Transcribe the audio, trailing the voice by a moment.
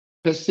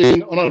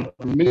Chairperson,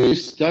 honorable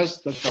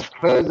ministers that are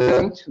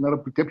present,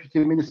 honorable deputy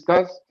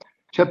ministers,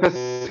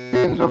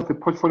 chairpersons of the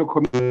portfolio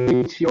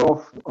committee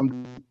on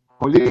the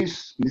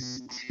police,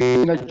 Ms.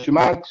 Tina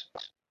Jumat,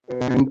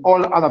 and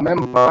all other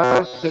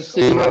members,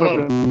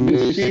 honorable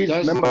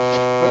ministers,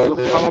 members of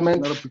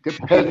parliament,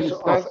 heads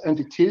of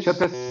entities,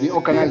 the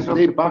organized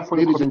labor,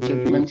 ladies and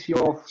gentlemen,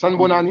 of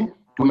Sanbonani,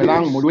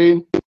 Dumelang,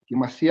 Molweni,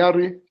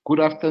 Kimasiari, good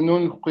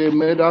afternoon,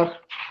 goeiemiddag,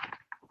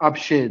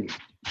 Abshen.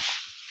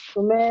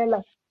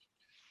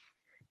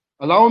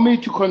 Allow me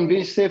to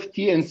convey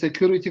safety and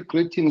security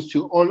greetings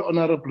to all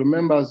honorable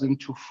members and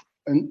to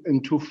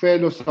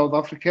fellow South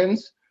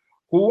Africans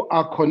who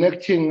are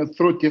connecting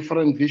through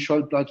different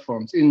visual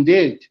platforms.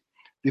 Indeed,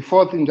 the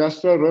fourth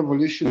industrial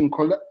revolution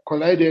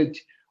collided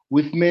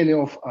with many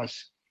of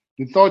us.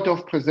 The thought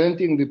of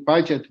presenting the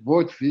budget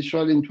vote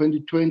visual in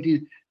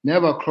 2020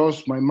 never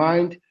crossed my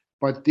mind,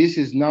 but this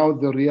is now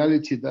the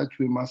reality that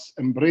we must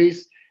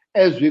embrace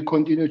as we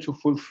continue to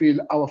fulfill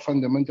our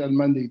fundamental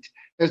mandate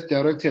as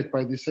directed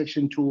by the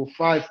Section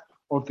 205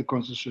 of the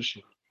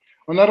Constitution.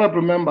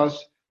 Honorable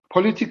members,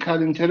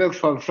 political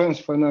intellectual Frantz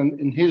Fanon,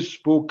 in his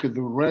book,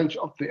 The Range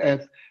of the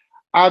Earth,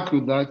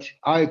 argued that,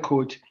 I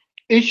quote,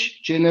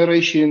 each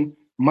generation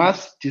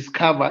must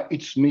discover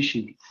its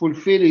mission,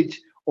 fulfill it,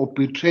 or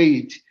betray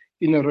it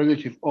in a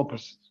relative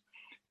opposite,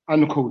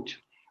 unquote.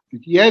 The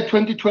year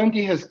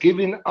 2020 has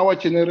given our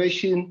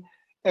generation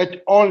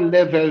at all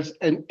levels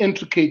an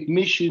intricate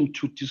mission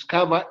to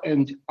discover,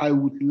 and I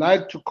would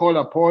like to call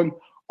upon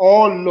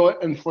all law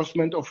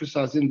enforcement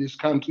officers in this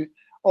country,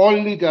 all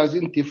leaders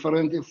in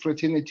different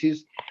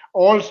fraternities,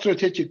 all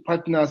strategic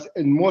partners,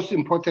 and most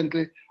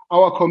importantly,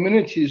 our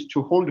communities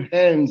to hold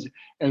hands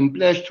and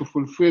pledge to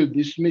fulfill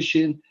this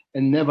mission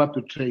and never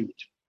betray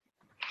it.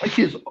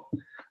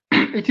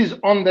 It is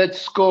on that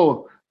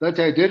score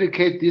that I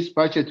dedicate this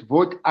budget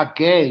vote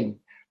again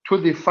to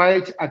the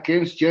fight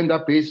against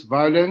gender-based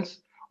violence.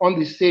 On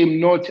the same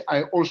note,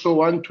 I also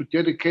want to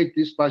dedicate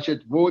this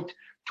budget vote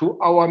to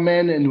our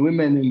men and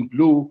women in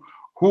blue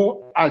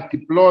who are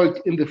deployed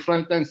in the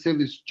frontline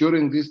service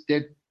during this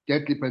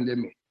deadly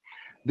pandemic.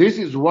 This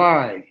is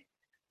why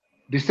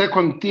the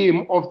second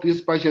theme of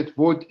this budget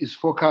vote is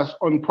focused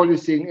on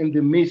policing in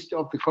the midst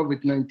of the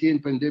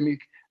COVID-19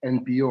 pandemic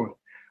and beyond.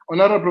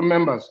 Honorable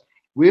members,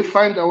 we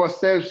find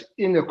ourselves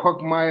in a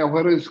quagmire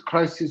whereas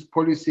crisis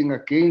policing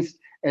against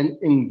an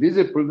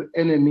invisible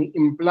enemy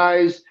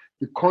implies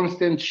the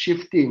constant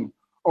shifting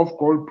of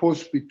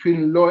goalposts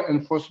between law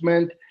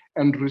enforcement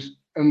and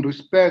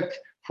respect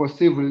for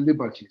civil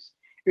liberties.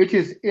 It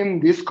is in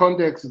this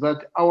context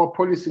that our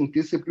policing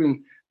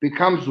discipline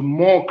becomes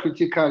more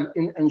critical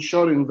in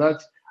ensuring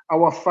that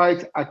our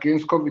fight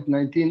against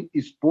COVID-19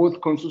 is both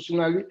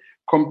constitutionally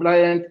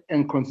compliant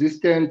and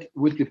consistent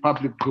with the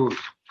public good.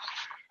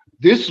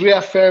 This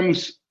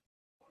reaffirms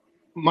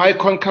my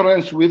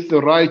concurrence with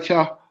the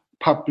writer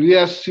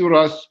Publius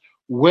Syrus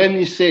when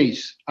he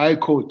says, I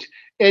quote,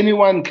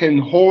 anyone can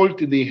hold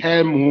the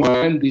helm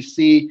when the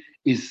sea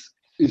is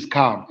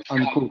calm,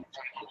 unquote.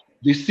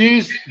 The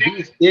seas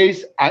these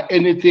days are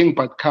anything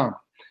but calm.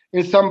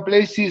 In some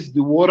places,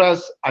 the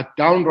waters are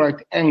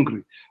downright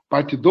angry,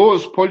 but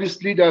those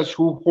police leaders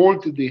who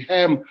hold the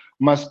helm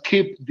must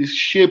keep the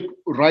ship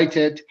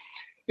righted,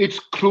 its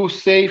crew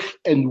safe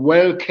and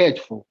well cared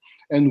for,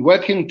 and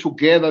working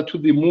together to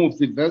move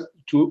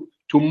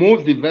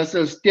the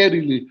vessel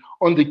steadily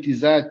on the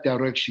desired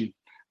direction.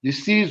 The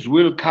seas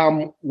will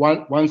come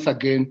once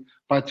again,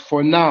 but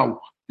for now,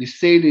 the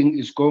sailing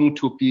is going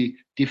to be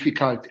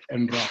difficult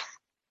and rough.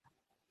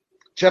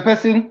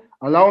 Chairperson,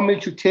 allow me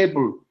to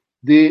table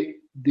the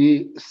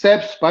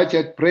SEP's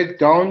budget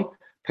breakdown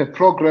per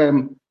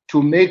program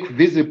to make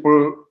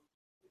visible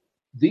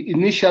the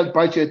initial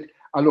budget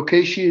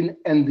allocation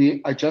and the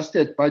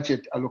adjusted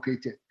budget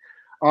allocated.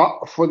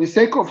 For the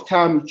sake of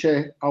time,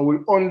 Chair, I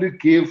will only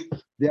give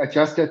the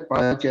adjusted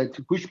budget,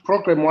 which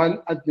Program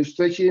 1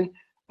 administration,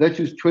 that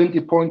is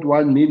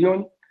 20.1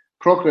 million,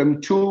 Program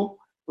 2,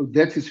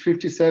 that is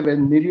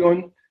 57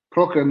 million,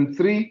 Program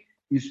 3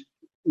 is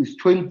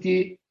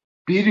 20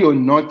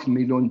 billion, not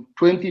million,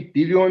 20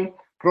 billion,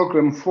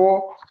 Program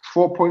 4,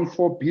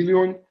 4.4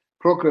 billion,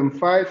 Program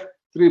 5,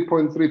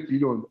 3.3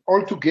 billion.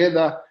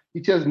 Altogether,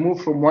 it has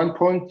moved from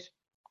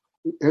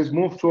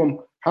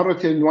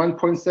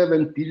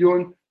 101.7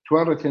 billion to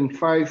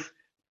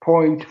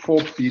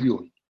 105.4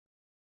 billion.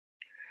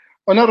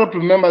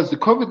 Honorable members, the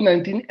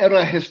COVID-19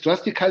 era has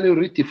drastically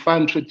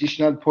redefined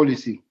traditional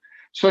policing.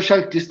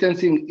 Social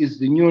distancing is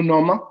the new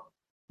normal,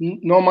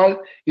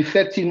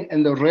 effecting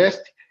and the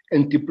rest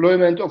and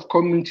deployment of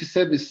community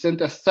service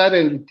centers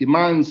suddenly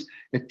demands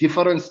a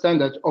different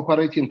standard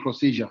operating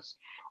procedures.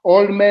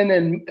 All men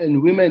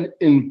and women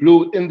in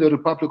blue in the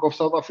Republic of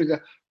South Africa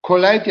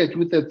collided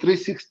with a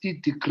 360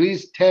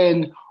 degrees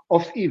turn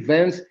of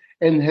events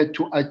and had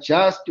to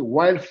adjust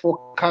while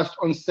focused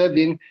on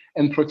serving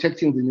and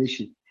protecting the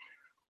nation.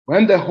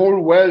 When the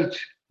whole world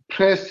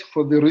pressed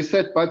for the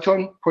reset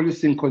button,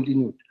 policing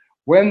continued.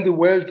 When the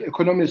world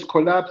economies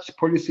collapsed,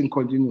 policing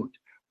continued.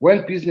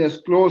 When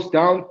business closed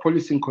down,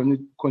 policing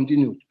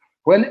continued.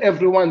 When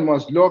everyone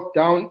was locked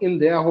down in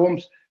their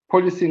homes,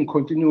 policing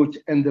continued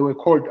and they were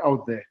called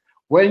out there.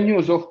 When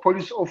news of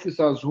police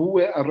officers who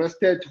were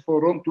arrested for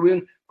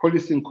wrongdoing,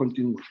 policing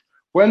continued.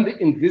 When the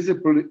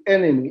invisible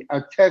enemy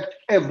attacked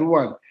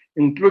everyone,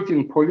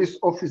 including police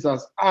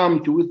officers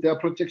armed with their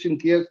protection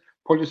gears,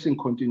 policing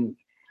continued.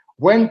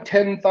 When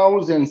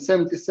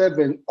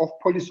 10,077 of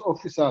police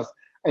officers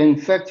are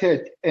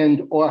infected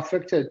and or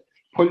affected,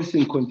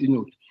 policing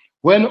continued.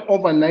 When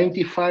over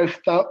 95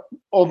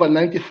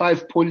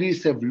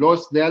 police have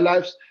lost their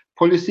lives,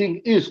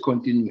 policing is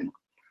continuing.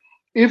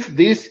 If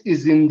this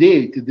is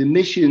indeed the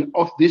mission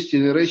of this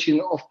generation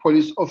of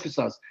police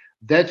officers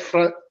that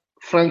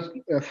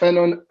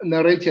Fanon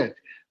narrated,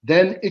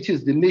 then it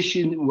is the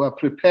mission we are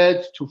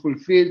prepared to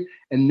fulfill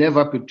and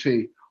never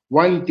betray.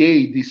 One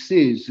day the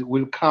seas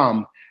will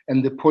come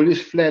and the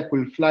police flag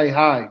will fly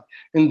high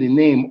in the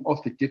name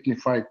of the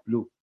dignified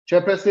blue.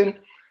 Chairperson,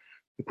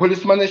 the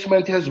police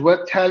management has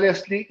worked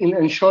tirelessly in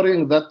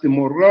ensuring that the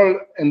morale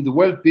and the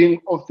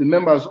well-being of the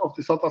members of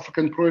the South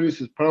African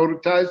police is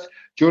prioritized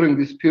during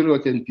this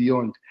period and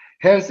beyond.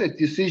 Hence, a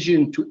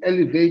decision to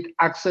elevate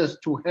access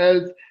to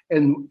health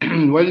and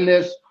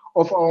wellness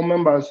of our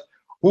members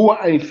who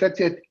are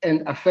infected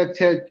and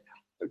affected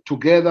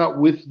together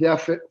with their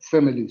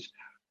families.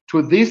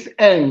 To this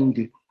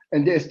end,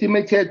 an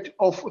estimated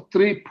of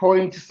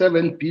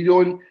 3.7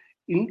 billion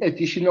in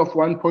addition of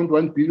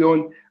 1.1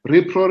 billion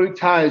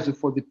reprioritized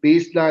for the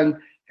baseline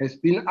has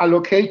been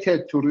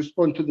allocated to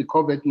respond to the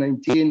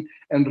COVID-19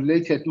 and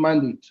related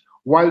mandates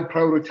while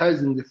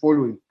prioritizing the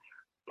following.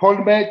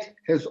 Polmed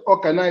has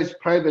organized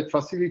private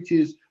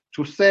facilities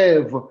to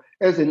serve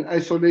as an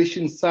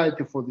isolation site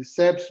for the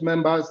SAPS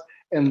members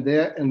and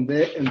their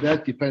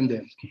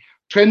dependents.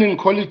 Training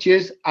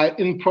colleges are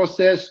in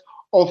process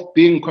of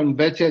being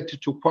converted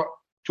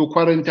to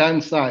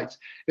quarantine sites,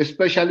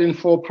 especially in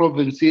 4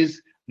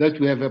 provinces that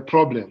we have a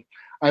problem.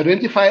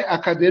 Identified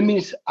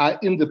academies are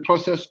in the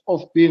process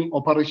of being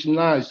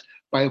operationalized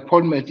by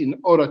Polmed in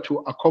order to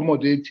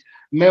accommodate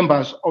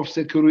members of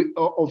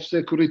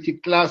security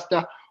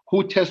cluster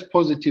who test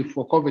positive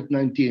for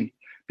COVID-19.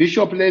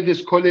 Bishop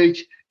Levis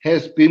College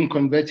has been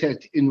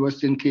converted in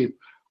Western Cape.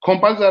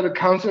 Compulsory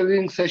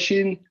counseling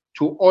session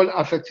to all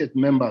affected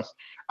members.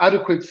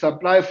 Adequate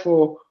supply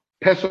for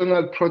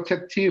personal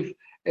protective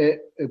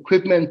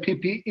equipment,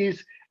 PPEs,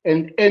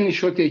 and any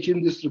shortage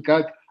in this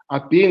regard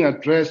are being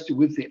addressed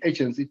with the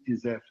agency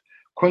deserves.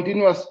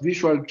 Continuous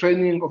visual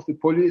training of the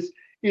police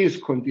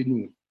is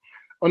continuing.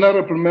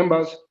 Honorable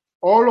members,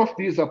 all of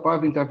these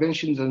above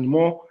interventions and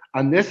more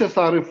are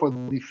necessary for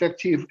the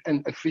effective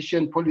and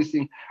efficient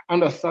policing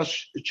under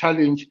such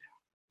challenge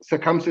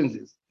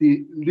circumstances.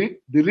 The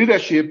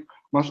leadership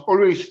must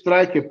always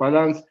strike a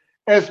balance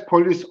as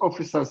police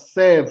officers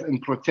serve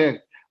and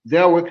protect.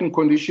 Their working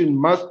conditions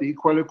must be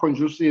equally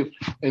conducive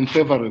and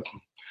favorable.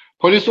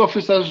 Police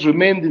officers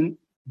remain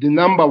the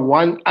number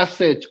one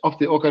asset of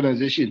the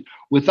organization.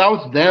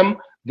 Without them,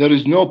 there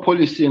is no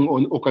policing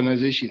on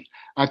organization.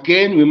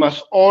 Again, we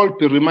must all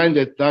be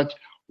reminded that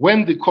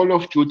when the call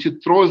of duty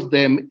throws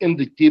them in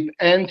the deep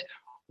end,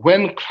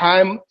 when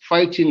crime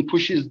fighting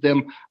pushes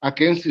them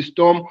against the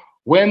storm,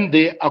 when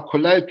they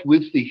collide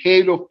with the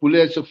hail of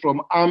bullets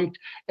from armed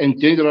and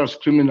dangerous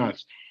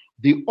criminals,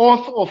 the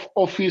oath of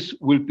office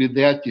will be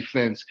their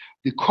defense.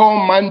 The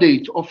core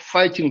mandate of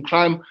fighting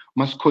crime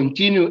must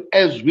continue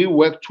as we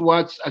work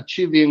towards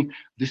achieving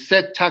the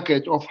set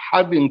target of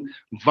having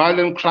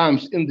violent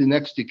crimes in the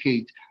next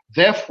decade.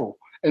 Therefore,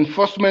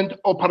 enforcement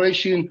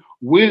operation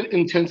will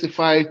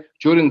intensify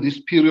during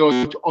this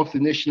period of the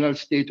national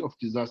state of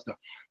disaster.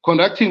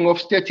 Conducting of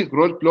static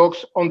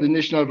roadblocks on the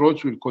national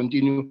roads will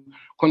continue.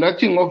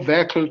 Conducting of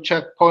vehicle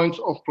checkpoints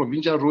of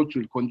provincial roads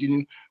will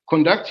continue.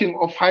 Conducting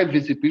of high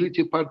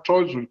visibility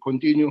patrols will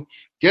continue.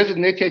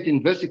 Designated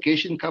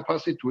investigation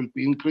capacity will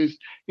be increased.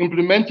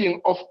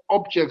 Implementing of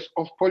objects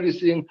of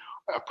policing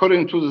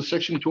according to the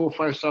section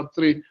 205 sub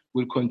 3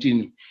 will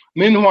continue.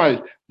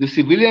 Meanwhile, the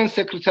Civilian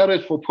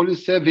Secretariat for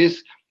Police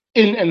Service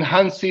in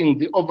enhancing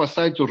the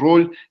oversight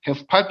role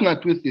have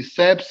partnered with the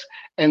SAPS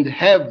and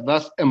have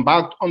thus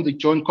embarked on the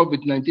joint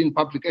COVID-19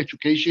 public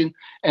education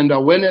and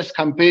awareness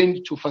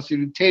campaign to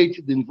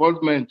facilitate the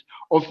involvement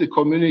of the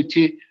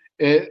community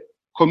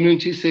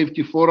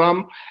safety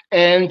forum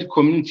and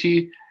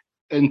community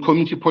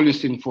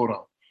policing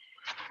forum.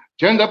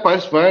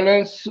 Gender-based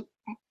violence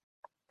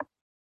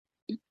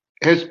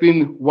has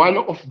been one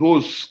of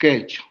those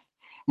sketch.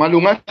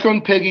 Malunga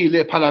hloniphekile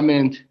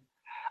eParliament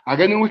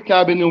ake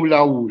niwuhlabe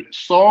niwulawule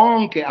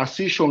sonke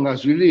asisho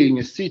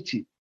ngazwilinye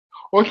sithi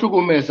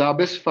ohlukumeza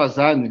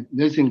abesifazane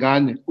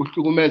nezingane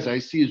uhlukumeza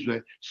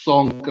isizwe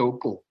sonke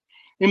uqobo.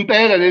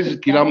 Impela lezi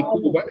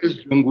gilamkhuba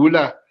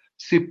ezidlwengula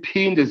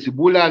siphinde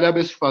zibulala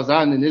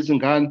abesifazane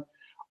nezingane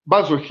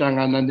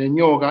bazohlangana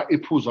nenyoka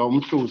iphuza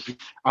umhluzi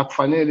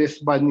akufanele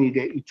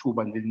sibanike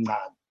ithuba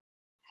nelincane.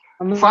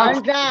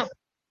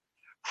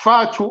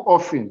 Far too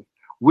often,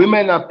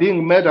 women are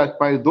being murdered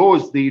by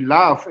those they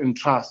love and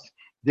trust.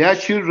 Their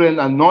children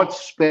are not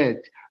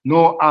spared,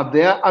 nor are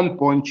their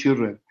unborn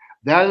children.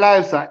 Their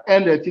lives are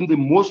ended in the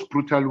most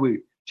brutal way.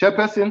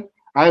 Chairperson,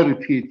 I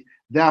repeat,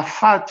 there are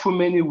far too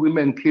many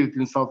women killed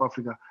in South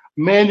Africa,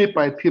 many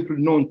by people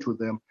known to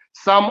them.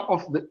 Some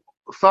of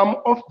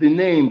the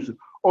names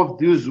of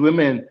these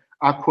women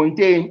are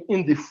contained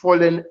in the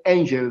Fallen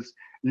Angels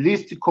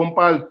list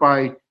compiled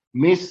by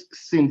Miss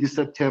Cindy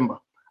September.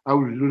 I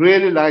would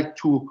really like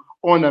to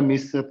honor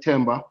Miss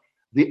September.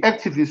 The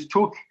activist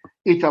took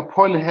it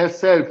upon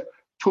herself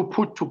to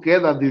put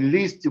together the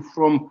list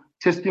from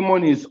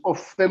testimonies of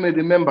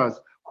family members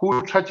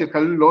who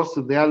tragically lost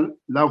their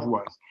loved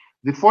ones.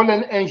 The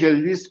Fallen Angel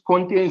list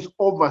contains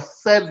over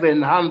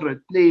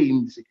 700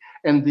 names,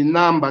 and the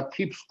number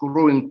keeps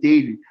growing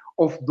daily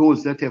of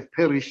those that have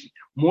perished,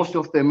 most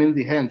of them in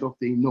the hands of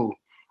the know.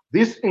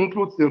 This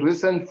includes the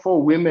recent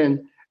 4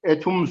 women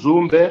at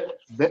Umzumbe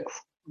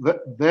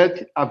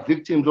that are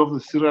victims of the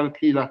serial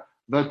killer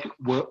that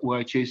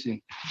we're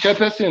chasing.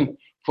 Chairperson,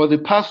 for the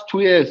past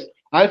 2 years,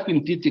 I've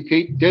been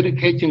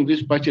dedicating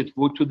this budget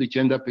vote to the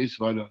gender-based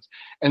violence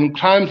and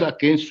crimes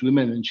against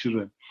women and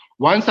children.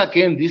 Once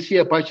again, this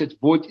year's budget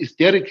vote is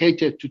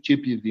dedicated to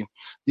GBV.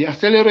 The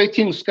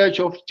accelerating scourge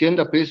of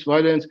gender-based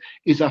violence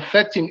is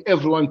affecting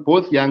everyone,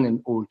 both young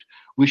and old.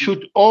 We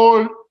should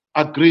all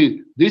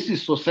agree this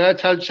is a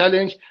societal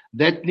challenge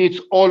that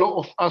needs all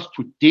of us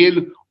to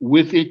deal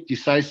with it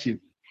decisively.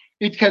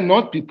 It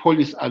cannot be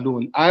police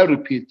alone. I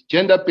repeat,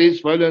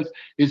 gender-based violence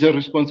is a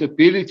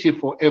responsibility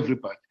for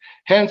everybody.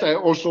 Hence, I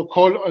also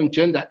call on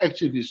gender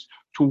activists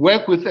to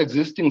work with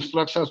existing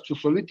structures to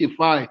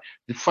solidify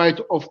the fight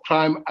of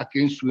crime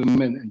against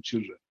women and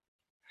children.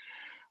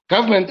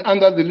 Government,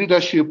 under the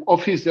leadership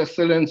of His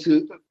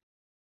Excellency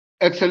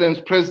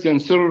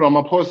President Cyril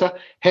Ramaphosa,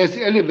 has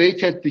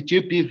elevated the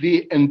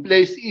GBV and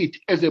placed it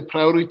as a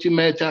priority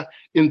matter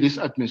in this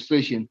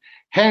administration.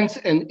 Hence,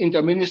 an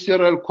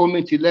interministerial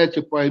committee led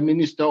by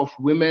Minister of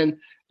Women,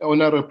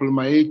 Honorable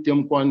Maite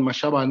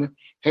Mashabane,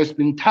 has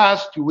been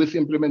tasked with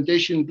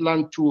implementation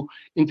plan to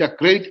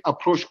integrate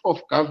approach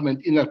of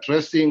government in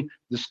addressing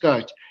the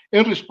scourge.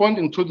 In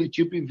responding to the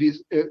GBV,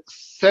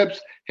 SEPS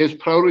has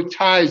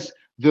prioritized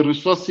the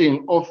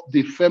resourcing of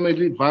the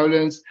Family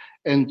Violence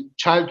and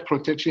Child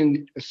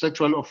Protection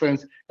Sexual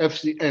Offense,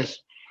 FCS.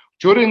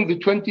 During the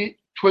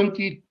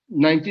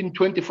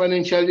 2019-20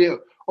 financial year,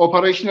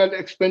 operational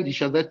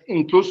expenditure that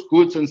includes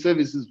goods and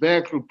services,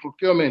 vehicle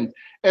procurement,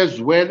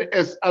 as well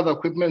as other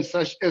equipment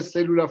such as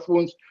cellular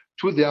phones,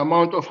 to the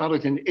amount of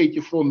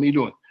 184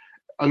 million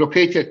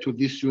allocated to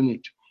this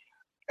unit.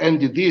 And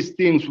these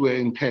things were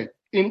incurred.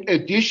 In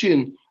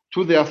addition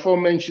to the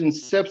aforementioned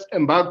SEPS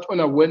embarked on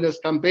awareness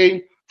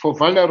campaign for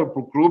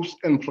vulnerable groups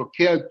and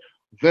procured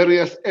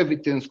various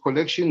evidence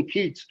collection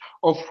kits,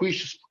 of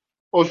which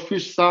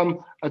some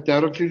are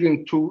directly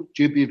linked to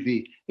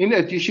GBV. In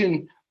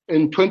addition,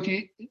 in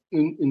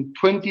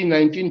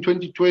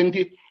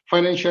 2019-2020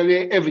 financial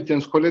year,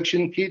 evidence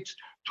collection kits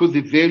to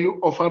the value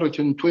of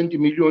 120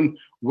 million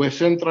were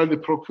centrally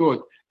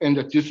procured and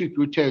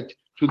distributed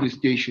to the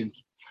stations.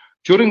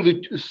 During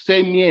the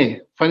same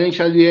year,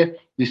 financial year,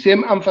 the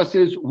same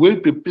emphasis will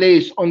be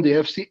placed on the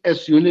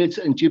FCS units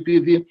and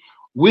GBV,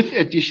 with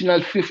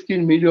additional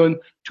 15 million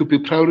to be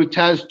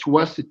prioritized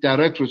towards the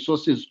direct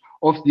resources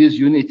of these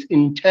units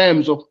in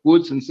terms of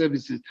goods and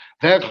services,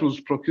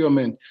 vehicles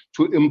procurement,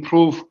 to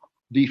improve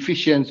the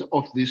efficiency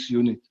of this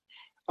unit.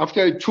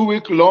 After a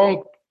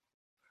two-week-long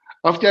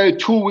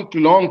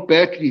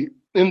battle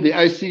in the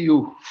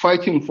ICU,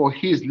 fighting for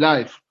his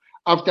life,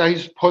 after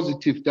his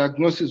positive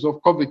diagnosis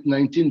of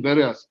COVID-19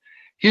 virus,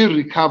 he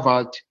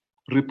recovered,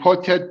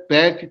 reported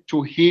back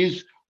to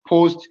his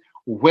post,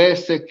 were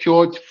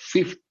secured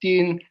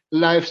 15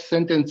 life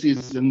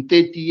sentences and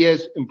 30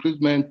 years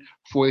imprisonment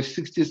for a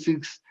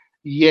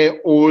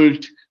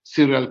 66-year-old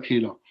serial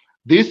killer.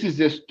 This is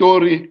a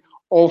story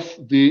of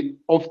the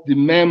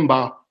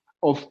member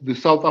of the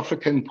South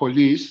African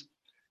police,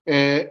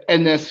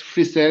 Ernest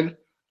Fissel,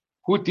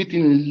 who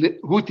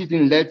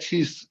didn't let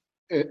his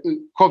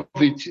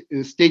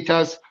COVID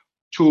status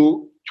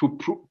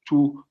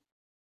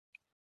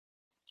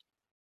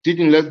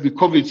didn't let the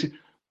COVID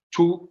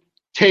to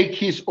take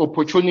his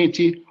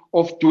opportunity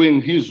of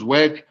doing his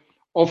work,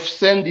 of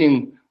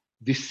sending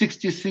the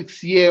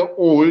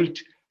 66-year-old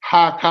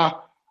hacker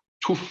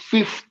to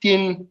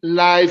 15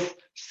 life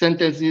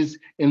sentences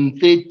and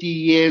 30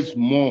 years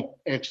more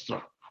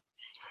extra.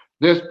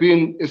 There's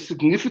been a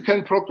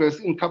significant progress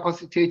in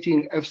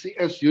capacitating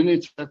FCS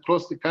units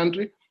across the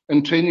country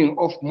and training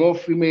of more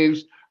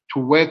females to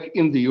work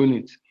in the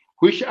units,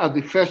 which are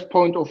the first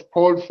point of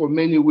call for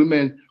many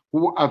women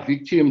who are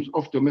victims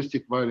of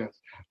domestic violence.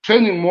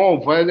 Training more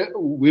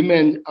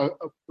women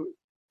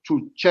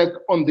to check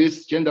on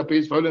this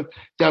gender-based violence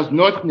does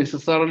not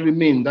necessarily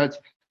mean that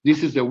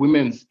this is a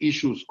women's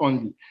issues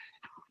only.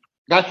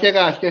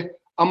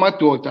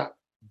 Amadoda,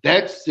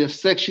 that's the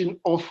section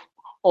of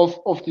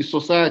the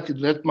society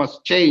that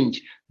must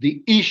change.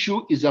 The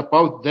issue is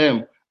about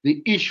them.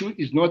 The issue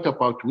is not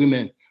about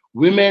women.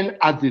 Women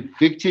are the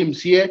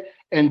victims here,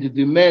 and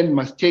the men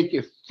must take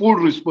a full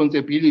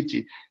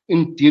responsibility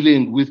in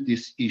dealing with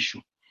this issue.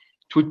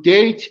 To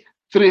date,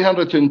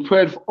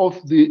 312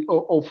 of the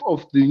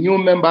new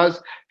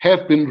members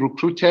have been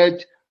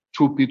recruited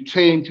to be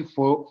trained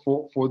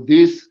for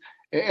these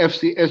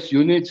FCS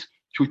units,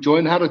 to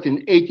join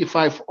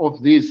 185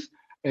 of these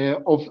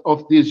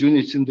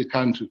units in the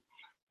country.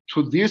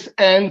 To this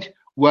end,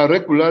 we are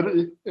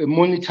regularly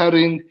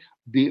monitoring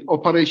the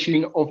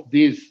operation of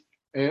these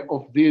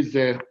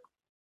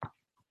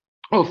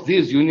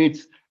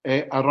units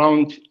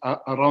around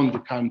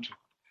the country.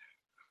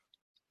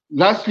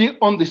 Lastly,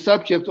 on the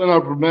subject,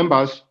 honourable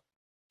members,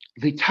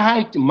 the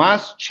tide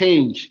must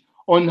change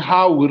on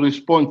how we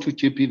respond to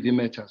GBV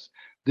matters.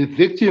 The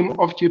victim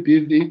of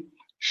GBV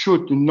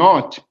should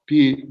not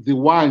be the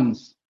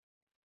ones.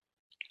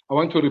 I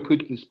want to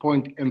repeat this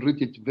point and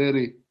read it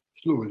very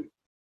slowly.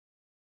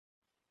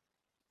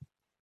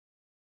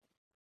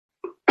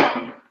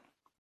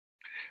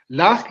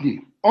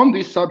 Lastly, on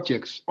these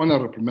subjects,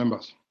 honourable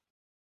members,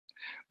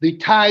 the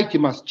tide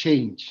must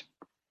change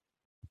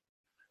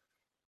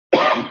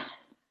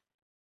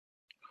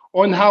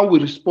on how we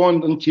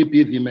respond on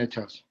GBV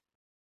matters.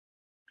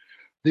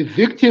 The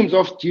victims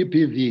of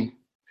GBV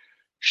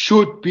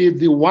should not be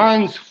the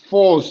ones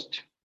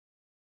forced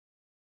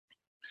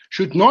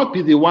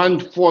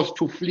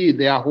to flee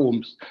their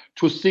homes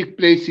to seek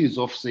places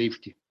of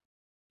safety.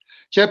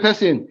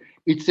 Chairperson,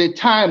 it's a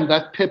time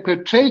that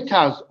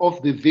perpetrators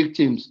of the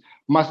victims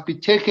must be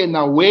taken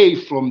away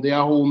from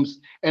their homes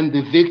and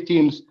the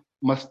victims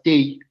must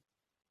stay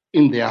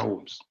in their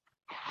homes.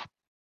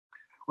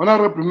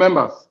 Honourable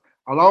members,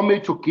 allow me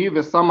to give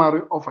a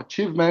summary of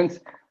achievements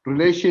in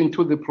relation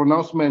to the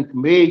pronouncement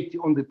made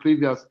on the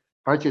previous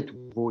budget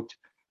vote.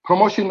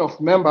 Promotion of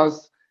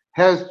members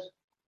has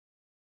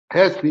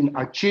been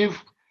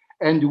achieved,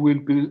 and we'll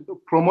be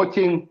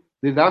promoting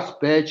the last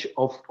batch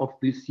of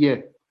this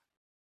year.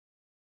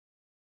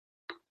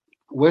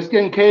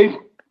 Western Cape,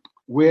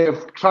 we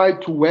have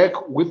tried to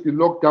work with the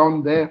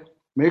lockdown there,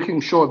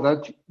 making sure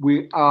that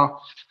we are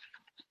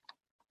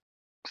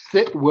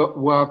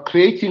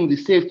creating the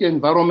safety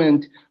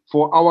environment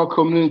for our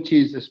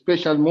communities,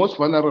 especially most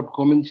vulnerable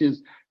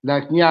communities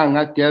like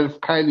Nyanga, Delft,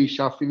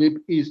 Khayelitsha,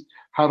 Philip East,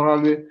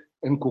 Harare,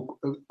 and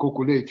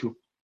Gugulethu.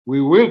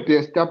 We will be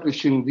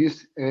establishing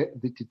this,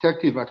 the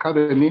Detective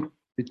Academy.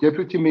 The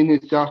Deputy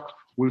Minister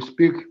will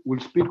speak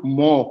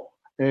more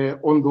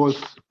on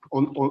those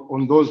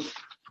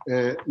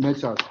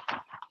matters.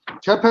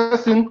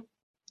 Chairperson,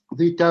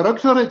 the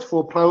Directorate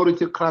for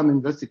Priority Crime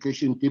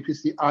Investigation,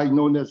 DPCI,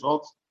 known as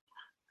HOPS,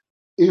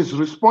 is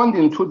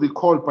responding to the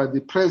call by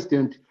the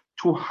President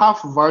to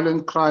halve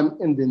violent crime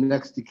in the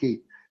next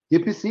decade.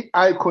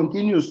 DPCI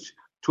continues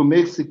to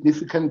make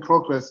significant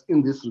progress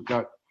in this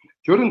regard.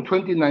 During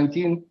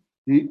 2019,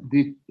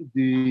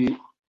 the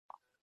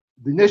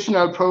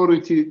National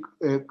Priority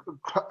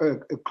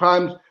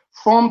Crimes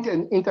formed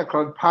an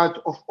integral part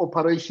of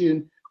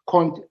Operation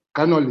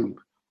Ganolimp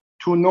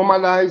to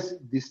normalize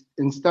this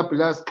and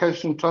stabilize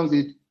cash in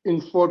transit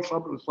in 4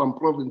 troublesome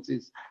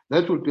provinces.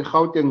 That will be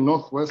Gauteng,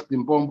 Northwest,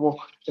 Limpopo,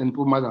 and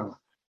Mpumalanga.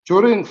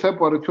 During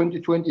February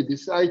 2020,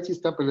 this IT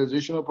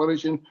stabilization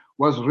operation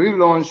was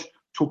relaunched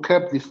to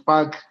cap the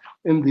spark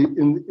in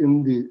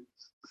the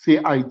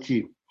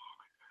CIT.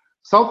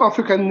 South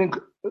African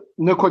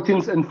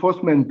Narcotics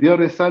Enforcement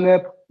Bureau,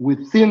 SANEP,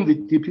 within the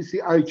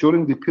DPCI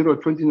during the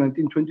period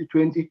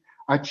 2019-2020,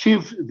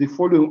 achieved the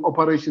following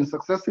operation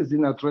successes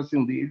in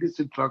addressing the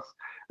illicit drugs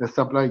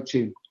supply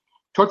chain.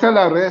 Total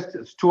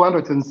arrests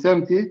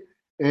 270,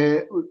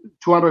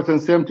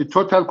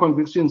 total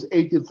convictions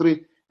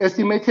 83,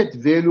 estimated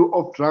value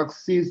of drugs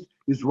seized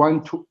is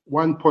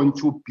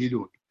 1.2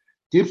 billion.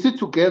 DPC,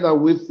 together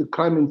with the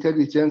crime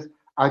intelligence,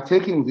 are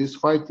taking this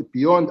fight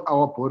beyond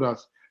our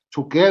borders.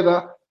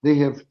 Together, they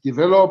have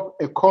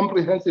developed a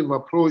comprehensive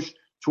approach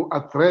to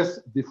address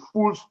the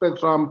full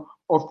spectrum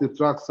of the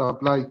drug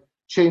supply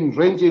chain,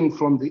 ranging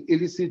from the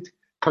illicit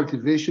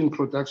cultivation,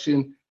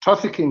 production,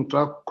 trafficking,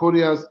 drug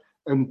couriers,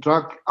 and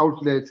drug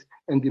outlets,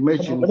 and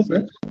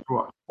emergency.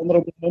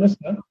 Honourable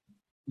Minister.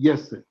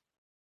 Yes, sir.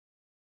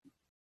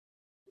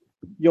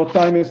 Your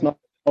time is now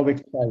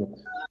expired.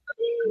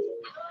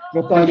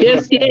 Your time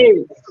yes, is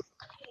expired.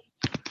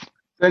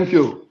 Thank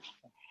you.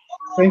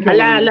 Thank you.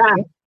 Allah.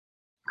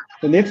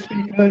 The next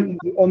speaker is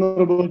the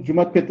Honourable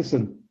Jumat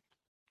Peterson.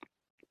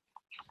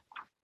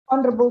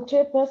 Honourable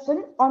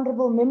Chairperson,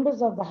 Honourable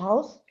Members of the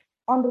House,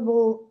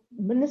 Honourable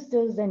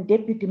Ministers and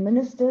Deputy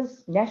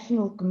Ministers,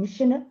 National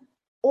Commissioner,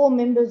 all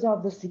members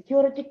of the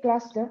security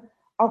cluster,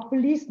 our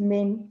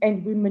policemen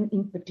and women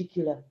in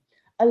particular.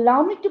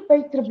 Allow me to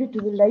pay tribute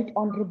to the late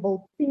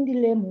Honourable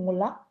Pindile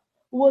Mola,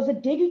 who was a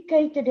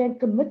dedicated and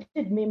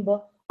committed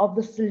member of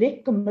the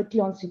Select Committee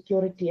on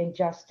Security and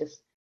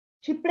Justice.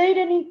 She played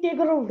an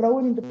integral role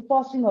in the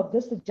passing of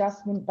this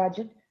adjustment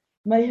budget.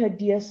 May her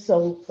dear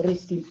soul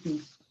rest in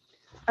peace.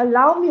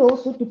 Allow me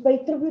also to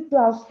pay tribute to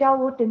our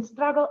stalwart and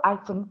struggle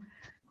icon,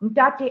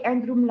 Mtate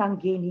Andrew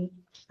Mlangeni.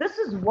 This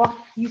is what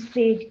he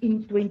said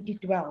in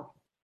 2012.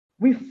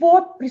 We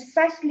fought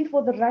precisely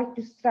for the right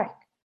to strike,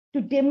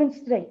 to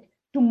demonstrate,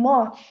 to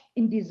march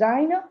in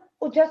designer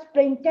or just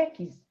plain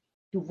khakis,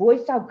 to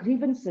voice our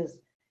grievances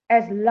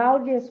as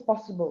loudly as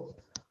possible.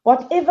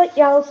 Whatever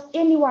else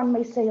anyone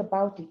may say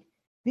about it,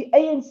 the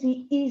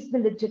ANC is the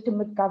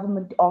legitimate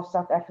government of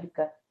South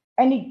Africa,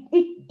 and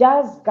it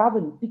does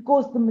govern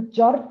because the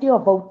majority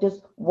of voters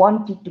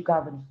want it to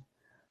govern.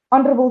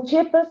 Honourable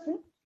Chairperson,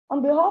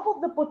 on behalf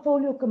of the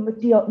Portfolio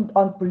Committee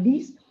on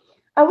Police,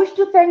 I wish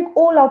to thank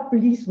all our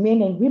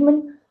policemen and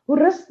women who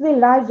risk their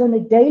lives on a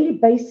daily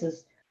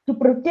basis to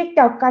protect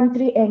our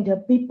country and her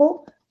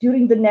people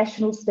during the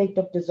national state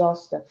of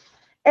disaster.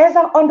 As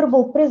our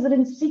Honourable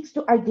President seeks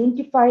to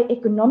identify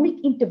economic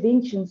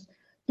interventions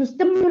to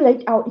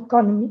stimulate our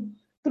economy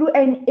through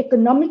an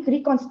economic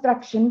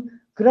reconstruction,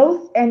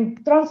 growth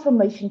and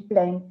transformation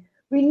plan,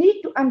 we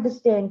need to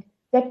understand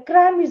that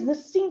crime is the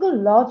single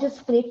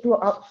largest threat to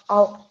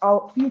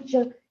our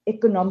future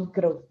economic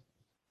growth.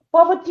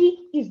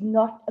 Poverty is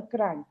not a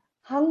crime.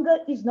 Hunger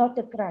is not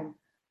a crime.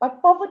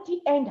 But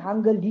poverty and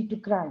hunger lead to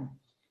crime.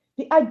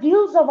 The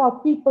ideals of our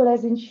people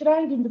as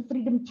enshrined in the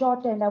Freedom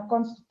Charter and our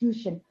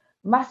Constitution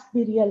must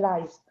be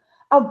realized.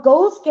 Our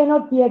goals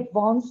cannot be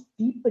advanced,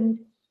 deepened,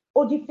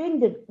 or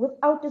defended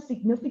without a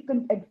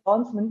significant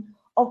advancement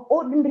of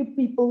ordinary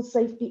people's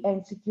safety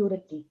and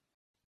security.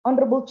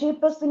 Honourable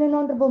Chairperson and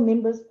Honourable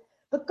Members,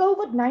 the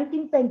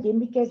COVID-19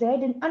 pandemic has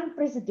had an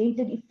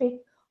unprecedented effect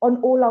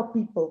on all our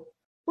people.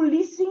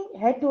 Policing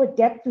had to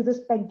adapt to this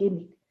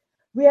pandemic.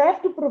 We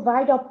have to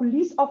provide our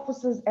police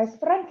officers as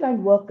frontline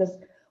workers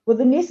with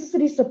the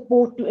necessary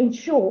support to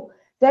ensure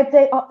that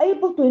they are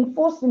able to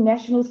enforce the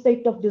national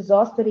state of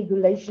disaster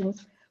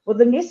regulations with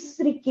the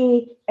necessary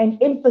care and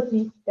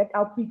empathy that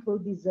our people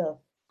deserve.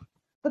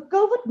 The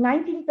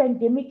COVID-19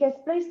 pandemic has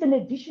placed an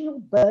additional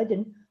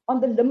burden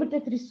on the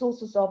limited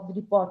resources of the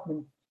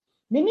department.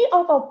 Many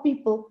of our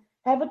people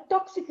have a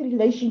toxic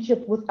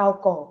relationship with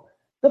alcohol.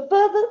 The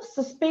further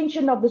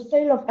suspension of the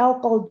sale of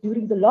alcohol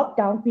during the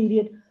lockdown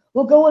period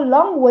will go a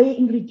long way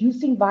in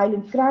reducing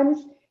violent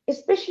crimes,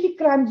 especially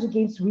crimes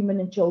against women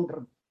and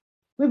children.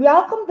 We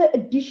welcome the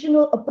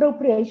additional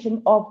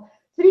appropriation of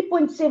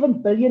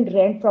 3.7 billion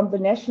rand from the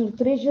National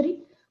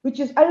Treasury, which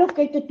is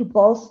allocated to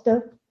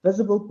bolster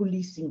visible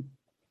policing.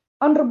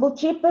 Honourable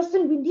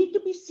Chairperson, we need to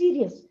be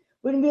serious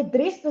when we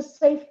address the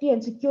safety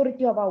and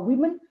security of our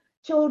women,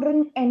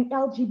 children, and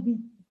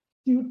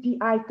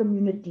LGBTQI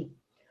community.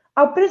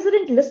 Our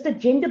President listed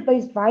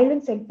gender-based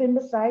violence and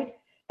femicide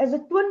as a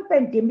twin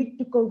pandemic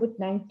to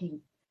COVID-19.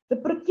 The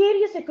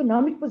precarious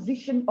economic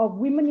position of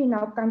women in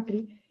our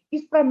country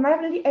is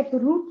primarily at the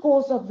root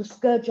cause of the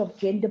scourge of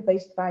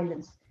gender-based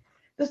violence.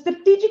 The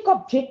strategic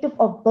objective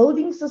of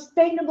building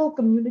sustainable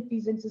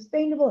communities and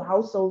sustainable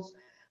households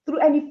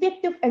through an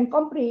effective and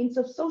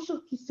comprehensive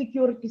social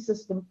security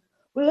system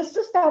will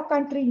assist our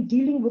country in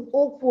dealing with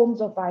all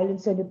forms of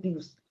violence and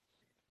abuse.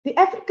 The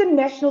African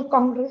National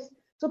Congress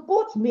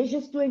supports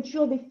measures to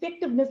ensure the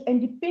effectiveness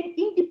and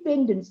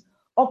independence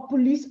of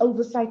police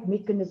oversight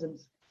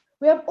mechanisms.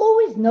 We have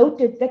always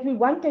noted that we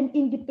want an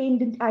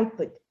independent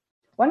IPID.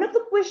 One of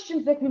the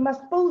questions that we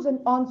must pose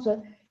and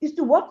answer is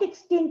to what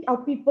extent our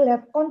people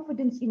have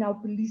confidence in our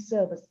police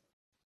service.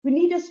 We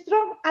need a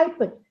strong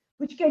IPID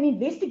which can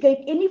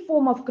investigate any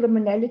form of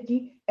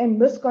criminality and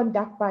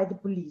misconduct by the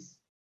police.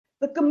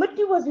 The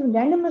committee was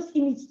unanimous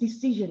in its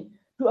decision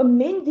to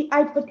amend the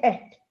IPID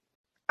Act.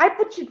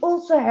 IPID should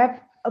also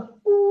have a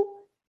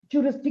full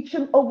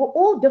jurisdiction over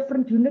all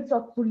different units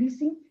of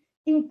policing,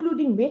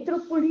 including Metro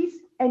Police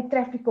and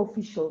traffic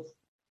officials.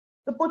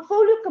 The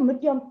Portfolio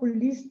Committee on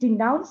Police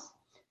denounced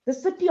the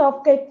City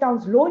of Cape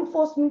Town's law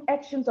enforcement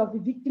actions of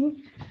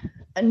evicting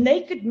a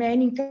naked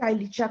man in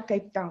Khayelitsha,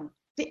 Cape Town.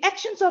 The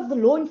actions of the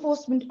law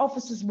enforcement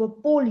officers were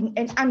appalling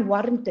and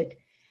unwarranted,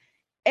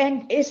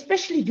 and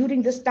especially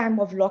during this time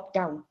of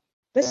lockdown.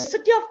 The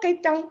City of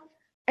Cape Town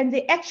and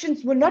their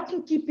actions were not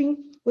in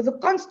keeping with the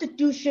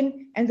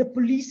Constitution and the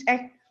Police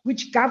Act,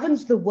 which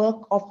governs the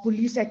work of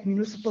police at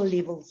municipal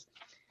levels.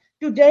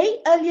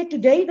 Earlier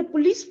today, the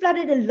police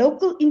flooded a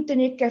local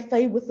internet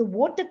cafe with a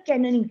water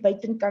cannon in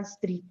Buitenkant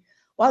Street,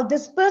 while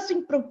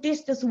dispersing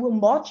protesters who were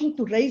marching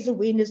to raise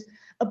awareness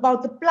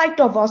about the plight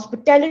of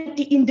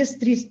hospitality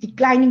industry's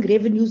declining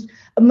revenues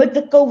amid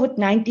the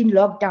COVID-19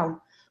 lockdown.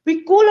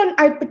 We call on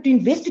IPID to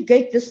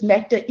investigate this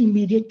matter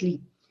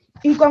immediately.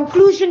 In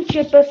conclusion,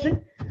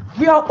 Chairperson,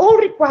 we are all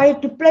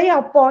required to play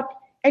our part,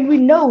 and we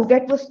know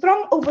that with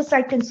strong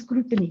oversight and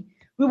scrutiny,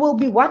 we will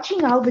be watching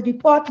how the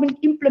department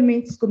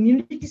implements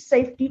community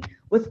safety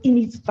within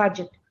its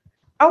budget.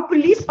 Our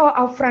police are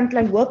our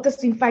frontline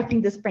workers in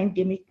fighting this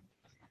pandemic.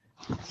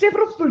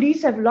 Several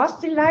police have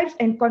lost their lives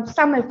and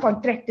some have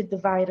contracted the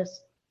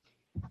virus.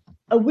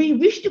 We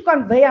wish to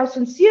convey our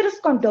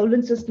sincerest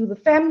condolences to the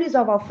families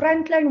of our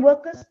frontline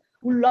workers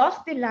who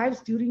lost their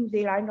lives during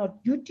their line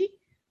of duty.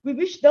 We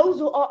wish those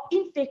who are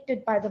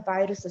infected by the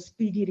virus a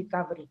speedy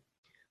recovery.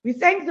 We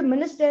thank the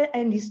Minister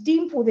and his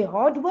team for their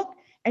hard work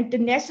and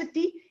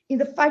tenacity in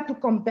the fight to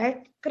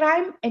combat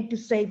crime and to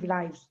save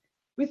lives.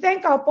 We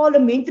thank our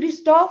parliamentary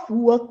staff who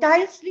work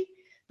tirelessly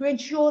to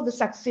ensure the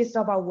success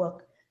of our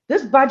work.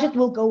 This budget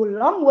will go a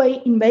long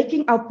way in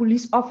making our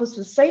police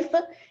officers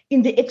safer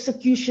in the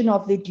execution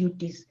of their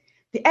duties.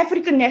 The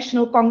African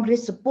National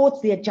Congress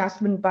supports the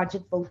adjustment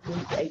budget for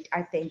 28.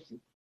 I thank you.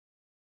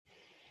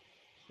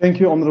 Thank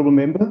you, Honourable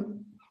Member.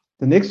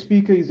 The next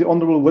speaker is the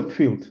Honourable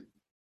Whitfield.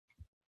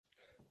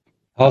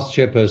 House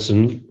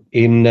Chairperson,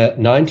 in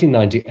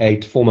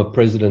 1998, former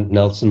President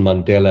Nelson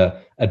Mandela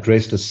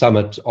addressed a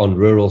summit on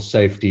rural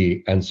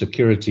safety and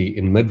security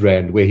in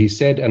Midrand, where he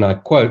said, and I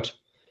quote,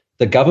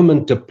 "The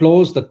government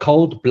deplores the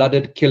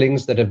cold-blooded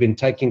killings that have been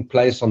taking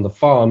place on the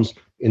farms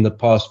in the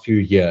past few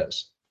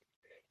years.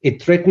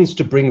 It threatens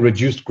to bring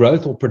reduced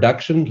growth or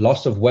production,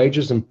 loss of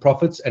wages and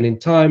profits, and in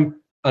time,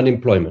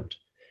 unemployment.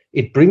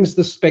 It brings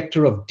the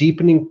spectre of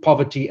deepening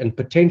poverty and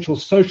potential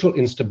social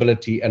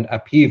instability and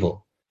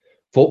upheaval.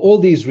 For all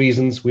these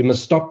reasons, we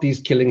must stop these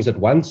killings at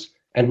once,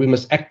 and we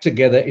must act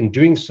together in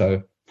doing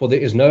so, for there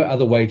is no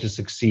other way to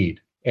succeed."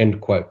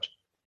 End quote.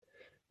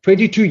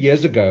 22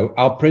 years ago,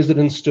 our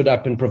president stood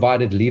up and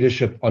provided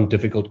leadership on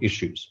difficult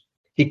issues.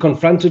 He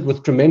confronted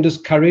with tremendous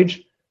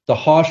courage the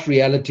harsh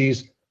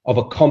realities of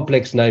a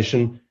complex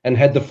nation and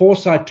had the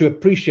foresight to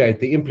appreciate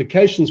the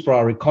implications for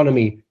our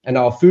economy and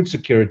our food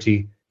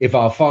security if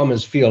our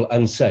farmers feel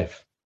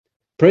unsafe.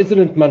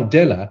 President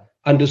Mandela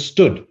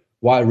understood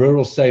why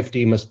rural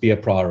safety must be a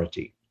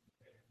priority.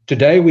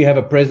 Today, we have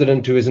a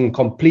president who is in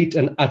complete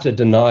and utter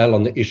denial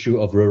on the issue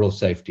of rural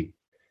safety.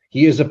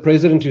 He is a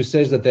president who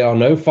says that there are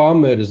no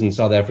farm murders in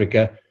South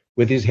Africa,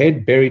 with his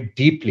head buried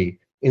deeply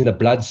in the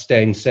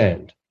blood-stained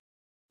sand.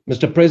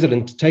 Mr.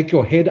 President, take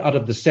your head out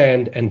of the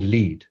sand and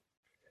lead.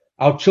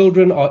 Our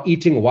children are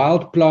eating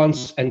wild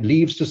plants and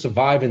leaves to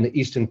survive in the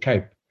Eastern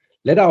Cape.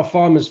 Let our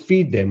farmers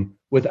feed them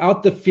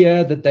without the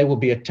fear that they will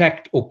be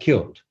attacked or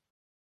killed.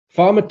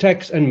 Farm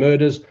attacks and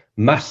murders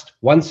must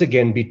once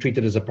again be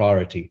treated as a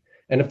priority.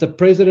 And if the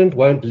president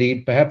won't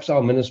lead, perhaps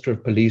our Minister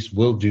of Police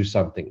will do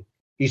something.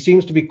 He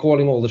seems to be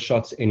calling all the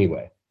shots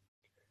anyway.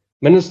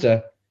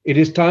 Minister, it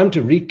is time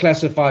to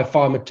reclassify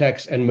farm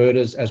attacks and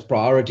murders as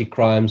priority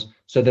crimes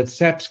so that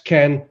SAPS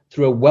can,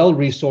 through a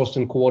well-resourced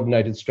and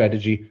coordinated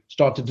strategy,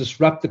 start to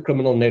disrupt the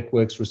criminal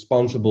networks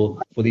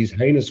responsible for these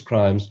heinous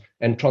crimes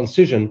and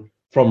transition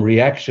from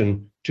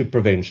reaction to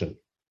prevention.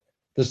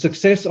 The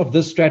success of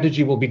this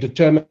strategy will be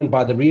determined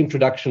by the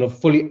reintroduction of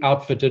fully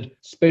outfitted,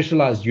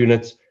 specialized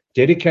units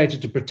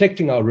dedicated to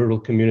protecting our rural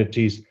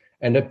communities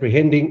and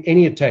apprehending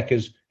any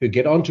attackers who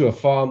get onto a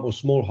farm or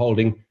small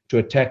holding to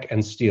attack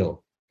and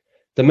steal.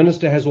 The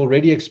Minister has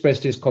already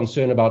expressed his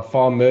concern about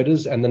farm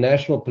murders, and the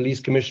National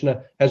Police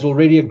Commissioner has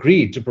already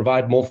agreed to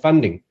provide more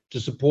funding to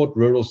support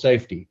rural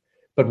safety.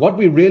 But what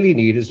we really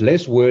need is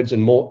less words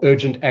and more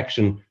urgent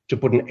action to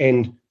put an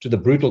end to the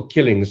brutal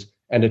killings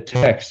and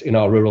attacks in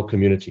our rural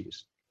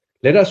communities.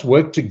 Let us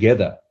work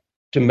together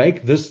to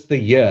make this the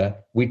year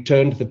we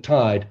turned the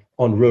tide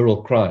on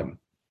rural crime.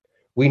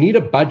 We need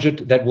a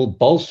budget that will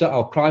bolster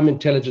our crime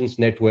intelligence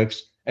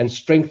networks and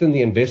strengthen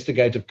the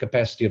investigative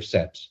capacity of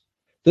SAPS.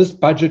 This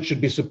budget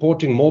should be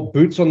supporting more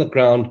boots on the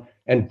ground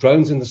and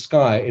drones in the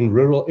sky in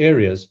rural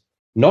areas,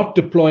 not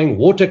deploying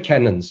water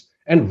cannons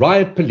and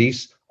riot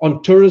police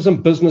on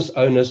tourism business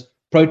owners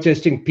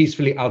protesting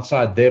peacefully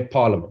outside their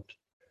parliament.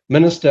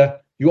 Minister,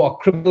 you are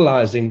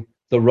criminalizing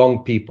the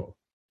wrong people.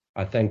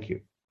 I thank you.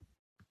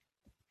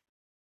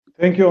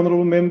 Thank you,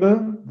 Honourable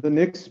Member. The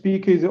next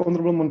speaker is the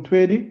Honourable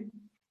Montwedi.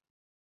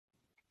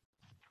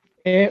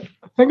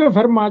 Thank you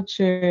very much.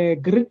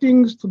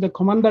 Greetings to the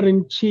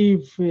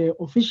Commander-in-Chief,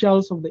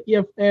 officials of the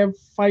EFF,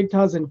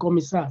 fighters and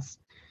commissars.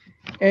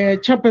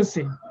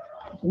 Chairperson,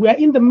 we are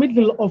in the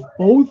middle of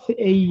both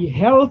a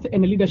health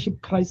and a leadership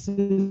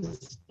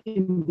crisis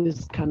in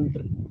this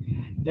country.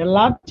 The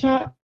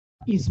latter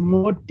is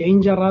more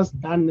dangerous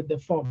than the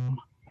former.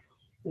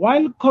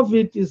 While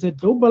COVID is a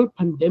global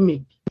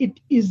pandemic,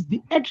 it is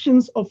the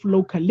actions of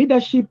local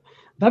leadership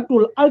that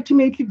will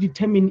ultimately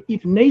determine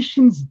if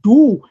nations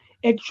do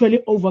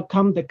actually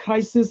overcome the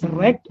crisis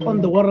wreaked on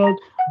the world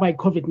by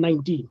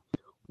COVID-19.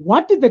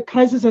 What the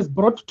crisis has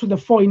brought to the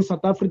fore in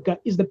South Africa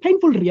is the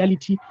painful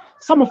reality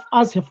some of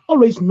us have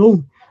always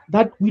known,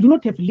 that we do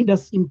not have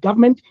leaders in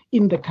government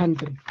in the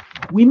country.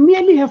 We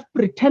merely have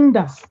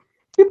pretenders,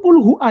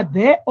 people who are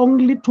there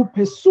only to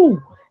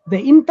pursue the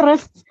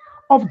interests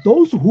of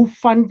those who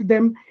fund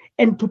them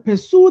and to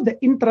pursue the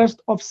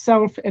interest of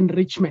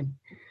self-enrichment.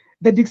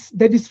 The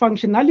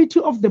dysfunctionality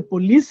of the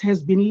police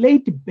has been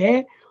laid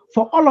bare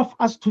for all of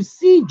us to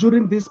see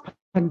during this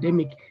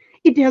pandemic.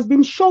 It has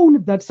been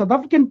shown that South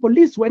African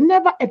police were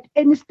never at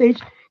any stage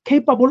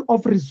capable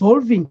of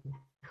resolving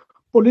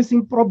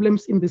policing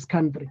problems in this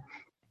country.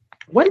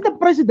 When the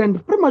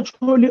president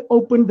prematurely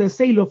opened the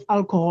sale of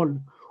alcohol,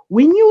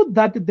 we knew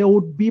that there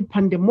would be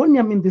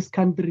pandemonium in this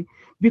country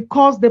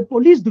because the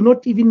police do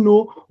not even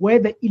know where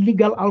the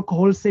illegal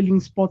alcohol selling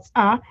spots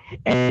are.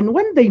 And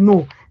when they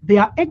know, they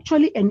are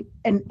actually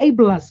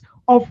enablers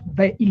of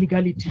the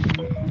illegality.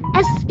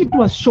 As it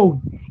was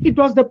shown, it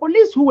was the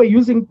police who were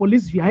using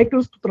police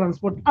vehicles to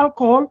transport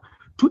alcohol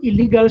to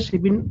illegal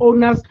shipping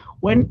owners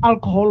when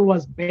alcohol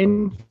was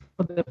banned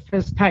for the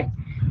first time.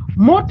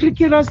 More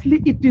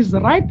treacherously, it is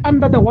right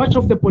under the watch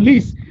of the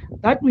police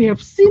that we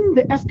have seen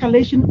the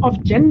escalation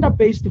of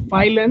gender-based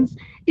violence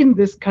in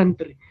this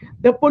country.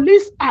 The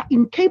police are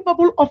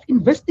incapable of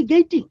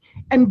investigating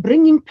and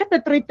bringing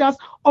perpetrators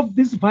of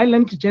these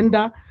violent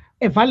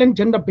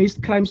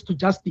gender-based crimes to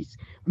justice.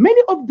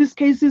 Many of these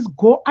cases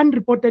go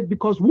unreported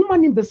because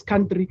women in this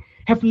country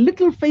have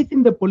little faith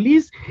in the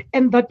police,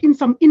 and that in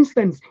some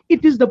instances,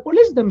 it is the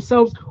police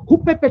themselves who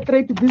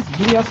perpetrate these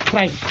various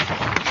crimes.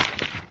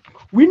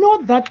 We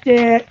know that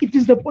it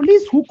is the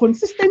police who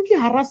consistently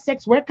harass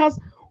sex workers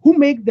who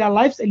make their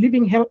lives a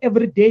living hell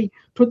every day.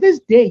 To this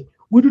day,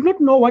 we do not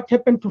know what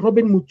happened to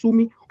Robin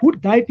Mutsumi, who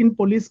died in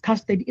police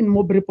custody in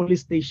Mowbray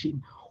police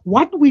station.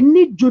 What we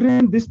need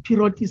during this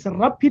period is a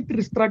rapid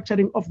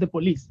restructuring of the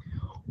police.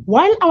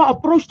 While our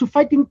approach to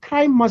fighting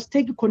crime must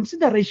take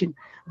consideration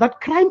that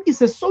crime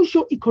is a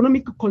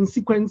socio-economic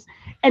consequence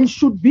and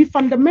should be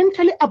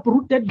fundamentally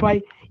uprooted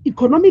by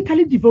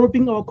economically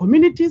developing our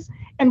communities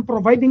and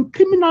providing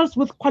criminals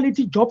with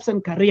quality jobs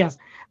and careers,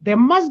 there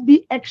must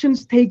be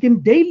actions taken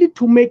daily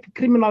to make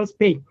criminals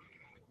pay.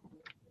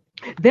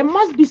 There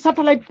must be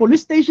satellite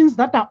police stations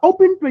that are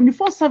open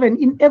 24/7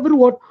 in every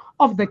ward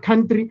of the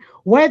country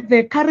where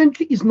there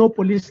currently is no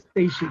police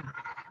station.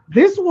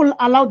 This will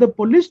allow the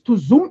police to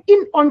zoom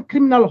in on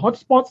criminal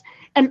hotspots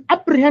and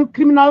apprehend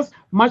criminals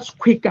much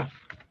quicker.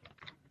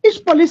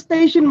 Each police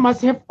station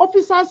must have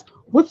officers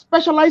with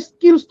specialized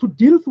skills to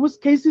deal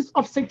with cases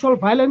of sexual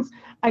violence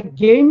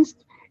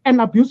against and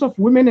abuse of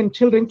women and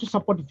children to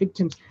support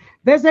victims.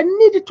 There's a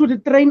need to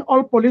retrain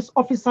all police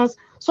officers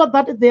so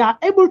that they are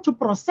able to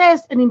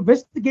process and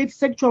investigate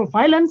sexual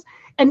violence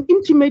and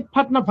intimate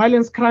partner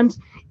violence crimes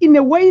in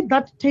a way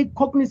that take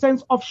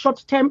cognizance of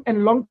short-term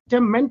and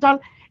long-term mental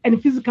and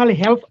physical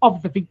health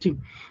of the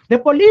victim. The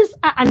police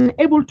are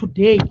unable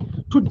today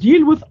to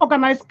deal with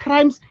organized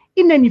crimes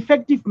in an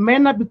effective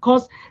manner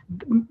because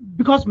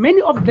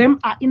many of them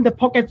are in the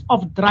pockets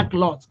of drug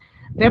lords.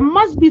 There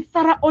must be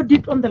thorough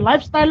audit on the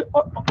lifestyle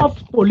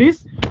of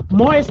police,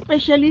 more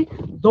especially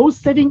those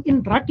serving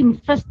in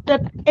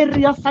drug-infested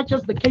areas such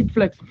as the Cape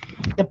Flats.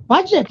 The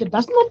budget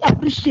does not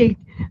appreciate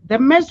the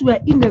mess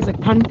we're in as a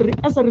country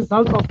as a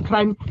result of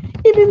crime.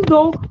 Even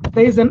though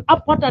there is an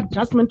upward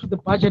adjustment to the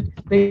budget,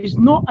 there is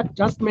no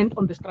adjustment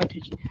on the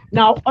strategy.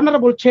 Now,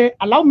 Honorable Chair,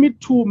 allow me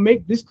to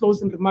make this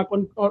closing remark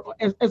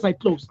as I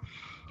close.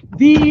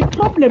 The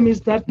problem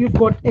is that we've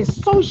got a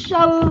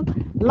social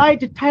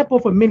light type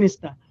of a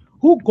minister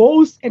who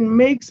goes and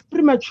makes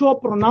premature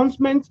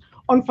pronouncements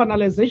on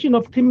finalization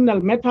of criminal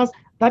matters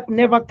that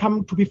never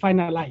come to be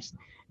finalized.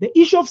 The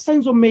issue of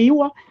Senzo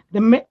Meyiwa,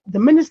 the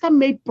minister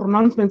made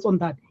pronouncements on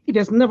that. It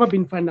has never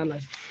been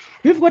finalized.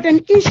 We've got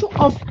an issue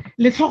of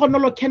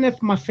Letsogonolo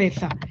Kenneth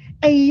Mafetha,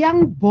 a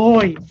young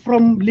boy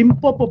from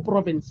Limpopo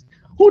province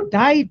who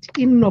died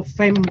in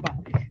November.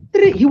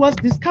 He was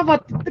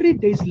discovered 3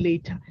 days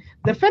later.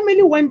 The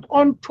family went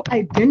on to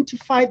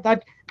identify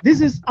that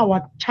this is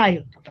our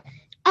child.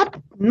 Up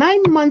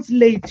 9 months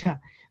later,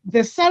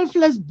 the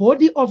selfless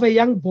body of a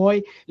young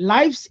boy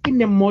lies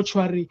in a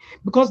mortuary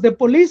because the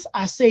police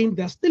are saying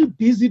they're still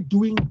busy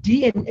doing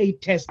DNA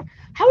tests.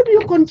 How do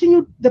you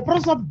continue the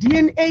process of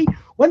DNA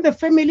when the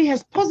family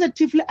has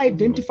positively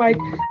identified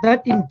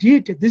that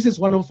indeed this is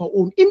one of our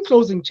own? In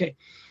closing, Chair,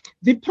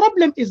 the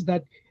problem is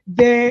that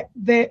the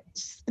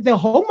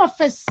Home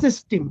Affairs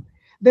system,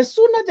 the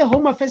sooner the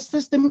Home Affairs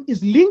system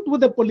is linked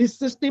with the police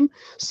system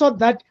so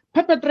that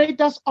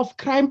perpetrators of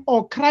crime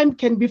or crime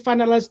can be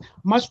finalized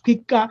much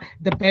quicker,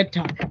 the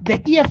better.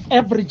 The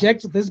EFF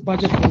rejects this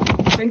budget.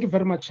 Thank you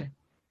very much.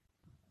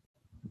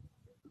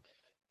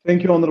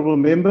 Thank you, Honourable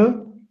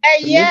Member.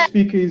 The next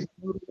speaker is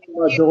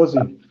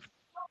Josie.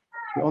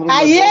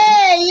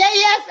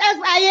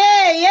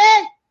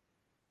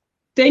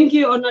 Thank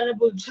you,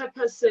 Honourable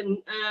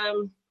Chairperson.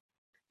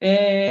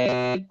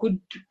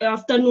 Good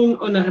afternoon,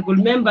 Honourable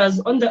Members.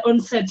 On the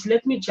onset,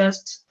 let me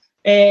just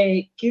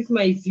give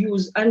my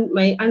views and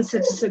my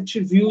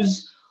unsatisfactory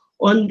views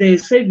on the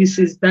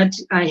services that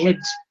I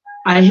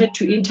had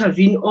to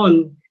intervene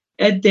on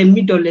at the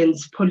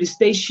Meadowlands police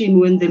station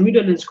when the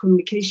Meadowlands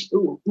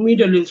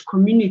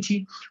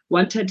community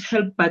wanted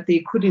help but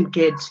they couldn't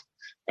get.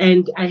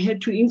 And I had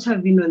to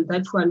intervene on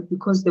that one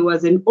because there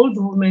was an old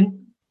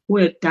woman who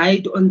had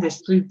died on the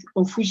street,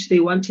 of which they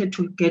wanted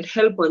to get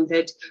help on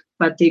that,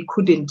 but they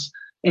couldn't.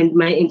 And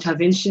my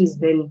interventions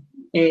then,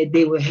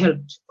 they were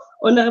helped.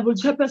 Honourable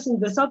Chairperson,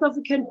 the South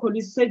African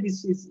Police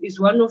Services is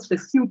one of the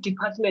few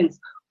departments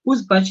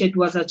whose budget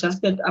was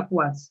adjusted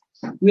upwards.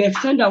 We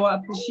extend our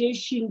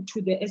appreciation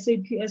to the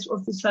SAPS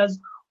officers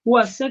who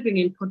are serving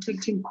and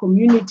protecting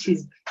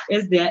communities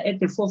as they are at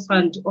the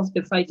forefront of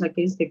the fight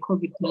against the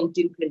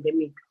COVID-19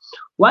 pandemic.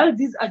 While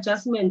these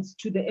adjustments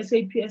to the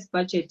SAPS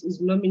budget is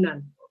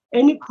nominal,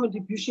 any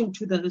contribution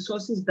to the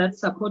resources that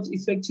support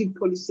effective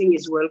policing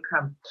is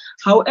welcome.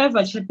 However,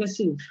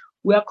 Chairperson,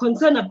 we are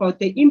concerned about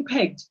the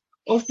impact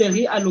of the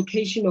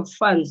reallocation of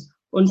funds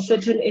on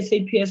certain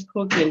SAPS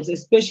programs,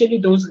 especially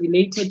those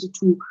related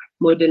to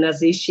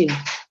modernization.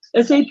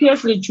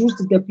 SAPS reduced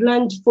the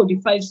planned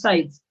 45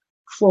 sites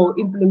for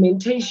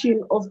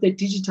implementation of the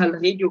digital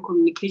radio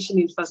communication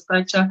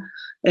infrastructure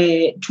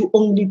to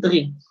only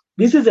 3.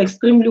 This is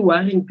extremely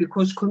worrying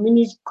because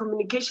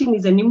communication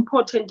is an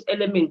important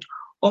element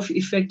of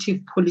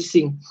effective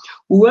policing.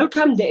 We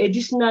welcome the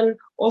additional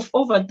of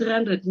over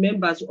 300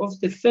 members of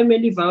the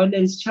Family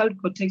Violence, Child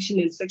Protection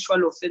and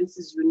Sexual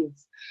Offences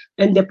units,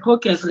 and the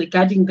progress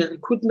regarding the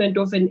recruitment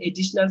of an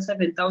additional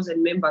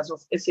 7,000 members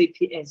of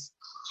SAPS.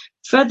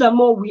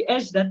 Furthermore, we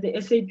urge that the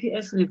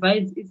SAPS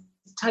revise its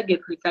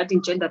target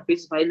regarding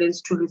gender-based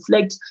violence to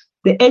reflect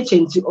the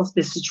urgency of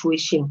the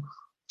situation.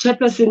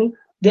 Chairperson,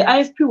 the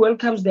IFP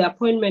welcomes the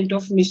appointment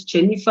of Ms.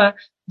 Jennifer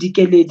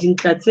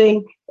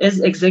Dikeledi-Ntlatseng as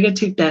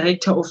Executive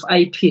Director of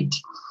IPID.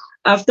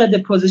 After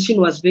the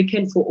position was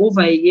vacant for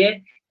over a year,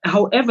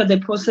 however, the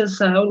process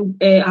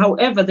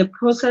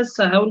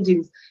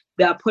surrounding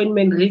the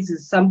appointment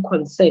raises some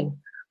concern.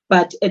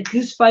 But at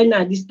least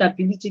finally,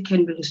 stability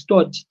can be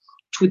restored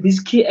to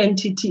this key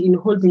entity in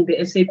holding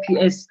the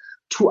SAPS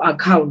to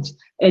account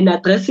and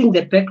addressing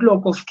the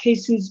backlog of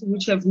cases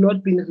which have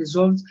not been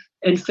resolved,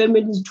 and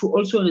families to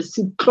also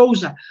receive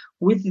closure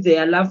with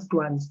their loved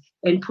ones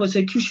and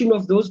prosecution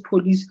of those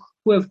police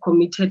who have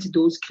committed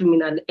those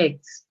criminal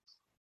acts.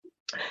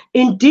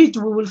 Indeed,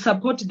 we will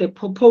support the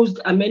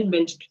proposed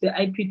amendment to the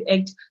IPID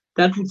Act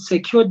that would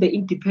secure the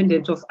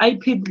independence of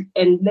IPID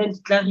and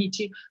lend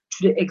clarity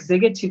to the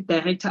Executive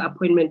Director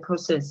appointment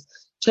process.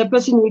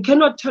 Chairperson, we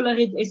cannot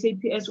tolerate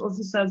SAPS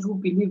officers who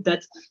believe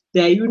that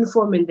their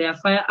uniform and their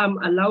firearm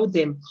allow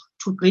them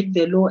to break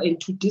the law and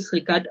to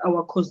disregard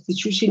our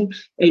constitution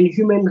and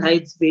human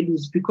rights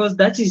values, because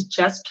that is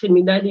just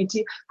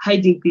criminality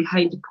hiding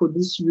behind the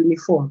police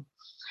uniform.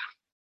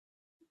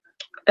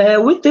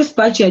 With this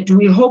budget,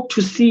 we hope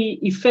to see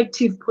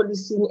effective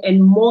policing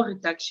and more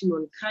reduction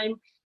on crime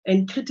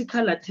and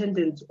critical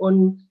attendance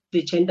on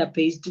the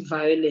gender-based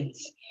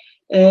violence.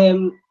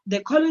 The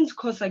Collins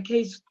Khosa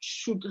case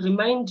should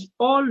remind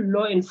all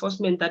law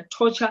enforcement that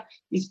torture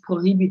is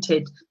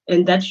prohibited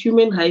and that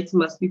human rights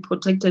must be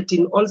protected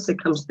in all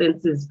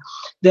circumstances.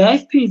 The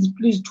IFP is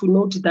pleased to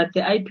note that the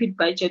IPID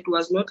budget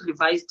was not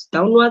revised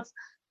downwards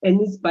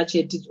and its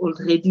budget is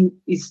already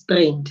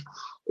strained.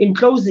 In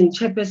closing,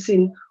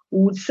 Chairperson,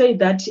 we would say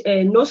that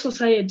no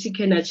society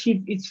can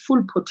achieve its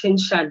full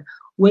potential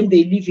when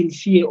they live in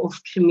fear of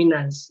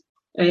criminals.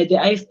 The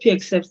IFP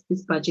accepts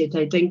this budget.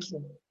 I thank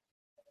you.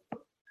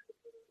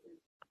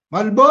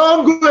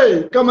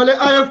 Malbongwe, Kamale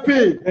IFP.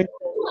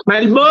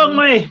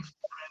 Malbongwe.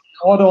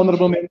 Order,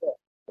 Honourable Member.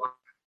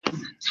 I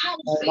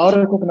now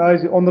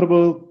recognize the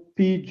Honourable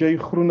P.J.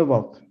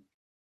 Groenewald.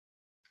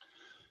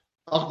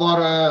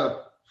 Agbare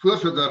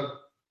voorsitter,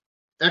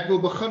 ek wil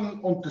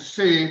begin om te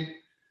sê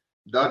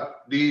dat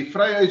die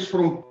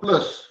Vryheidsfront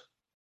Plus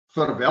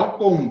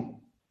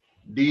verwelkom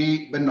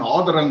die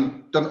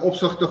benadering ten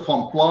opsigte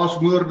van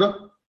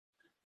plaasmoorde.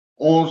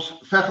 Ons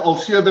veg al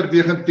sedert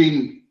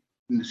 1997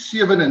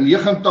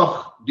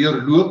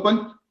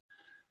 deurlopend.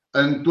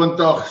 In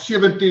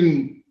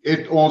 2017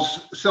 het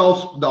ons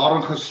selfs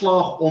daarin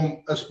geslaag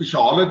om 'n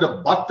spesiale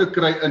debat te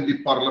kry in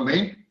die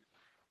parlement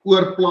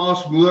oor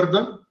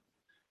plaasmoorde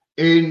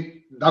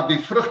en dat die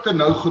vrugte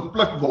nou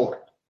gepluk word.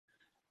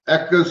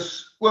 Ek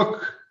is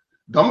ook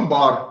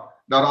dankbaar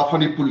dat daar van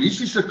die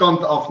polisie se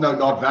kant af nou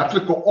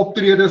daadwerklike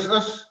optredes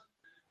is.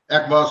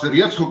 Ek was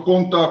reeds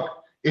gekontak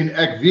en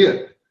ek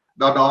weet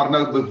dat daar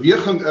nou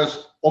beweging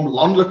is om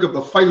landelike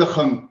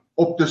beveiliging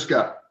op te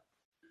skerp.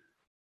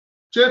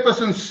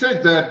 Chairperson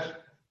said that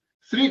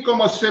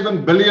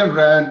 3.7 billion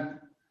rand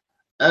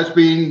has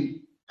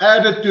been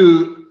added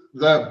to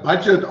the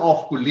budget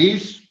of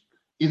police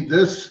in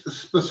this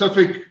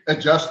specific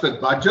adjusted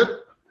budget.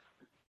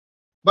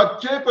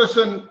 But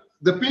Chairperson,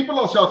 the people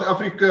of South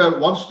Africa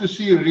wants to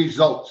see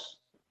results.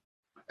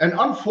 And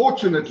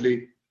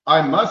unfortunately,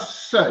 I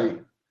must say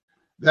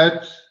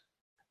that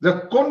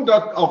the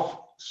conduct of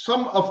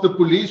some of the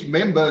police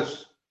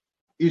members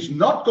is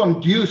not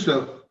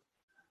conducive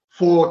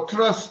for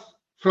trust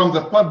from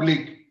the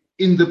public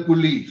in the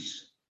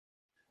police.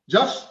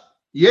 Just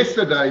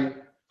yesterday,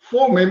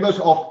 4 members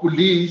of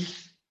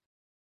police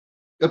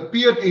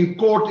appeared in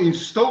court in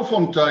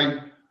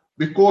Stilfontein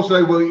because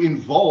they were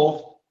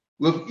involved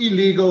with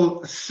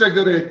illegal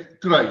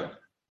cigarette trade.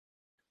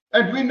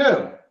 And we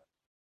know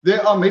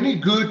there are many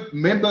good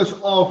members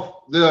of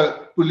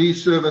the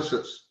police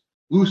services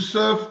who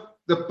serve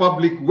the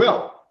public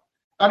well.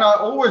 And I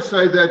always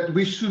say that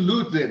we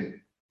salute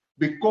them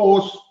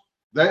because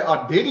they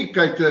are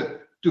dedicated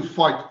to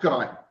fight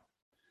crime.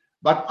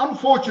 But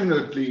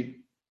unfortunately,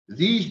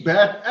 these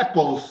bad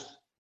apples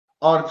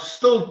are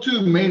still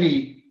too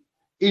many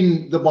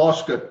in the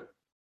basket.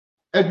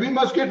 And we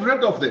must get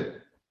rid of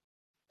them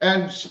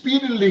and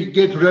speedily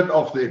get rid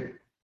of them.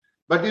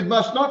 But it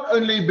must not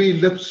only be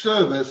lip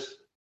service,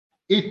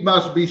 it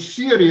must be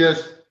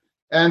serious.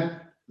 And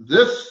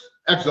this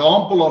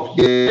example of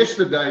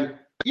yesterday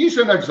is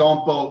an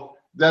example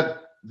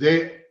that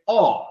there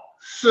are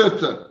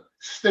certain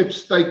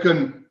steps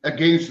taken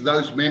against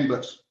those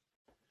members.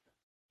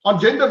 On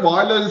gender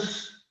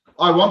violence,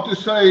 I want to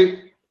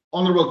say,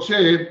 Honourable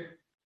Chair,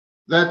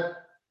 that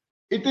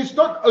it is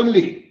not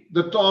only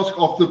the task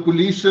of the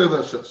police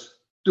services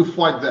to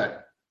fight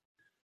that.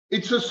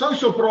 it's a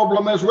social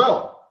problem as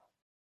well.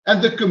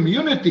 And the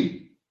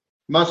community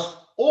must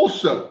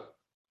also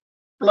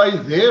play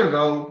their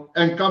role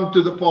and come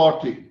to the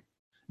party.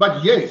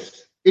 But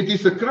yes, it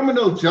is the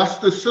criminal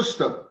justice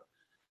system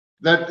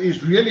that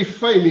is really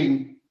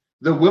failing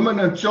the women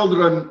and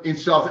children in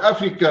South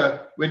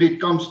Africa when it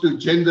comes to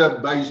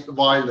gender-based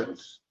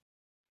violence.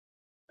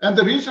 And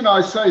the reason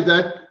I say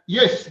that,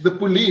 yes, the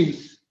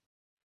police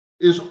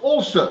is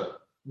also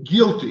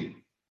guilty.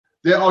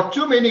 There are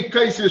too many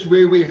cases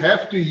where we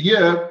have to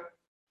hear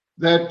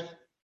that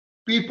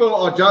people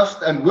are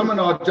just, and women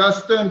are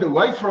just turned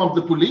away from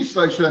the police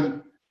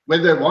station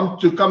when they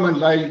want to come and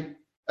lay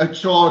a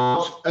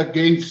charge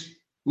against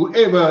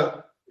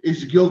whoever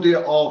is guilty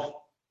of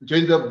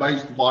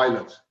gender-based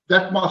violence.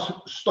 That must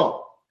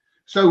stop.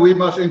 So we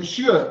must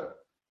ensure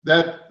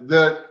that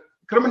the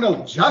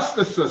criminal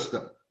justice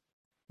system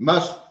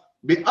must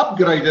be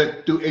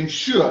upgraded to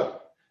ensure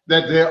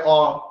that there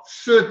are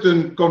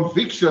certain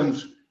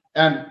convictions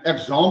and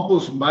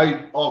examples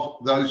made of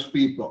those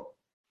people.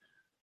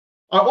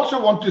 I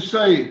also want to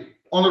say,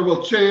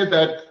 Honourable Chair,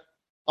 that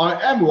I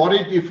am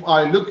worried if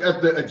I look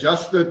at the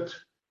adjusted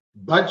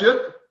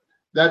budget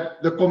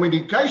that the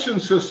communication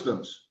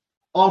systems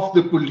of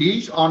the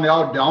police are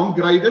now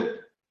downgraded.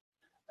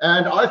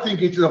 And I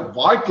think it's a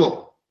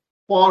vital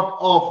part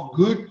of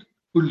good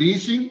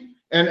policing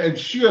and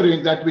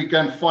ensuring that we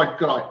can fight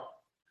crime.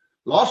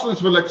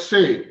 Laastens wil ek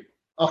sê,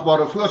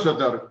 agbare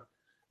voorsitter,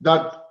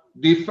 dat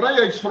die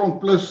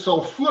Vryheidsfront Plus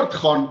sal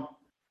voortgaan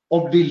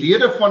om die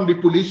lede van die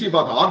polisie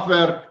wat hard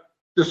werk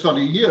te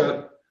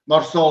salueer,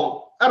 maar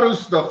sal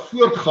ernstig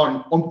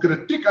voortgaan om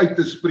kritiek uit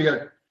te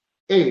spreek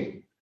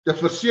en te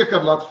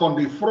verseker dat van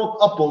die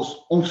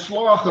vrotappels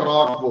ontslae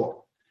geraak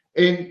word.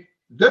 En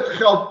dit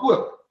geld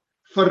ook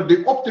vir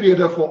die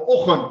optrede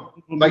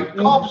vanoggend by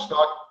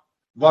Kaapstad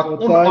wat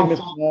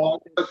onaanvaarbaar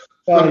is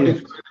vir die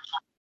Vryheidsfront.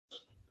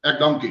 Ek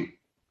dankie.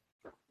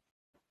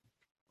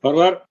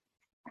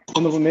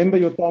 Honourable Member,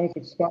 your time is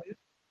expired.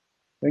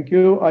 Thank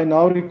you. I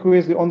now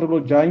request the Honourable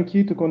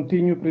Janki to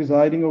continue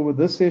presiding over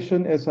this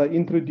session as I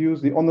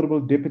introduce the Honourable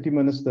Deputy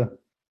Minister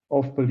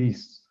of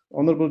Police.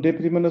 Honourable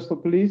Deputy Minister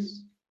of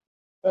Police.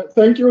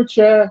 Thank you,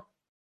 Chair.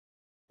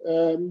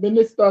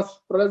 Ministers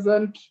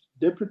present,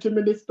 Deputy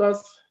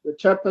Ministers, the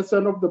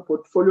Chairperson of the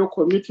Portfolio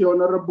Committee,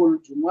 Honourable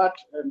Jumat,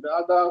 and the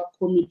other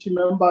committee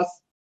members,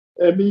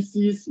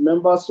 MECs,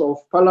 members of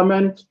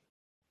Parliament,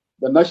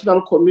 the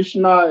National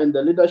Commissioner and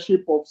the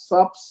leadership of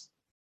SAPS.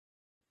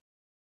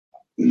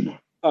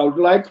 I would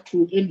like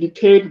to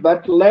indicate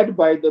that led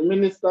by the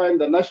Minister and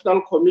the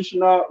National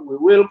Commissioner, we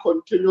will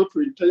continue to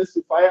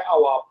intensify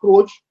our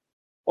approach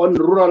on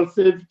rural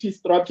safety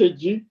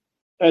strategy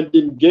and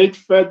engage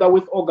further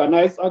with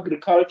organized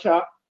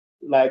agriculture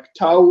like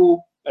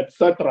TAU,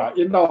 etc.,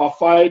 in our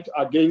fight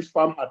against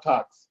farm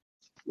attacks.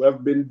 We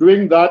have been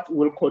doing that,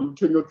 we'll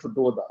continue to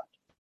do that.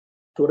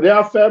 To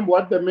reaffirm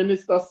what the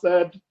Minister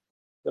said,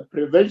 the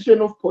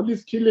prevention of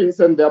police killings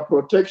and their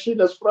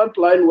protection as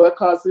frontline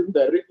workers in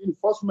the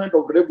enforcement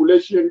of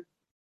regulation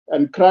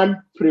and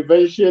crime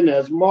prevention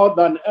has more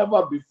than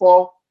ever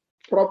before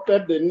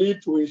prompted the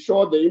need to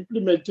ensure the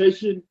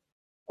implementation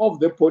of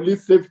the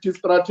police safety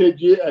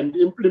strategy and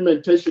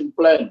implementation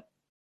plan,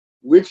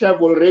 which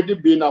have already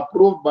been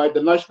approved by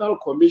the National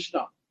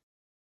Commissioner.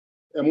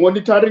 A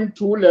monitoring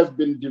tool has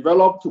been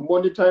developed to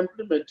monitor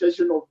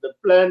implementation of the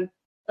plan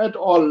at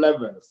all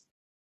levels.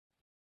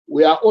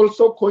 We are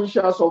also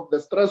conscious of the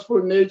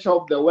stressful nature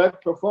of the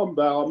work performed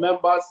by our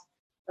members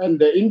and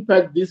the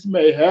impact this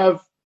may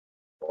have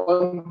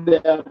on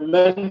their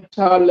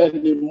mental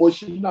and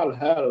emotional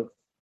health.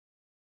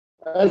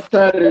 As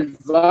a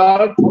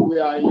result, we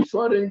are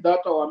ensuring that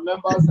our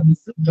members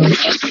receive the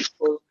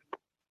social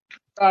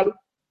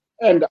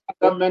and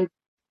other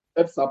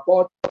mental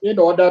support in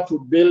order to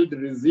build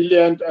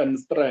resilience and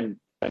strength.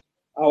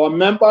 Our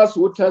members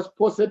who test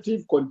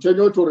positive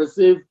continue to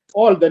receive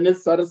all the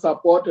necessary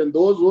support, and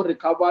those who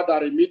recovered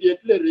are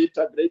immediately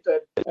reintegrated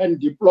and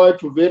deployed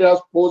to various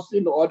posts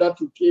in order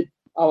to keep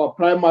our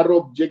primary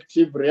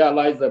objective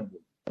realizable.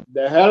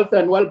 The health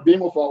and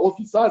well-being of our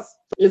officers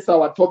is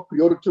our top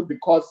priority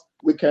because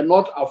we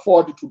cannot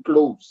afford to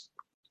close.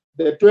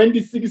 The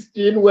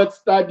 2016 work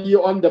study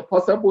on the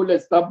possible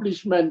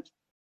establishment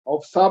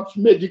of SAPS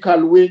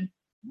medical wing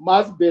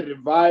must be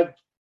revived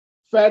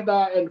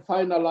further and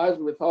finalized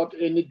without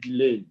any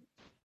delay.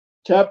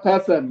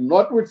 Chairperson,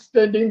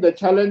 notwithstanding the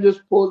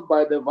challenges posed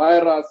by the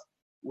virus,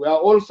 we are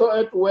also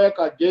at work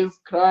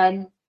against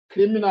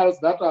criminals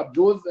that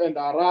abuse and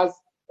harass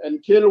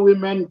and kill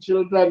women and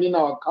children in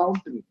our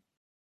country.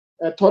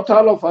 A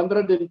total of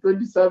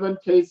 127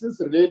 cases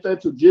related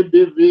to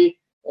GBV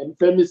and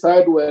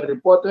femicide were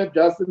reported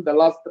just in the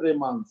last 3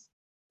 months.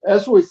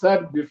 As we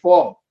said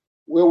before,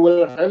 we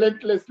will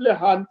relentlessly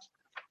hunt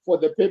for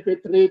the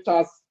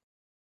perpetrators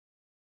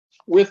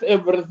with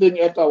everything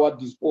at our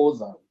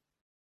disposal.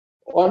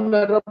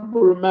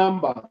 Honorable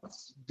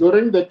members,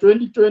 during the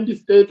 2020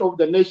 State of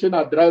the Nation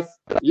address,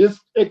 His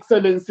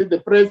Excellency the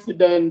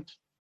President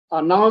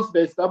announced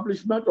the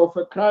establishment of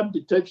a crime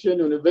detection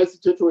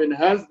university to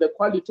enhance the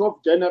quality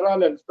of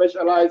general and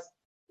specialized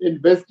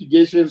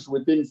investigations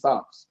within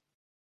SAPS.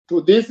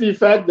 To this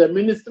effect, the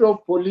Ministry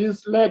of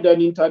Police led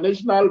an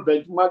international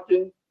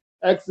benchmarking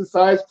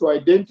exercise to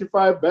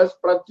identify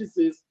best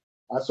practices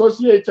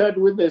associated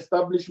with the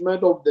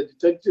establishment of the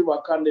Detective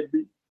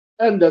Academy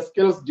and the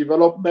skills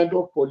development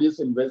of police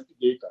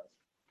investigators.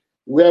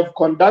 We have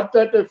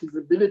conducted a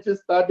feasibility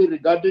study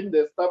regarding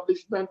the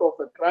establishment of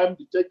a crime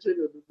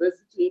detection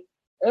university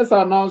as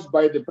announced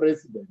by the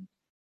President.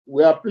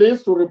 We are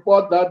pleased to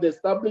report that the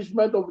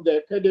establishment of the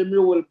academy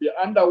will be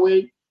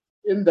underway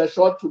in the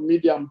short to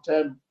medium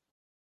term,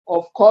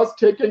 of course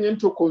taking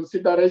into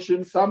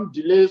consideration some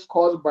delays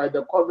caused by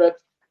the COVID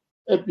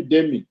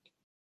epidemic.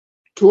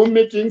 2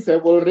 meetings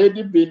have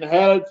already been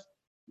held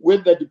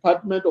with the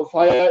Department of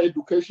Higher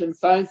Education,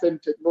 Science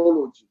and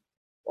Technology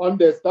on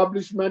the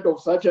establishment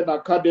of such an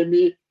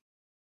academy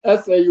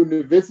as a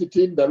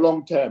university in the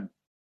long term.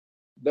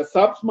 The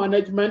SAPS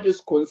management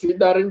is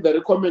considering the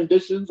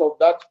recommendations of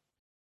that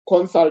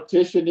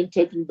consultation in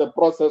taking the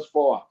process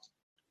forward.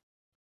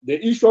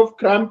 The issue of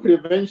crime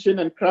prevention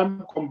and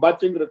crime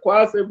combating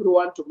requires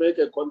everyone to make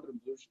a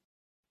contribution.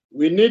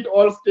 We need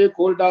all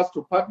stakeholders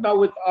to partner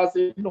with us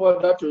in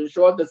order to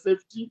ensure the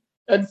safety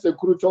and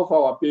security of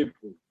our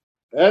people.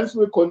 Hence,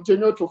 we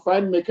continue to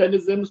find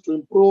mechanisms to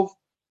improve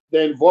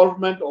the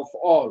involvement of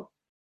all.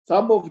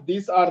 Some of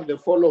these are the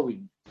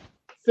following: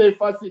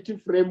 Safer City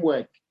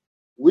Framework,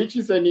 which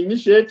is an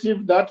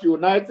initiative that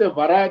unites a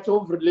variety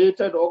of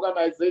related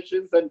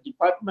organizations and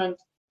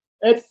departments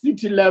at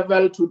city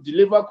level to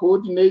deliver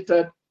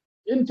coordinated,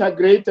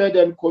 integrated,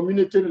 and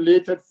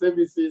community-related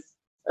services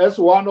as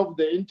one of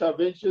the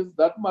interventions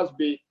that must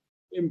be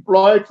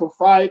employed to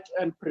fight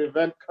and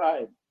prevent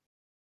crime.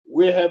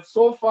 We have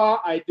so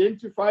far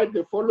identified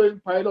the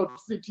following pilot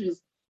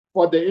cities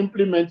for the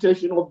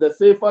implementation of the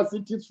Safer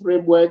Cities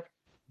Framework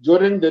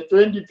during the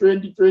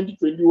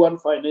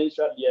 2020-2021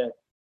 financial year: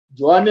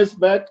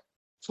 Johannesburg,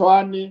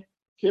 Tshwane,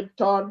 Cape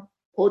Town,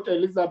 Port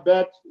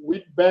Elizabeth,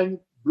 Witbank,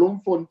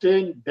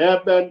 Bloemfontein,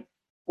 Durban,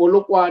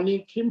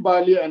 Polokwane,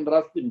 Kimberley, and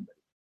Rustenburg.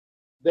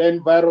 The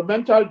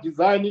environmental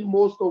design in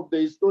most of the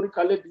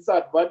historically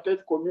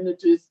disadvantaged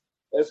communities,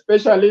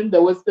 especially in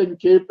the Western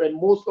Cape and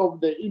most of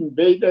the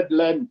invaded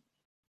land,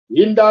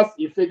 hinders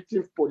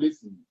effective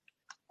policing.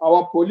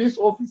 Our police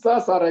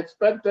officers are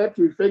expected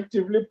to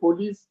effectively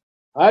police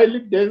highly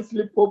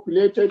densely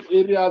populated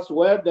areas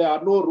where there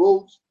are no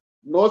roads,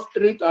 no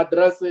street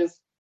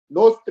addresses,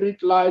 no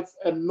street lights,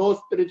 and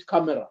no street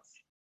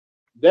cameras.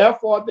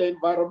 Therefore, the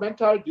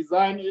environmental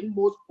design in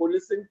most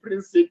policing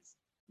precincts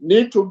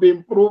need to be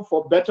improved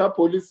for better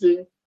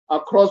policing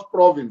across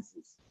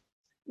provinces.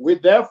 We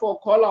therefore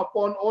call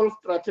upon all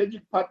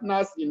strategic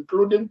partners,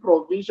 including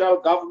provincial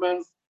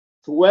governments,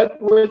 to work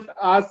with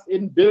us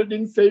in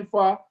building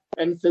safer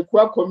and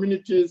secure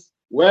communities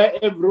where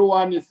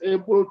everyone is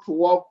able to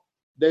walk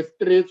the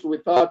streets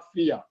without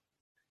fear.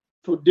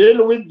 To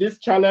deal with this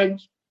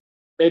challenge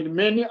and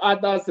many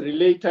others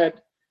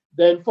related,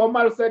 the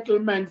informal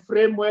settlement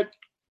framework,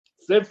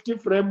 safety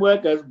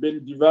framework has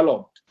been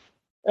developed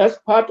as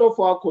part of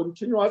our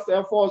continuous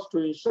efforts to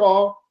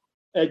ensure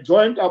a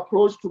joint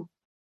approach to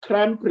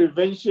crime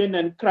prevention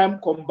and crime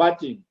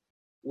combating.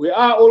 We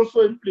are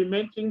also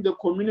implementing the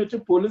community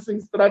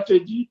policing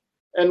strategy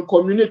and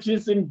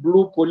communities in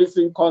blue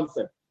policing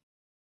concept.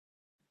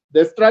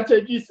 The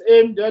strategy is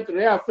aimed at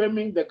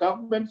reaffirming the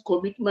government's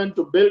commitment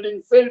to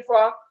building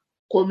safer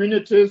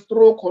communities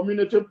through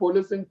community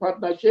policing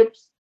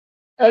partnerships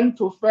and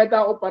to further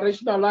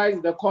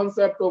operationalize the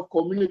concept of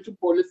community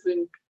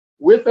policing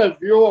with a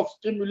view of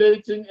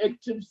stimulating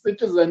active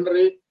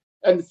citizenry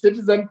and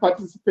citizen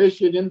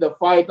participation in the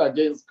fight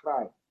against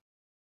crime.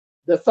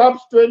 The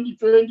SAPS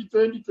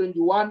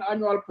 2020-2021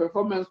 annual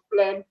performance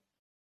plan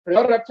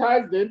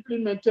prioritized the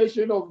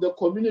implementation of the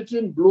community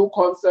in blue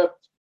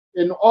concept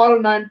in all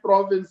 9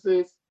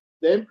 provinces,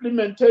 the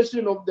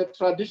implementation of the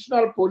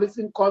traditional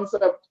policing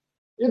concept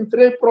in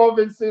 3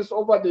 provinces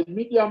over the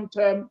medium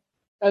term,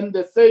 and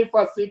the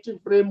Safer City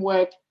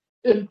Framework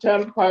in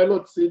 10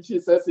 pilot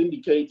cities as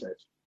indicated.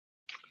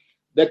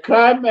 The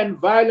crime and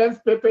violence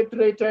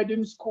perpetrated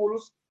in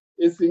schools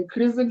is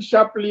increasing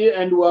sharply,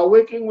 and we are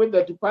working with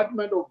the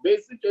Department of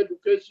Basic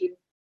Education,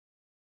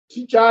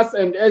 teachers,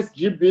 and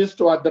SGBs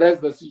to address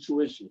the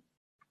situation.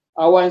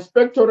 Our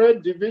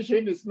inspectorate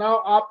division is now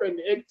up and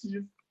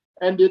active,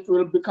 and it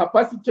will be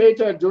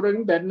capacitated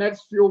during the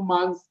next few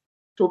months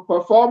to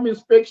perform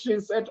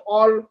inspections at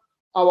all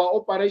our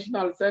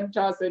operational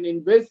centers and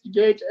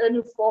investigate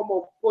any form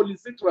of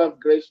policy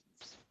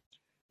transgressions.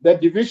 The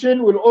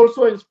division will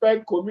also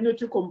inspect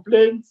community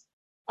complaints,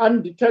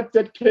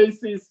 undetected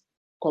cases,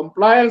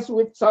 compliance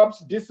with SAPS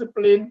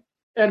discipline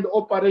and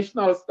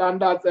operational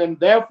standards, and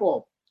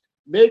therefore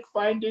make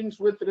findings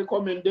with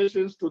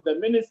recommendations to the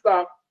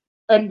Minister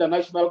and the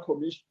National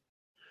Commission.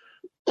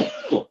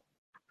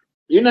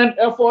 In an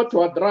effort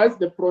to address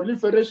the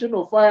proliferation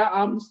of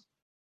firearms,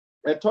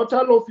 a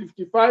total of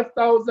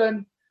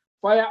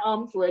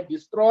firearms were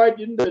destroyed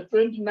in the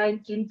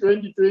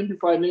 2019-2020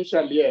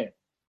 financial year.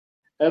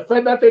 A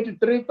further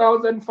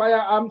 33,000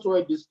 firearms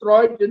were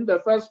destroyed in the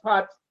first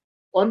part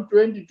on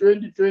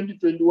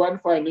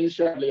 2020-2021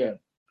 financial year,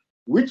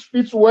 which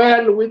fits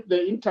well with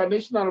the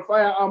International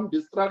Firearm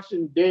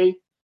Destruction Day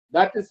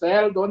that is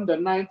held on the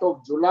 9th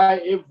of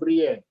July every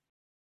year.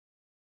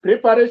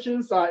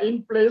 Preparations are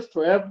in place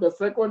to have the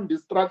second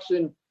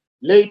destruction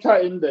later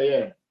in the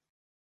year.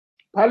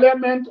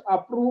 Parliament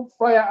approved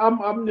firearm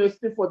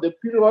amnesty for the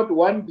period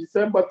 1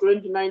 December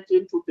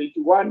 2019 to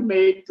 31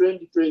 May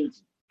 2020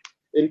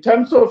 in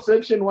terms of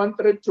Section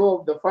 132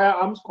 of the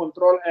Firearms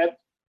Control Act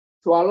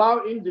to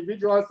allow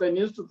individuals and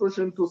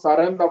institutions to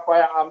surrender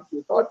firearms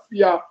without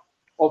fear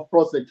of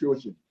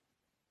prosecution.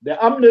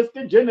 The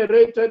amnesty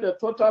generated a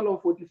total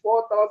of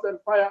 44,000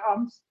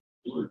 firearms,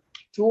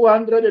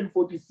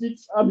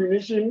 246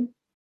 ammunition,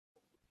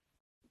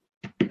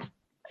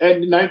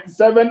 and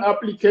 97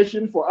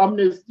 applications for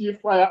amnesty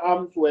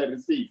firearms were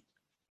received.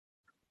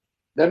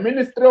 The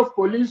Ministry of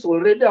Police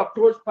already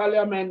approached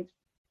Parliament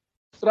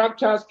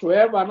structures to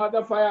have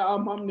another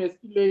firearm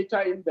amnesty later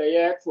in the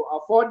year to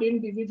afford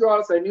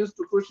individuals and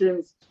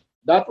institutions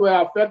that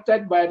were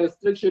affected by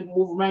restriction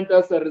movement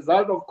as a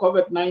result of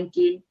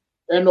COVID-19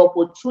 an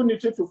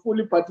opportunity to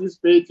fully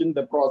participate in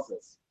the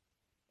process.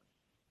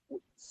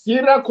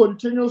 CIRA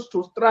continues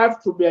to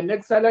strive to be an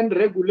excellent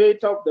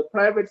regulator of the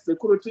private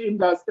security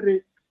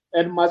industry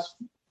and must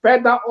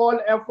further all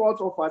efforts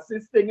of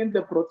assisting in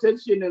the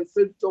protection and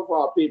safety of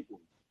our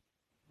people.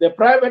 The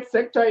private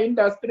sector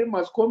industry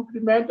must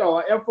complement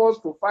our efforts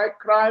to fight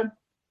crime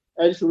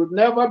and should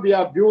never be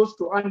abused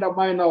to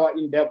undermine our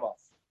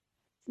endeavors.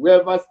 We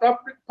have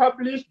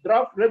published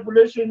draft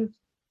regulations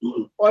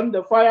on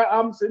the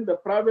firearms in the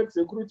private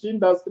security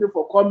industry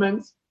for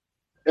comments,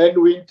 and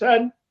we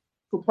intend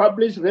to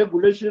publish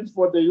regulations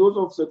for the use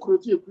of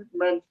security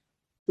equipment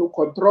to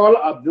control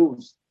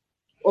abuse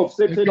of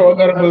certain.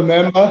 Honorable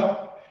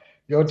Member,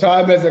 your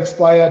time has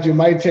expired. You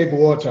might take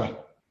water.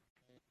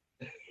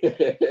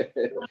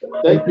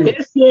 Thank you.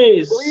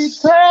 Yes.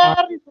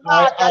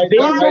 I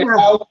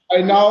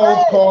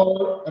now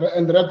call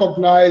and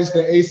recognize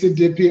the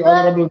ACDP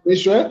Honorable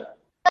Mishwe.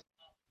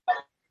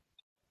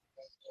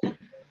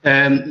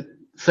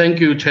 Thank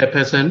you,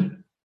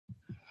 Chairperson.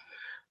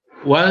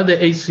 While the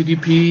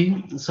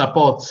ACDP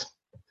supports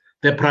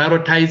the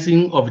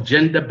prioritizing of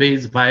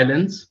gender-based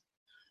violence,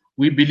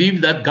 we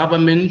believe that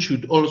government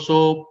should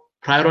also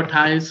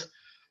prioritize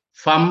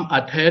farm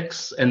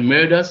attacks and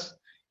murders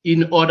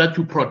in order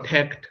to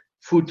protect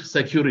food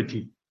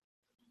security.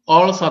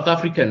 All South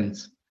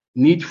Africans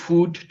need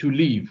food to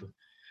live,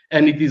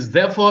 and it is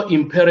therefore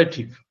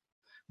imperative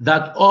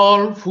that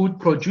all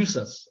food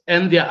producers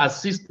and their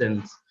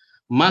assistants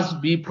must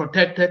be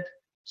protected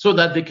so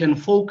that they can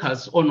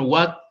focus on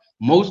what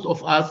most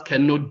of us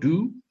cannot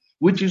do,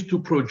 which is to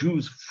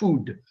produce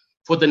food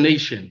for the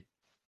nation.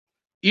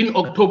 In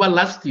October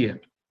last year,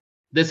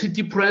 the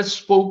City Press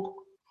spoke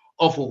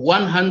of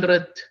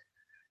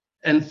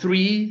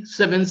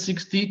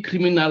 103,760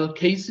 criminal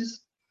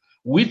cases,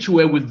 which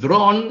were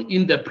withdrawn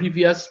in the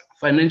previous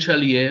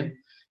financial year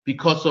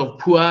because of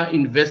poor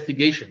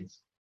investigations.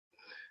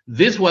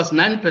 This was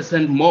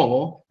 9%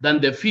 more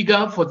than the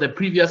figure for the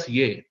previous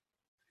year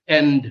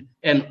and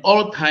an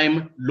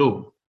all-time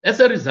low. As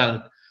a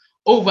result,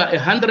 over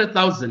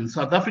 100,000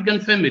 South African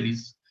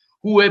families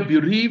who were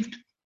bereaved,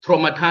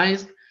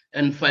 traumatized,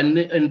 and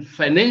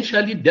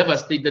financially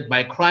devastated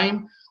by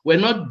crime were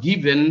not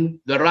given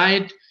the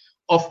right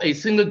of a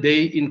single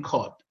day in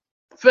court.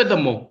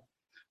 Furthermore,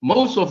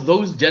 most of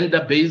those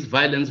gender-based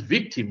violence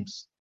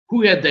victims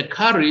who had the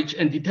courage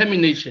and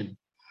determination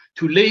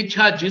to lay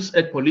charges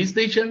at police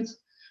stations,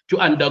 to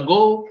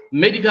undergo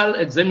medical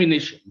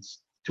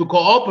examinations, to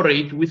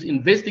cooperate with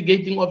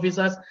investigating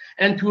officers,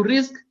 and to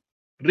risk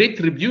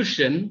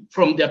retribution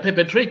from their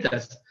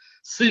perpetrators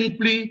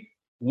simply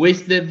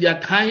wasted their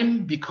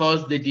time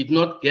because they did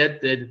not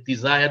get the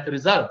desired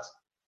results.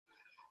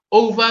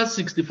 Over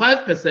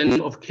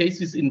 65% of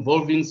cases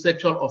involving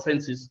sexual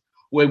offenses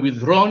were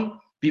withdrawn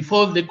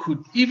before they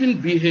could even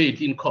be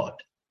heard in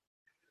court.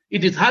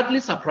 It is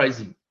hardly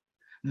surprising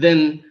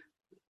then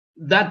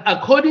that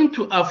according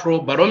to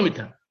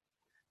Afrobarometer,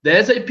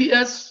 the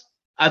SAPS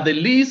are the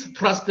least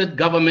trusted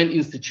government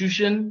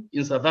institution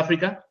in South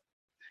Africa,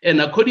 and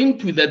according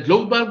to the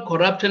Global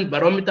Corruption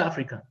Barometer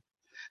Africa,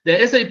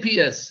 the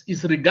SAPS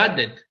is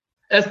regarded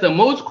as the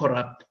most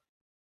corrupt.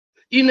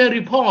 In a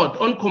report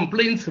on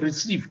complaints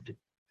received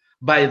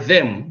by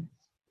them,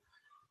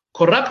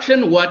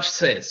 Corruption Watch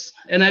says,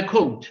 and I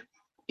quote,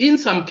 "In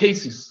some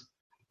cases,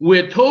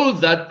 we're told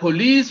that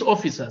police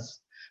officers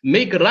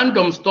make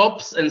random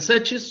stops and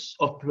searches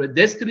of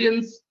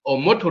pedestrians or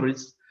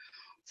motorists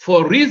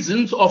for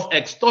reasons of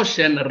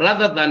extortion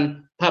rather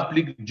than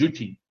public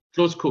duty,"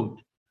 close quote.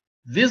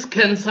 This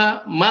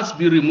cancer must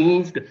be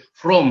removed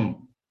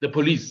from the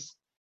police.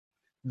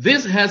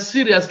 This has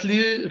serious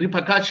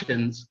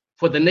repercussions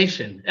for the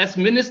nation. As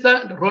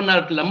Minister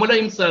Ronald Lamola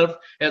himself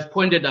has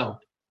pointed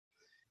out,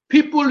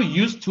 people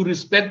used to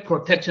respect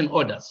protection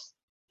orders.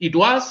 It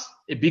was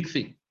a big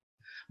thing.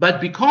 But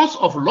because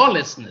of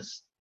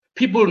lawlessness,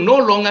 people no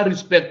longer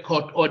respect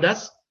court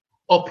orders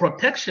or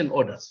protection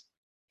orders.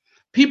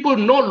 People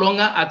no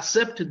longer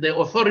accept the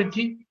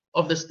authority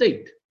of the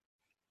state.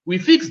 We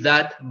fix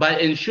that by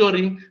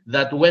ensuring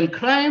that when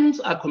crimes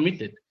are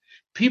committed,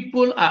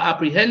 people are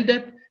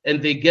apprehended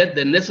and they get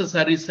the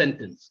necessary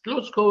sentence.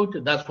 Close quote,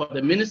 that's what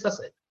the minister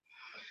said.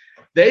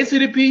 The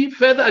ACDP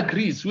further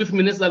agrees with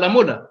Minister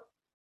Lamola,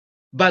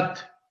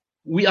 but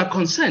we are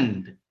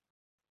concerned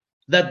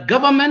that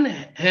government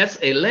has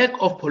a lack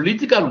of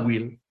political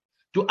will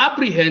to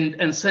apprehend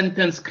and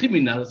sentence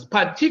criminals,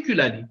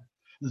 particularly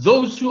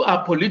those who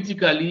are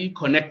politically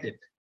connected.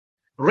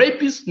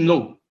 Rapists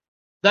know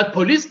that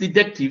police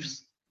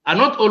detectives are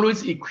not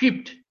always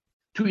equipped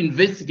to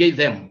investigate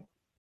them,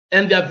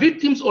 and their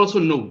victims also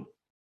know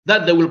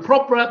that they will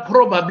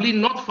probably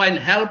not find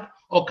help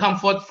or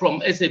comfort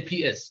from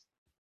SAPS.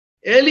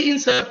 Early in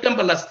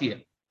September last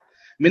year,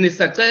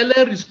 Minister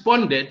Cele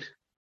responded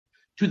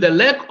to the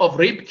lack of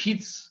rape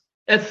kits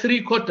at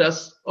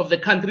 3/4 of the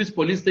country's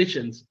police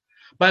stations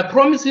by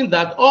promising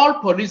that all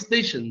police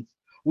stations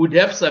would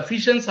have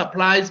sufficient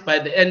supplies by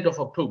the end of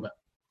October.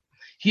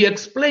 He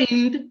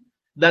explained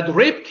that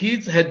rape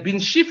kits had been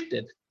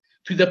shifted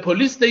to the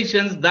police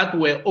stations that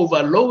were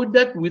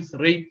overloaded with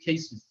rape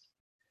cases.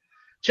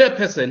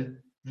 Chairperson,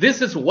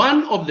 this is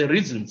one of the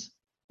reasons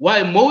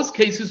why most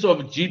cases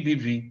of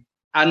GBV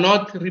are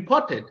not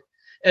reported,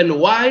 and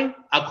why,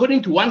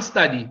 according to one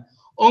study,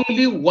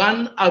 only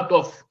 1 out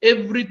of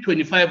every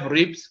 25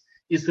 rapes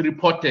is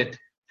reported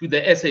to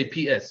the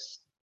SAPS.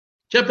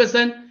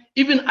 Chairperson,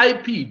 even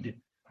IP'd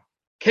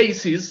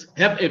cases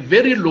have a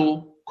very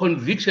low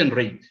conviction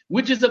rate,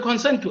 which is a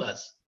concern to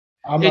us.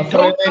 I'm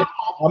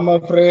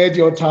afraid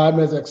your time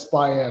has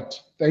expired.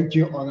 Thank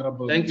you,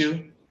 Honorable. Thank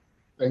you.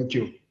 Thank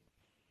you.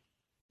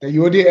 The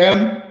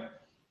UDM,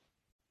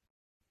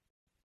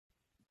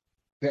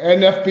 the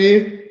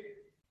NFP.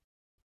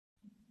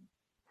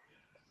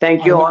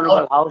 Thank you,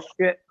 Honorable House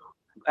Chair.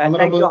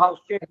 Thank you, House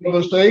Chair.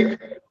 Honorable Sheikh.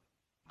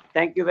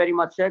 Thank you very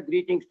much, sir.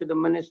 Greetings to the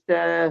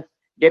Minister,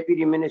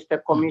 Deputy Minister,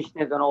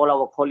 Commissioners, and all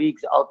our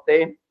colleagues out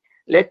there.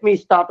 Let me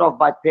start off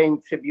by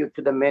paying tribute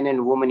to the men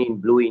and women in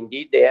blue.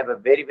 Indeed, they have a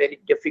very,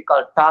 very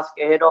difficult task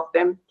ahead of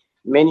them.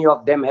 Many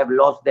of them have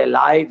lost their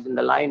lives in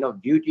the line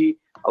of duty.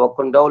 Our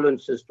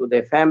condolences to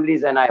their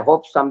families, and I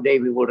hope someday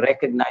we will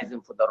recognize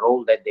them for the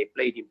role that they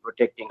played in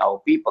protecting our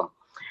people.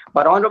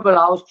 But Honorable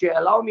House Chair,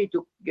 allow me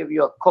to give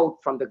you a quote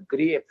from the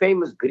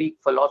famous Greek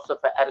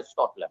philosopher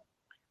Aristotle.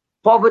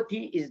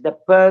 Poverty is the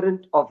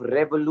parent of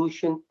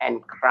revolution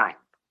and crime.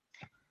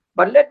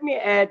 But let me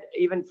add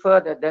even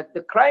further that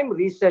the crime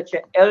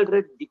researcher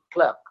Eldred de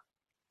Klerk,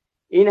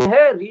 in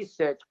her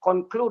research,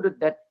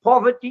 concluded that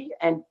poverty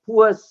and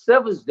poor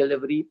service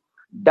delivery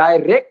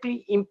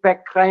directly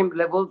impact crime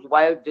levels,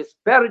 while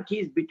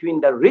disparities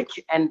between the rich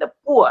and the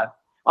poor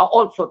are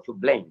also to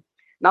blame.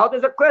 Now,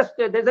 there's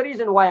a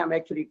reason why I'm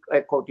actually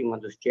quoting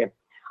on this, Chair.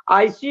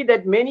 I see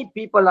that many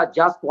people are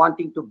just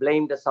wanting to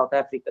blame the South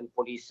African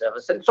Police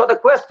Service. And so the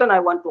question I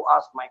want to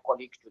ask my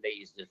colleagues today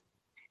is this.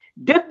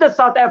 Did the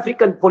South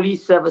African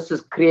Police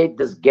Services create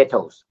these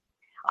ghettos?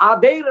 Are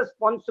they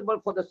responsible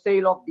for the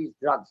sale of these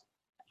drugs?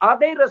 Are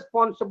they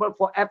responsible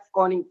for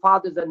absconding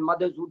fathers and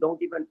mothers who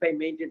don't even pay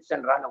maintenance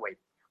and run away?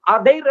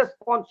 Are they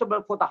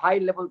responsible for the high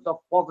levels of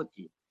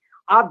poverty?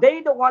 Are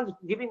they the ones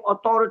giving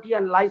authority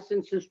and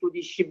licenses to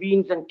these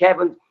shebeens and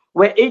caverns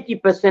where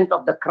 80%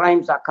 of the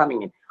crimes are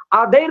coming in?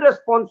 Are they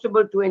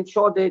responsible to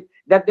ensure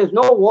that there's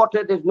no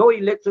water, there's no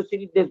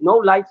electricity, there's no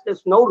lights,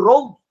 there's no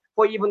roads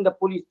for even the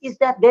police? Is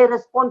that their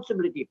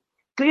responsibility?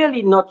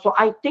 Clearly not. So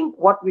I think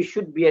what we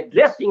should be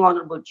addressing,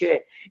 Honorable Chair,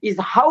 is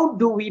how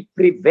do we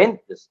prevent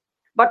this?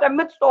 But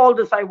amidst all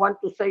this, I want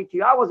to say to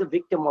you, I was a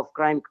victim of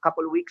crime a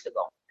couple of weeks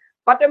ago.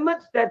 But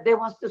amidst that, there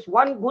was this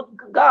one good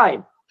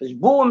guy, this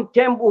Boom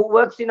Tembu, who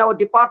works in our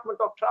Department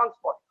of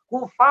Transport,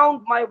 who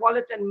found my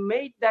wallet and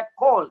made that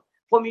call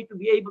for me to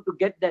be able to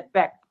get that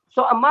back.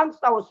 So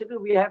amongst our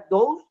citizens, we have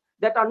those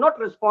that are not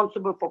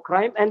responsible for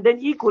crime, and then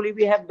equally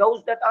we have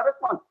those that are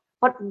responsible.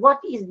 But what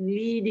is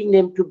leading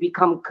them to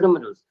become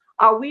criminals?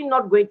 Are we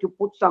not going to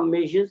put some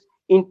measures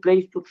in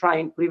place to try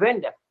and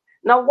prevent them?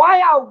 Now,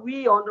 why are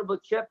we, Honorable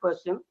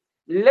Chairperson,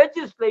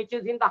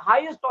 legislatures in the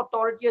highest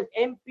authority as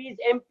MPs,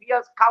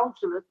 MPs,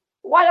 councillors,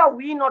 why are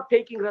we not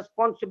taking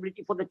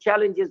responsibility for the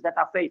challenges that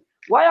are faced?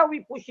 Why are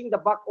we pushing the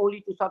buck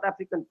only to South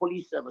African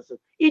Police Services?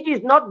 It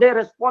is not their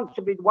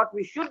responsibility. What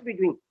we should be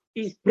doing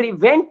is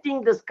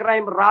preventing this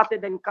crime rather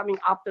than coming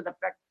after the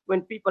fact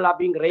when people are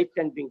being raped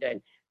and being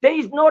done. There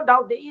is no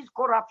doubt there is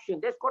corruption.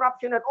 There's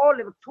corruption at all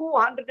levels.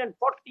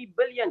 240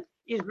 billion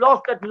is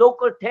lost at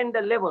local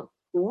tender level.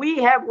 We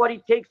have what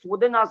it takes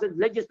within us as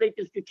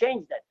legislators to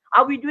change that.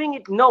 Are we doing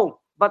it? No.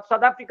 But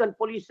South African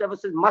Police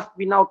Services must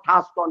be now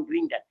tasked on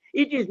doing that.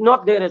 It is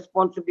not their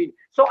responsibility.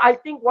 So I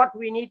think what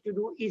we need to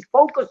do is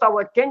focus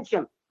our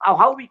attention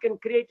how we can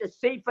create a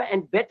safer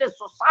and better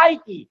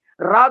society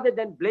rather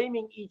than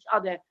blaming each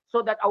other,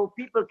 so that our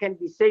people can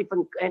be safe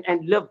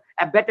and live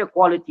a better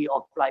quality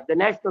of life. The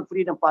National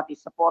Freedom Party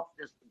supports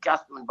this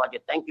adjustment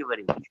budget. Thank you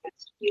very much.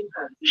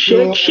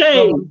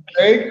 Shame.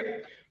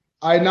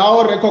 I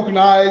now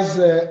recognize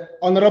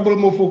Honorable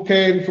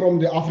Mufokeng from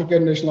the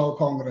African National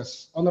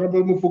Congress.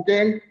 Honorable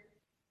Mufokeng.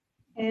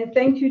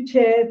 Thank you,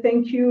 Chair.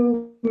 Thank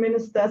you,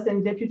 ministers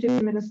and deputy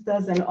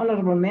ministers and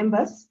honorable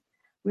members.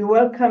 We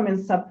welcome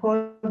and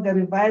support the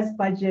revised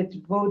budget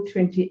vote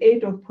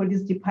 28 of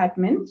Police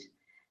Department.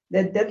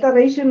 The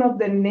declaration of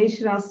the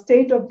national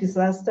state of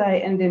disaster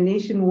and the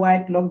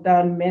nationwide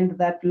lockdown meant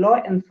that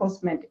law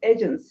enforcement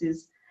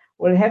agencies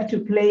will have to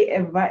play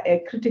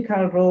a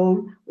critical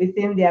role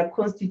within their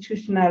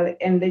constitutional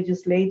and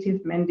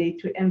legislative mandate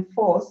to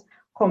enforce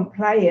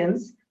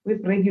compliance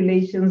with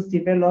regulations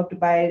developed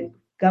by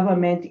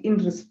government in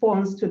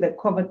response to the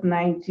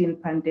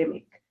COVID-19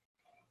 pandemic.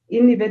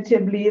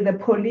 Inevitably, the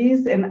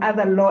police and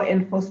other law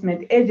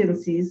enforcement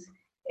agencies,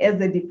 as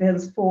the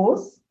Defense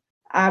Force,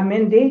 are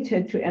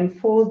mandated to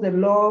enforce the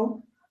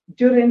law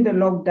during the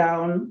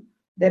lockdown.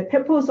 The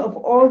purpose of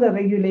all the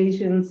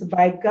regulations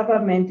by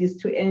government is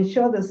to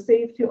ensure the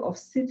safety of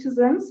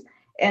citizens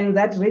and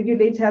that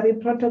regulatory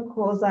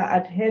protocols are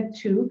adhered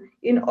to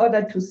in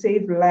order to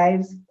save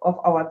lives of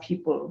our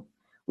people.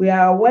 We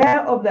are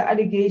aware of the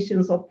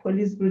allegations of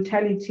police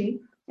brutality,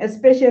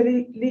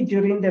 especially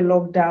during the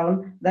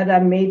lockdown, that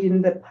are made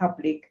in the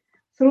public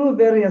through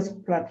various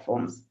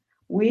platforms.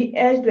 We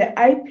urge the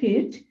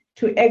IPID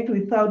to act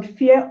without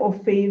fear or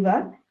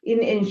favor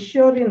in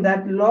ensuring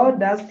that law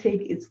does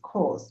take its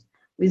course.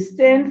 We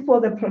stand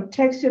for the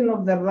protection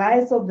of the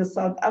rights of the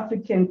South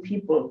African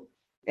people.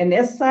 And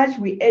as such,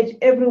 we urge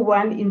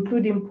everyone,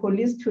 including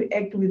police, to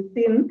act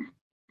within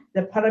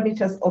the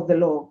parameters of the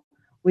law.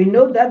 We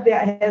know that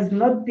there has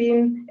not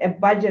been a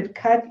budget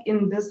cut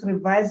in this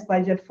revised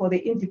budget for the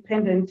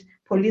Independent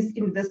Police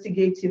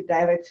Investigative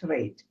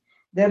Directorate.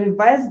 The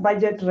revised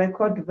budget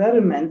record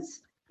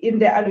variants in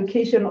the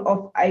allocation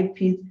of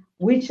IPs,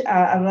 which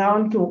are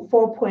around to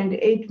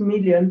 4.8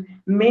 million,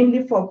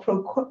 mainly for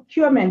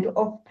procurement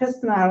of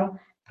personal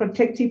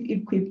protective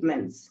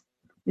equipments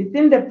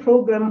within the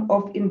Program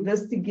of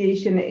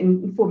Investigation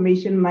and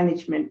Information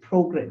Management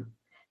Program.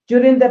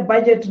 During the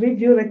budget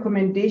review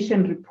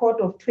recommendation report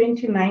of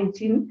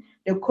 2019,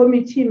 the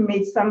committee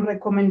made some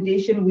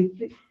recommendation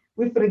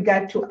with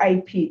regard to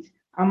IPID.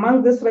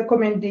 Among this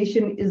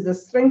recommendation is the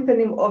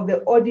strengthening of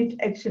the audit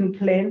action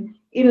plan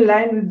in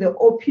line with the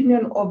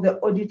opinion of the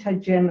Auditor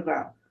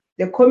General.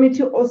 The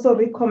committee also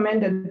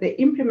recommended the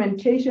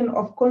implementation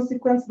of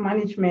consequence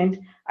management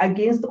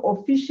against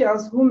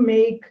officials who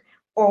make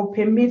or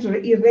permit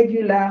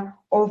irregular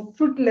or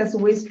fruitless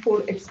wasteful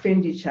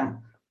expenditure.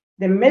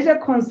 The major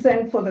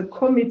concern for the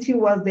committee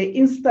was the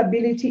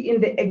instability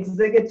in the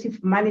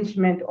executive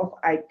management of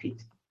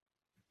IPID.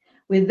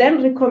 We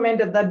then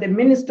recommended that the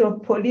Minister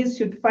of Police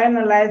should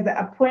finalize the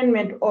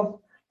appointment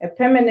of a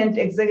permanent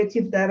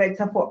executive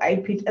director for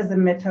IPID as a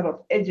matter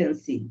of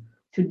urgency.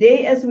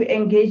 Today, as we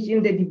engage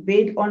in the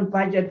debate on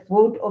budget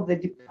vote of the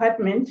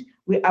department,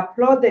 we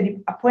applaud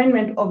the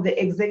appointment of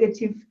the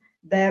executive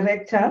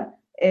director,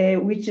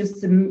 which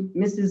is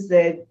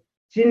Mrs.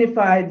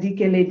 Jennifer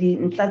Dikeledi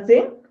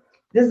Ntlase.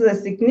 This is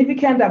a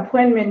significant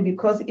appointment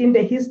because in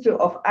the history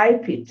of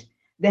IPID,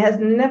 there has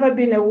never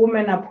been a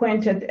woman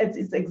appointed as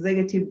its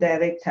executive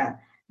director.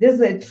 This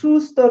is a true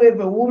story of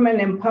a woman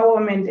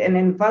empowerment and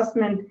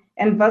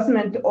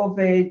advancement of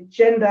a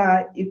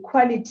gender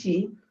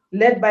equality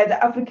led by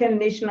the African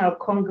National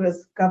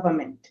Congress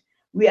government.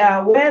 We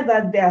are aware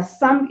that there are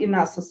some in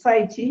our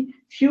society,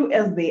 few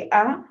as they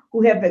are,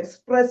 who have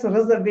expressed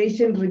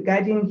reservation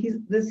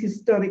regarding this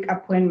historic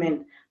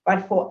appointment.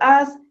 But for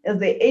us, as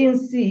the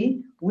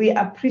ANC, we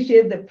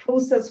appreciate the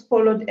process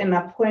followed and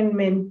the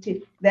appointment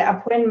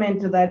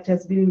that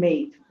has been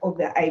made of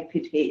the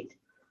IPID head.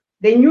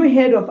 The new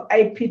head of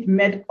IPID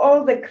met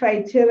all the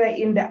criteria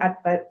in the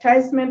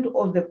advertisement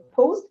of the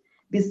post,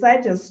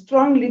 besides her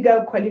strong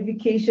legal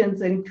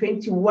qualifications and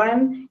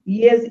 21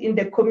 years in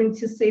the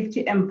community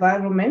safety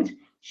environment.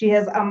 She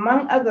has,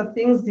 among other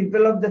things,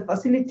 developed the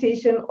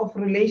facilitation of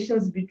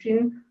relations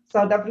between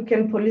South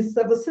African police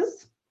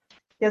services.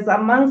 She has,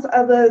 amongst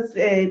others,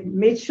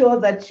 made sure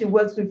that she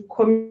works with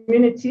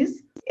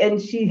communities,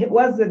 and she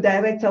was the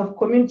director of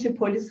community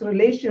police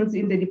relations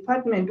in the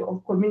Department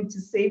of Community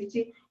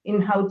Safety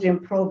in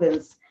Gauteng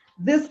Province.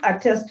 This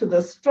attests to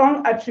the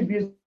strong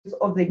attributes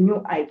of the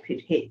new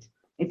IPID head.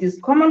 It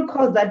is common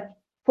cause that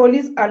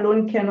police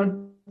alone cannot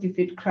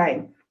defeat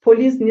crime.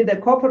 Police need the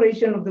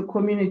cooperation of the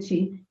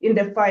community in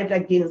the fight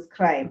against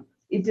crime.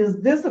 It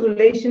is this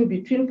relation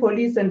between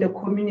police and the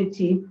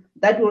community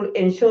that will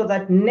ensure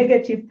that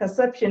negative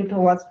perception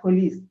towards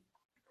police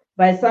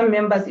by some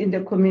members in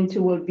the community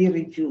will be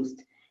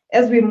reduced.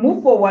 As we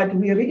move forward,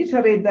 we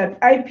reiterate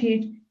that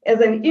IPID, as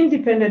an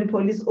independent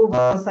police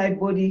oversight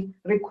body,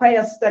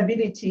 requires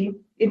stability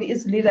in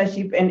its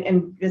leadership and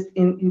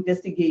in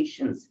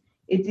investigations.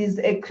 It is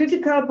a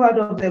critical part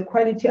of the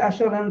quality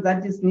assurance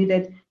that is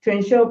needed to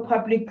ensure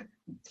public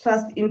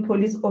trust in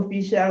police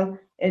official,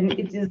 and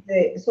it is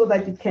so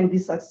that it can be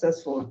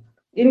successful.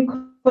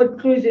 In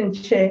conclusion,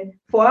 Chair,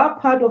 for our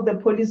part of the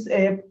police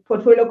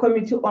portfolio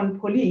committee on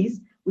police,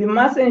 we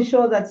must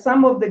ensure that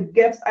some of the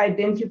gaps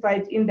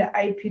identified in the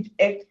IP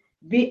Act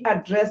be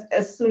addressed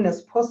as soon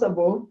as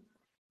possible.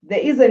 There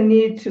is a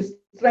need to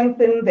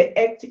strengthen the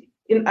Act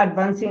in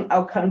advancing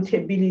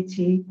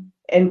accountability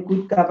and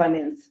good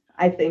governance.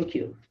 I thank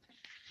you.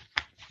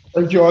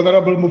 Thank you,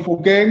 Honorable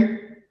Mufokeng.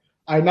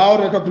 I now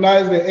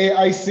recognize the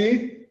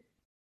AIC,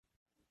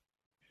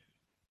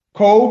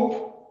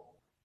 COPE,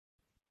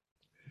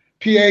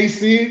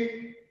 PAC.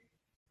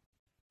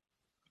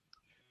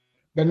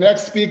 The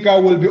next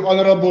speaker will be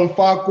Honorable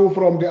Faku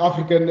from the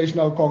African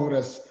National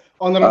Congress.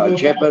 Honorable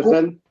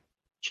Chairperson.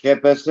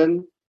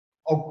 Chairperson.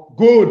 Oh,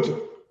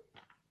 good.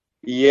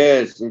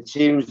 Yes, it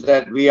seems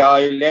that we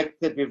are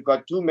elected. We've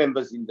got 2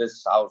 members in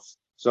this house.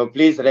 So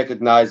please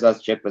recognize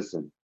us,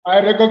 Chairperson. I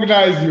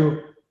recognize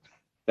you.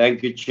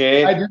 Thank you,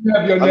 Chair. I didn't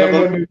have your name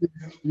on the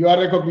list. You are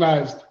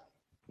recognized.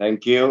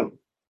 Thank you.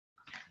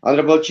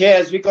 Honorable Chair,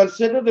 as we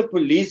consider the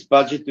police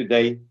budget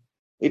today,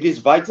 it is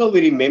vital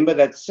we remember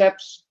that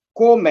SAP's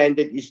core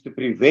mandate is to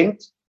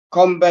prevent,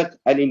 combat,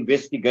 and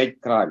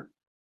investigate crime.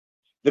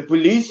 The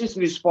police is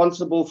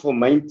responsible for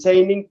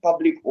maintaining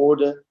public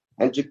order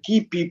and to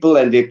keep people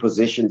and their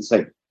possessions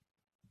safe.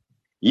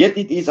 Yet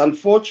it is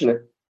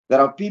unfortunate that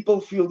our people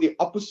feel the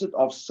opposite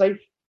of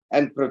safe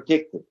and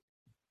protected.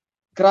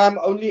 Crime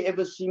only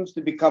ever seems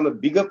to become a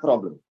bigger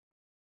problem.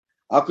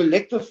 Our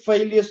collective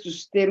failures to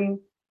stem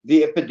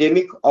the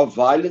epidemic of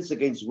violence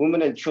against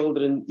women and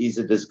children is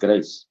a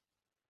disgrace.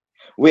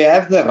 We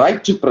have the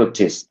right to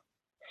protest,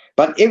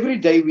 but every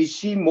day we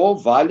see more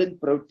violent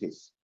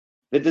protests,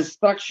 the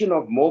destruction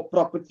of more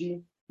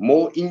property,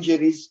 more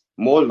injuries,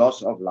 more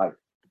loss of life.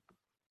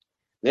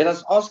 Let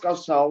us ask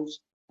ourselves,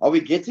 are we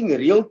getting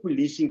real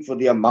policing for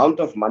the amount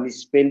of money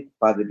spent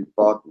by the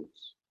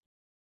departments?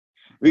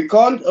 We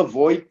can't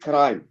avoid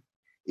crime.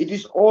 It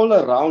is all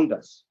around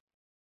us.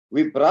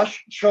 We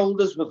brush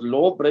shoulders with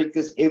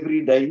lawbreakers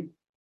every day,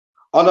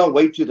 on our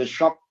way to the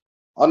shop,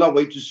 on our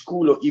way to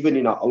school, or even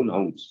in our own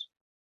homes.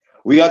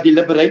 We are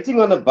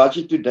deliberating on a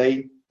budget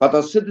today, but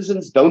our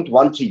citizens don't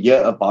want to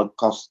hear about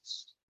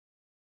costs.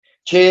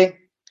 Chair,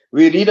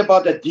 we read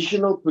about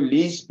additional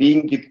police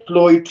being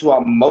deployed to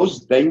our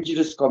most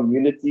dangerous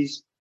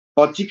communities,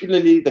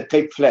 particularly the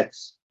Cape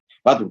Flats.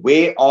 But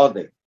where are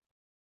they?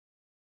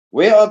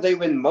 Where are they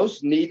when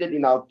most needed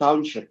in our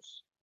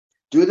townships?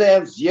 Do they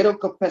have zero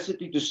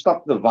capacity to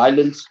stop the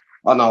violence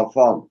on our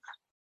farms?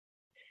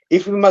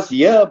 If we must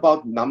hear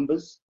about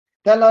numbers,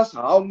 tell us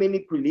how many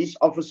police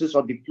officers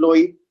are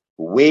deployed,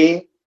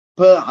 where,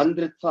 per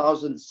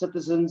 100,000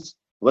 citizens,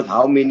 with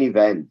how many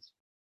vans.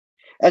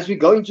 As we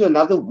go into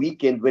another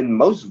weekend when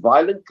most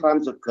violent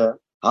crimes occur,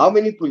 how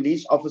many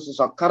police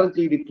officers are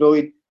currently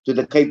deployed to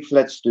the Cape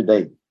Flats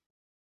today?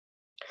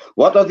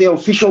 What are the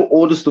official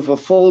orders to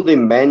fulfill their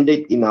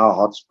mandate in our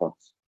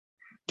hotspots?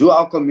 Do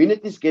our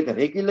communities get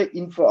regular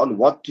info on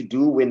what to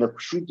do when a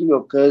shooting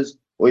occurs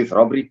or if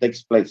robbery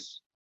takes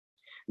place?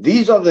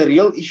 These are the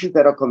real issues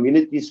that our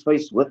communities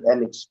face with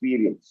and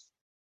experience.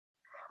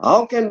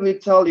 How can we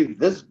tell if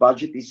this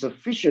budget is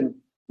sufficient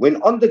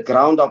when on the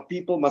ground our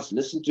people must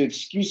listen to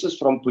excuses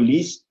from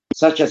police,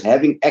 such as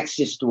having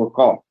access to a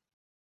car?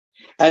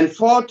 And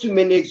far too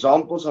many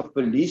examples of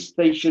police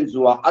stations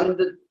who are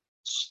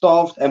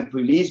understaffed and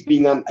police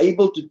being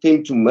unable to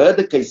tend to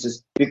murder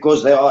cases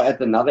because they are at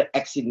another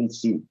accident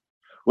scene.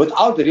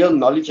 Without real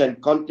knowledge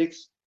and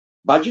context,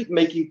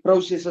 budget-making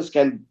processes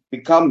can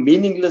become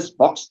meaningless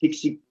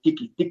box-ticking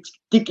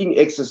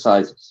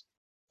exercises.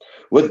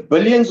 With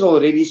billions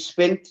already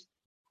spent,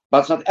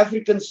 but South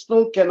Africans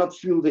still cannot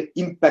feel the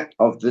impact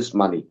of this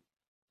money.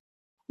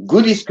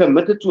 Good is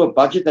committed to a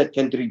budget that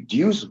can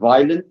reduce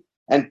violent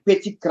and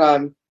petty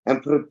crime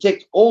and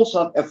protect all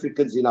South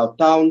Africans in our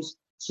towns,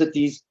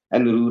 cities,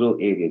 and rural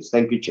areas.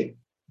 Thank you, Chair.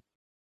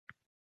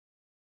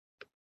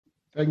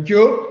 Thank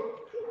you.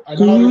 I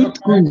now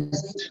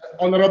recognize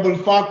Honorable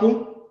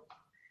Faku.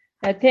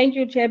 Thank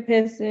you,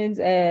 Chairpersons,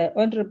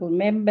 honorable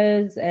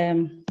members,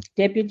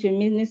 deputy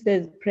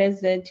ministers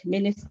present,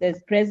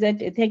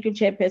 Thank you,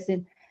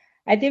 Chairperson.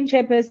 I think,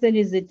 Chairperson,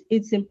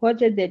 it's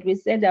important that we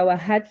send our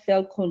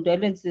heartfelt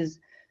condolences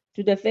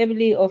to the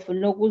family of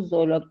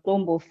Nokuzolo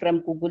Kombo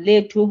from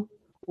Guguletu, who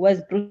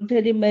was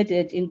brutally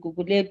murdered in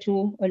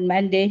Guguletu on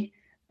Monday.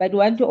 But we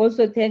want to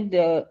also thank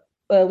the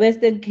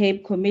Western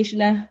Cape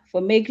Commissioner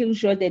for making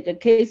sure that the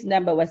case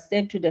number was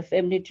sent to the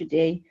family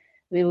today.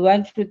 We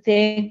want to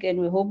thank and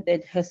we hope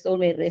that her soul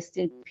may rest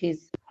in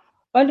peace.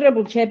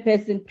 Honorable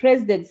Chairperson,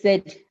 President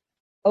said,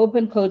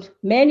 open quote,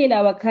 men in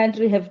our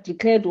country have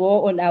declared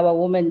war on our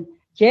women.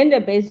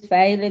 Gender-based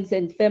violence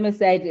and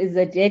femicide is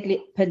a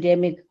deadly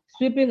pandemic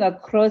sweeping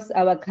across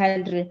our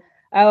country.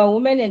 Our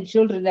women and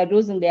children are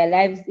losing their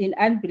lives in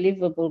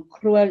unbelievable,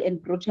 cruel,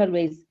 and brutal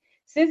ways.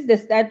 Since the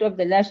start of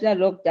the national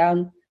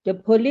lockdown, the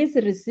police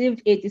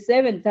received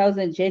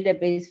 87,000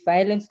 gender-based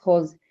violence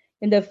calls,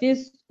 in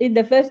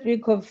the first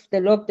week of the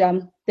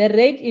lockdown, the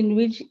rate in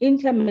which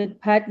intimate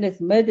partners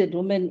murdered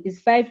women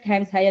is 5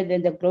 times higher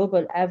than the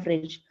global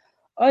average.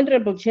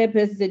 Honorable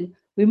Chairperson,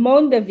 we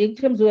mourn the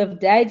victims who have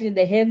died in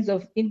the hands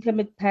of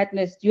intimate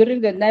partners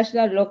during the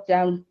national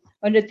lockdown.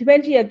 On the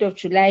 20th of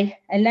July,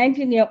 a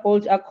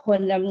 19-year-old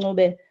Akhona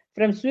Mncube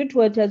from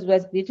Sweetwaters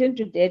was beaten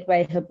to death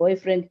by her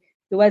boyfriend.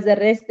 He was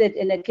arrested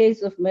and a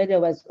case of murder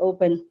was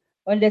opened.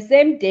 On the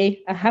same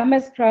day, a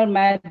Hamas Crown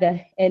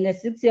mother and a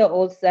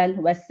 6-year-old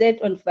son was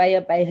set on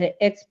fire by her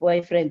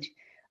ex-boyfriend.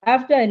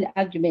 After an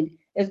argument,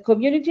 as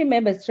community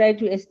members tried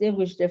to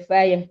extinguish the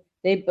fire,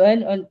 they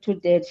burned on to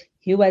death.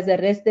 He was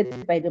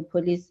arrested by the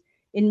police.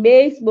 In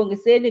May,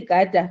 Sibongiseni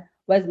Gada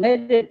was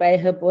murdered by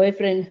her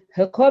boyfriend.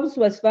 Her corpse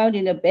was found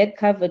in a bag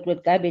covered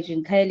with garbage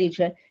in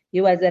Khayelitsha.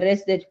 He was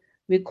arrested.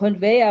 We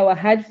convey our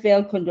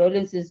heartfelt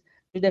condolences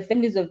to the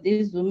families of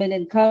these women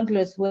and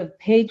countless who have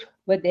paid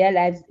with their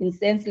lives in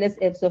senseless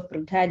acts of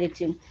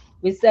brutality.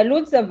 We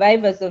salute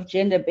survivors of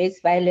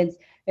gender-based violence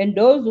and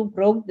those who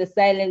broke the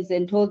silence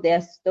and told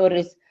their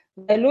stories.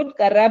 We salute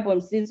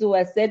Karabo Msisi, who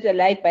was set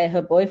alight by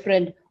her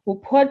boyfriend, who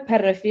poured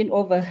paraffin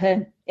over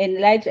her and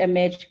light a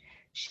match.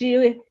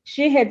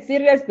 She had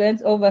serious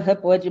burns over her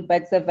body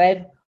but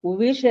survived. We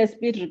wish her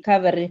speed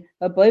recovery.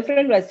 Her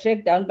boyfriend was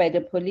tracked down by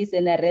the police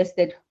and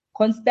arrested.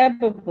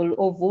 Constable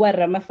Ovua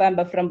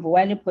Ramafamba from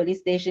Vuwani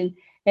Police Station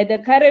had the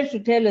courage to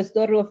tell a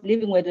story of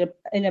living with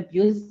an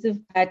abusive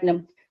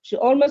partner. She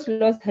almost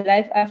lost her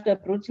life after a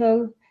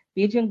brutal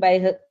beating by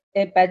her,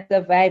 but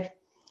survived.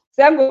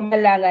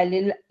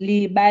 Sangomalanga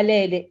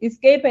Libalele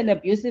escaped an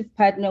abusive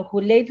partner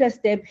who later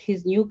stabbed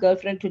his new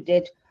girlfriend to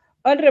death.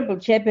 Honorable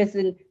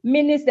Chairperson,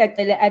 Minister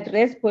Kele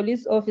addressed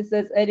police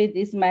officers early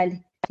this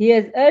month. He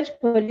has urged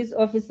police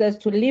officers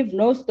to leave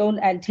no stone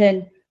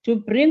unturned to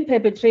bring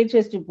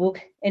perpetrators to book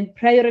and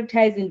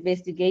prioritize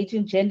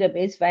investigating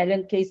gender-based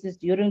violent cases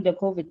during the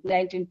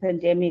COVID-19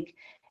 pandemic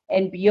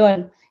and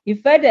beyond. He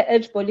further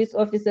urged police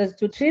officers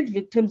to treat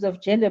victims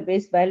of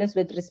gender-based violence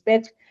with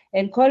respect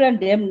and call on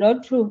them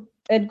not to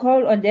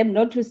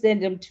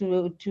send them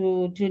to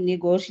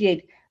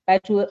negotiate,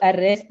 but to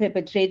arrest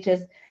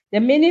perpetrators. The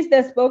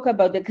minister spoke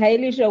about the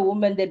Khayelitsha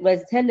woman that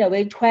was turned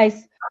away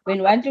twice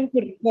when wanting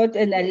to report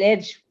an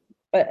alleged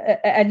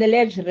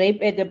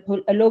rape at a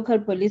local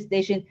police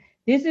station.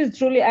 This is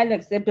truly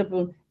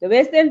unacceptable. The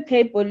Western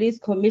Cape Police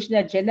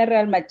Commissioner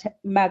General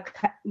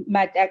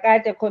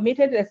Matakata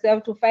committed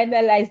herself to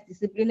finalize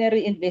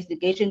disciplinary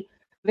investigation.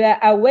 We are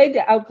awaiting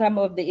the outcome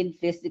of the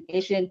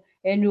investigation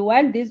and we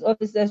want these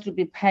officers to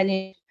be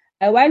punished.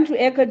 I want to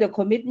echo the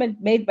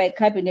commitment made by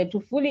Cabinet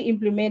to fully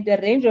implement a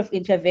range of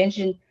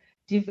interventions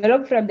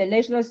developed from the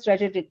National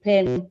Strategic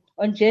Plan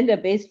on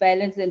Gender-Based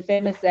Violence and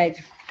Femicide.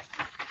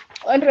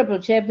 Honorable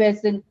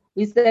Chairperson,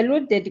 we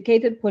salute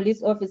dedicated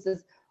police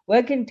officers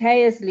working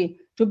tirelessly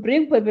to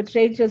bring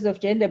perpetrators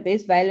of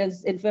gender-based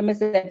violence and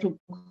femicide to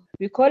book.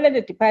 We call on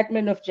the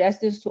Department of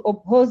Justice to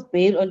oppose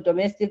bail on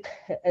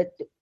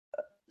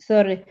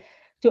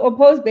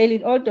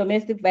in all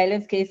domestic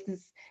violence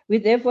cases. We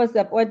therefore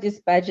support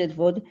this budget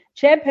vote.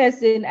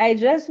 Chairperson, I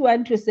just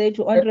want to say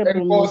to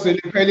Honorable Thank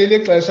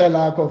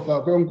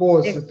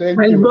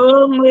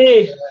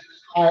you.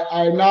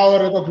 I now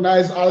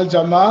recognize Al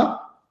Jama.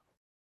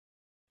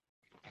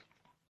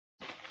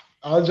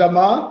 Al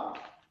Jama,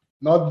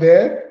 not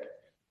there.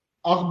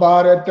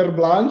 Akbar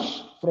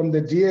Terblanche from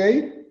the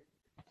DA.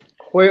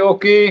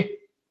 Okay.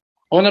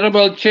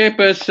 Honorable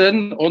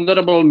Chairperson,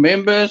 honorable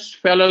members,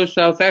 fellow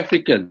South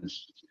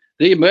Africans.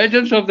 The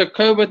emergence of the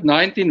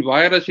COVID-19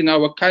 virus in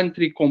our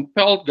country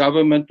compelled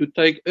government to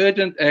take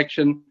urgent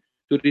action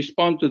to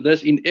respond to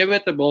this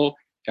inevitable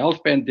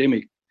health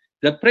pandemic.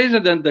 The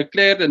President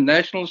declared a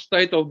national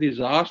state of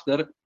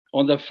disaster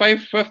on the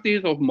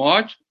 15th of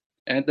March,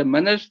 and the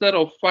Minister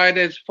of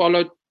Finance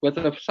followed with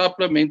a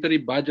supplementary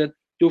budget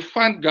to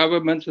fund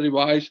government's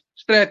revised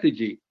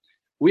strategy.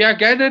 We are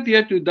gathered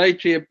here today,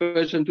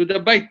 Chairperson, to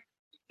debate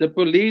the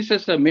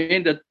police's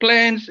amended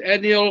plans,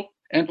 annual,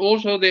 and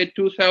also their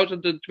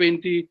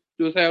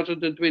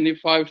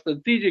 2020-2025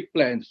 strategic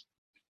plans.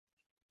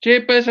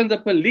 Chairperson, the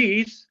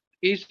police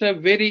is a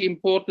very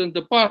important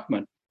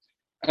department.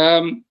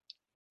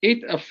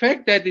 A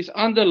fact that is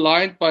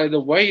underlined by the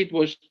way it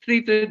was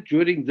treated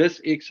during this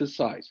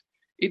exercise.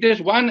 It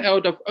is one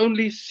out of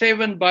only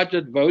 7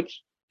 budget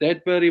votes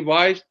that were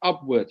revised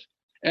upwards.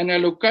 An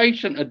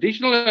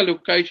additional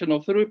allocation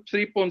of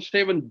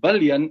 3.7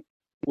 billion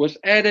was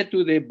added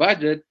to their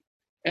budget,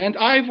 and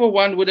I, for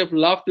one, would have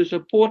loved to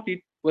support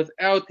it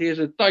without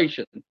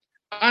hesitation.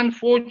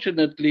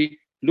 Unfortunately,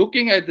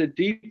 looking at the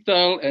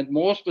detail and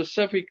more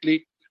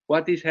specifically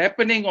what is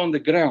happening on the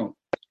ground,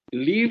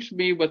 leaves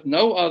me with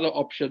no other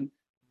option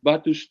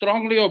but to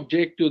strongly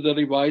object to the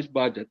revised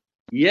budget.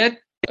 Yet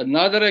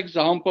another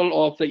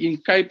example of the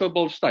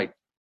incapable state.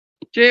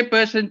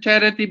 Chairperson,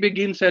 charity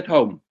begins at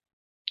home.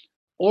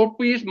 All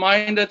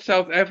peace-minded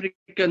South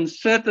Africans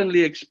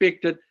certainly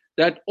expected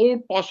that all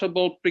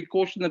possible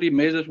precautionary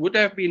measures would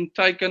have been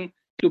taken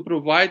to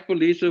provide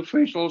police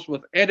officials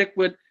with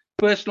adequate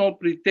personal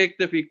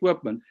protective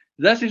equipment.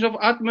 This is of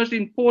utmost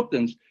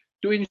importance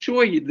to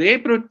ensure their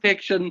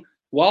protection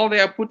while they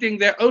are putting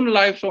their own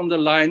lives on the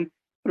line,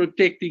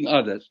 protecting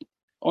others.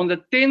 On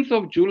the 10th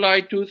of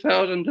July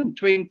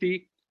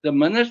 2020, the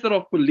Minister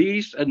of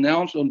Police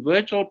announced on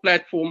virtual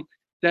platform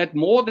that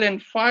more than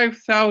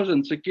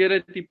 5,000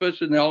 security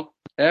personnel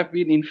have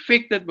been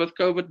infected with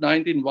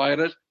COVID-19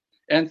 virus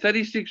and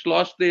 36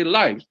 lost their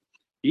lives.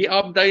 He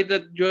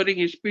updated during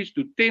his speech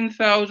to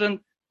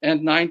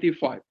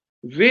 10,095.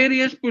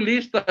 Various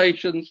police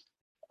stations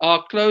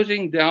are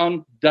closing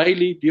down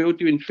daily due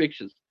to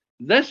infections.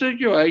 This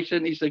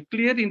situation is a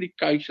clear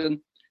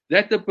indication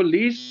that the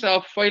police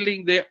are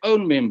failing their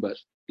own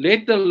members,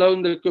 let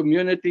alone the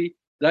community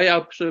they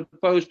are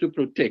supposed to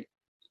protect.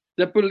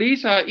 The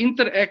police are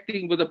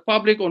interacting with the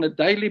public on a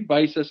daily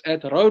basis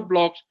at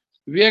roadblocks,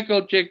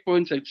 vehicle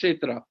checkpoints,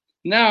 etc.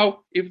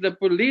 Now, if the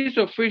police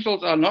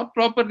officials are not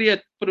properly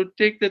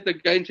protected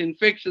against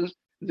infections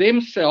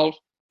themselves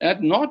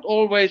and not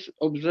always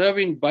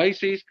observing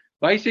basic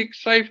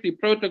safety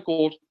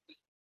protocols,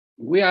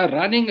 we are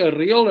running a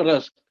real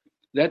risk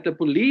that the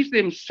police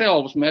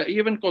themselves may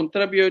even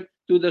contribute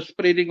to the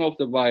spreading of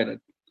the virus.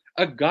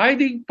 A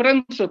guiding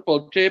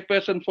principle,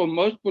 Chairperson, for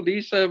most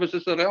police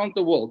services around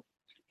the world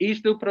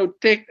is to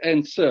protect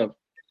and serve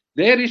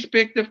their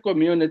respective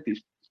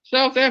communities.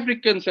 South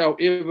Africans,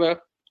 however,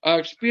 are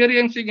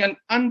experiencing an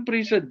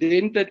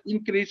unprecedented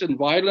increase in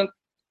violence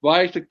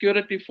by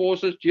security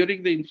forces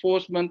during the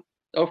enforcement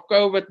of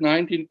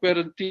COVID-19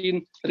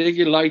 quarantine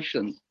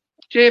regulations.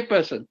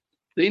 Chairperson,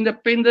 the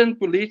Independent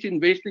Police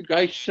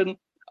Investigation,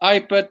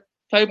 IPID,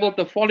 tabled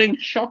the following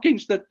shocking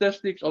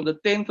statistics on the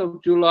 10th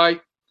of July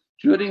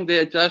during the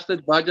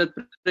adjusted budget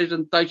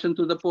presentation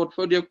to the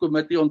Portfolio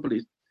Committee on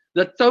Police.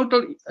 The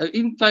total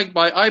intake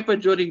by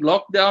IPID during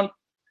lockdown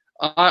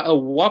are a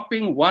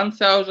whopping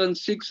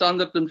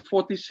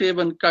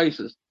 1,647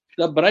 cases.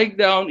 The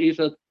breakdown is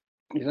as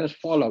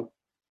follows.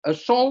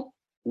 Assault,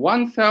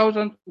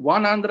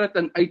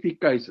 1,180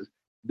 cases.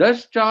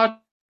 Discharge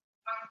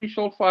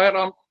official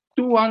firearm,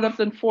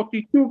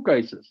 242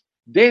 cases.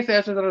 Death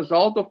as a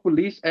result of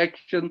police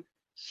action,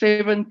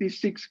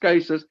 76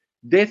 cases.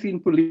 Death in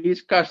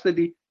police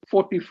custody,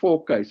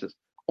 44 cases.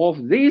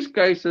 Of these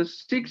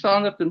cases,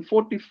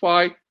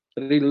 645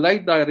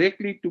 relate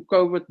directly to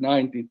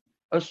COVID-19.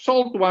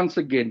 Assault, once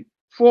again,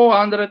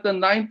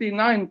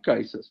 499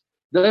 cases.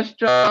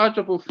 Discharge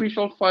of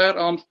official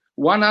firearms,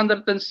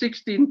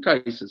 116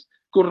 cases.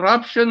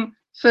 Corruption,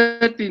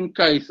 13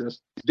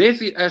 cases.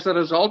 Death as a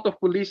result of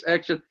police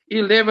action,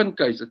 11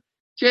 cases.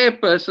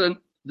 Chairperson,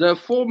 the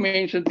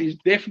aforementioned is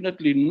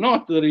definitely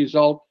not the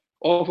result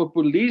of a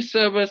police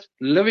service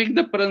living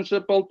the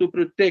principle to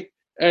protect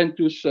and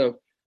to serve,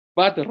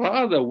 but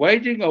rather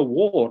waging a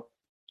war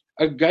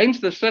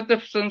against the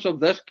citizens of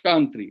this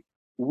country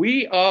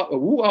who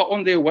are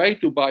on their way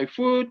to buy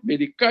food,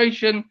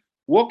 medication,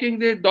 walking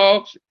their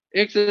dogs,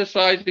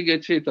 exercising,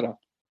 etc.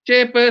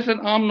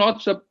 Chairperson, I'm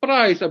not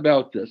surprised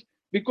about this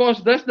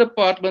because this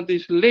department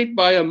is led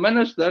by a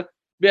minister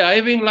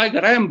behaving like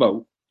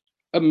Rambo,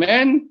 a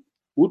man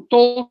who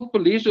told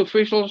police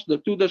officials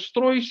to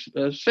destroy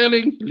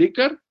selling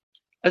liquor,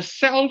 a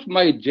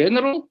self-made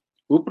general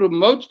who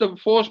promotes the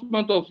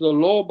enforcement of the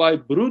law by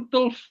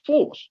brutal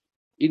force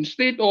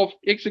instead of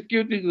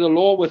executing the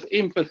law with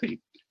empathy.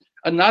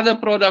 Another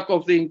product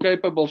of the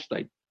incapable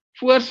state.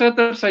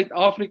 Voorsitter,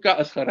 Suid-Afrika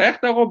is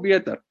geregtig op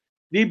beter.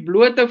 Die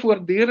blote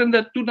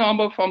voortdurende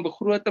toename van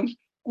begrotings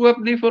koop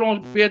nie vir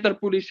ons beter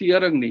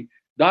polisieering nie.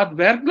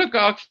 Daadwerklike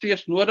aksie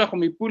is nodig om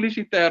die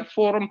polisie te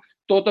hervorm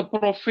tot 'n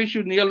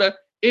professionele,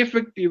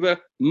 effektiewe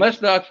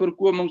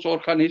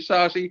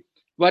misdaadvoorkomingsorganisasie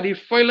wat die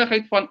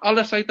veiligheid van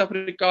alle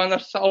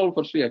Suid-Afrikaners sal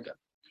verseker.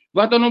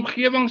 Wat 'n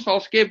omgewing sal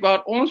skep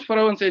waar ons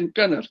vrouens en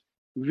kinders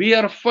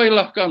weer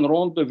veilig kan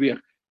rondbeweeg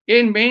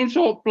en mense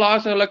op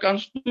plase hulle kan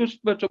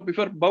toespits op die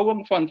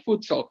verbouing van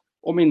voedsel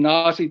om die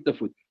nasie te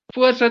voed.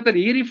 Voorsitter,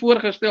 hierdie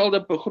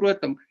voorgestelde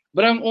begroting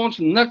bring ons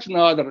niks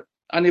nader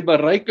aan die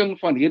bereiking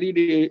van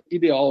hierdie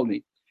ideaal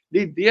nie.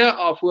 Die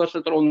DA,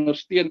 voorsitter,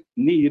 ondersteun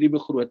nie hierdie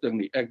begroting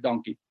nie. Ek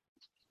dank u.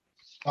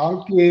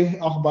 Dankie,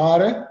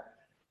 Agbare.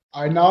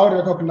 I now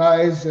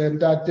recognize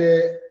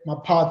Ntate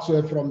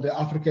Mapatso from the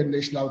African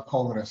National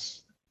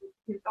Congress.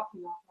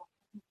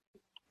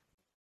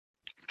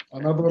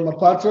 Honorable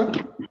Mapatso.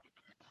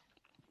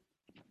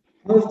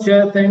 Mr.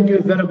 Chair, thank you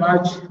very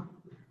much.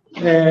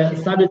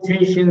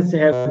 Salutations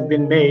have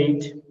been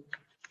made.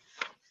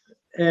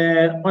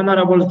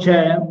 Honorable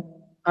Chair,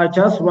 I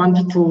just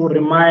want to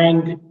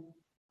remind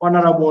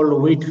Honorable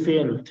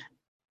Whitfield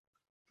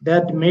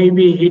that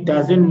maybe he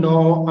doesn't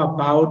know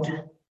about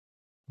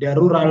the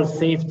rural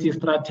safety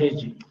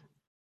strategy.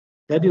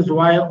 That is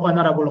why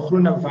Honorable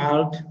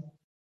Groenewald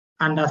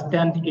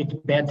understands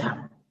it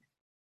better,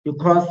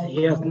 because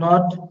he has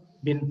not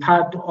been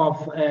part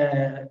of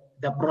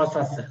the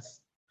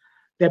processes.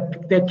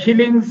 The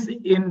killings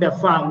in the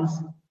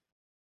farms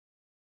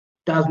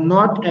does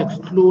not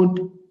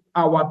exclude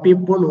our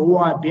people who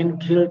are being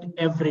killed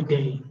every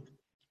day.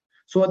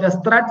 So the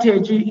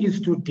strategy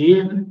is to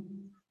deal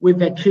with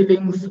the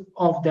killings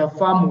of the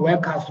farm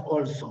workers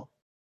also.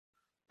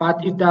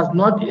 but it does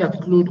not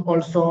exclude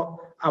also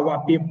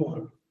our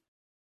people.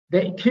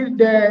 The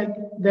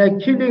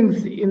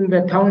killings in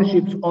the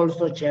townships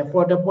also, Chair,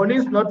 for the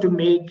police not to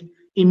make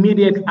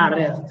immediate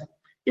arrests.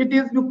 It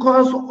is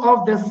because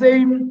of the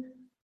same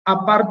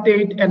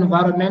apartheid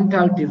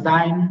environmental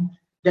design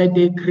that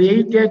they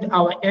created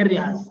our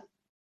areas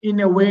in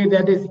a way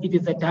that it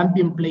is a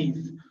dumping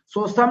place.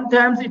 So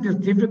sometimes it is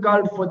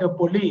difficult for the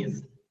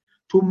police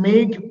to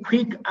make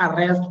quick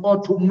arrests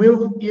or to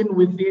move in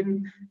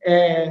within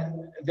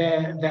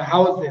the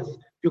houses,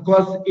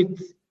 because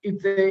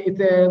it's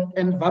an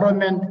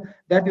environment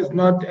that is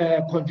not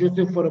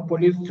conducive for the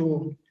police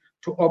to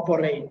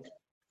operate.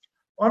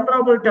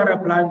 Honorable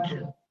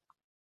Terablanche,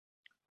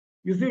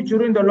 you see,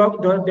 during the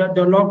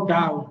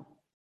lockdown,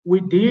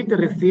 we did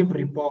receive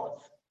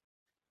reports,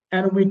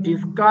 and we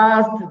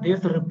discussed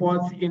these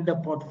reports in the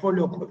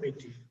portfolio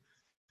committee,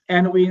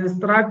 and we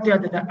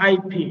instructed the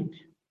IPID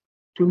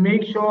to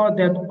make sure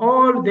that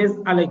all these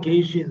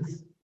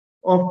allegations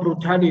of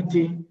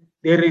brutality,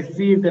 they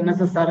receive the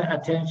necessary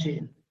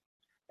attention.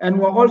 And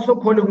we're also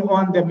calling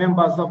on the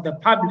members of the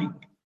public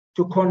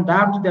to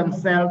conduct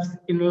themselves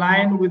in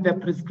line with the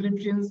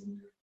prescriptions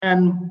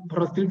and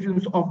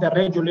prescriptions of the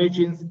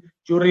regulations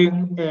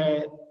during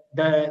the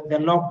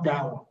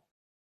lockdown.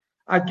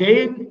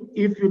 Again,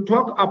 if you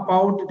talk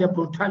about the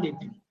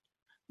brutality,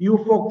 you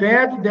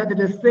forget that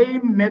the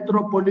same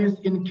metropolis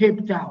in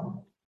Cape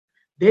Town,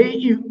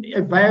 they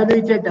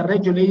violated the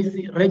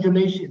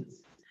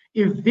regulations,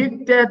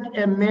 evicted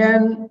a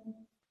man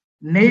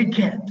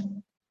naked.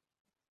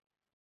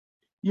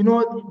 You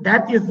know,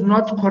 that is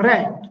not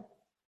correct,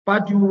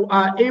 but you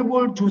are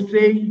able to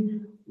say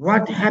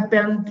what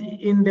happened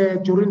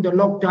during the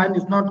lockdown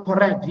is not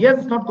correct. Yes,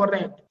 it's not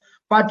correct,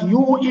 but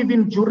you,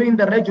 even during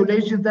the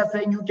regulations that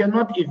saying you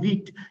cannot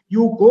evict,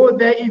 you go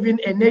there even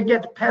a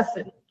naked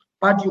person,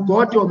 but you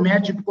got your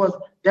match because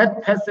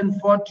that person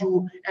fought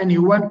you and he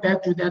went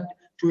back to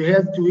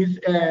his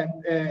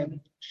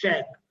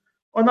shack.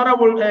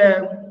 Honorable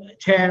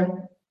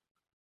Chair,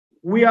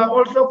 we are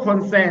also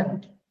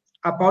concerned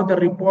about the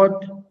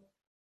report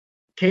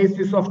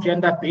cases of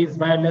gender-based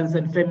violence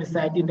and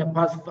femicide in the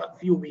past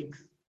few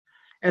weeks.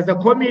 As a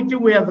committee,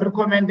 we have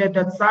recommended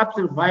that SAPS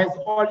revise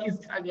all its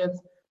targets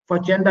for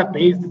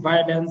gender-based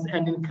violence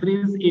and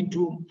increase it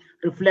to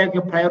reflect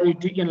a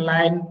priority in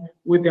line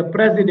with the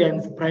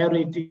President's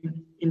priority,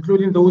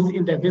 including those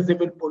in the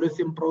visible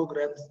policing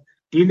programs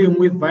dealing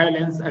with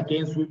violence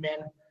against women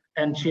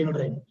and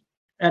children.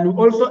 And we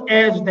also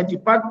urge the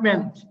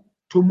department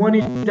to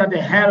monitor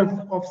the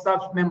health of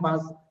SAPS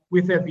members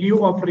with a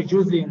view of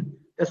reducing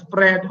the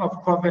spread of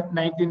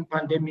COVID-19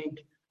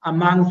 pandemic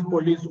amongst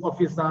police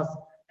officers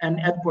and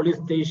at police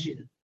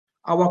stations.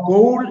 Our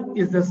goal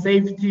is the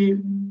safety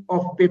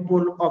of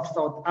people of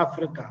South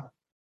Africa.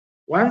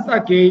 Once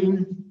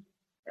again,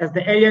 as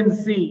the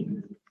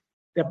ANC,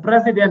 the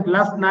President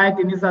last night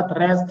in his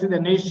address to the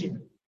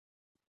nation,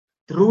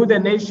 drew the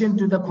nation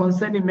to the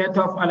concerning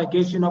matter of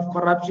allegation of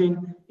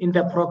corruption in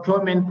the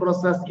procurement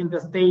process in the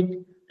state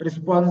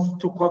response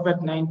to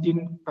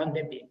COVID-19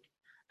 pandemic.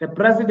 The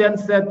President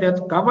said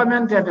that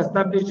government have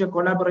established a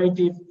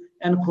collaborative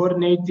and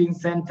coordinating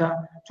center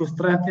to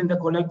strengthen the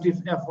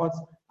collective efforts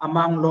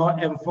among law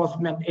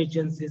enforcement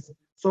agencies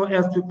so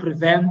as to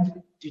prevent,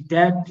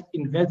 detect,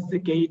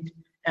 investigate,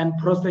 and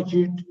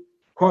prosecute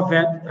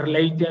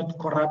COVID-related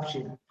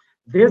corruption.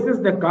 This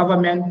is the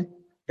government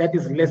that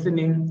is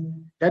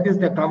listening. That is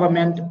the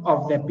government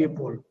of the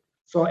people.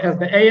 So as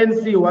the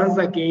ANC, once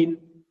again,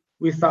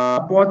 we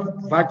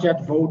support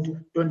budget vote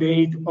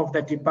 28 of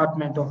the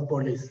Department of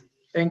Police.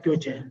 Thank you,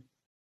 Chair.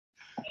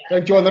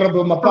 Thank you,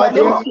 Honorable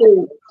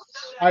Mapate.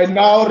 I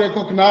now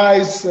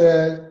recognize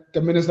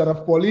the Minister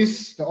of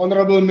Police, the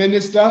Honorable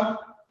Minister.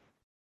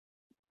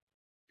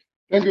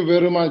 Thank you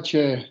very much,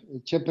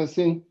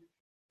 Chairperson.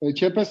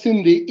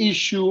 Chairperson, the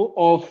issue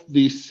of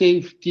the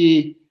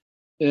safety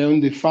on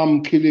the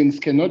farm killings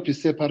cannot be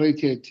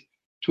separated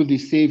to the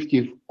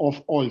safety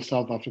of all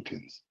South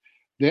Africans.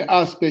 There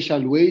are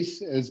special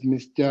ways, as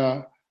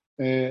Mr.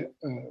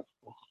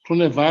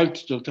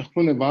 Groenewald, Dr.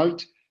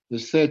 Groenewald,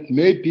 said,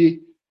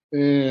 maybe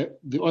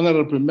the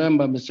honorable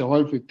member, Mr.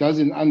 Holford,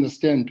 doesn't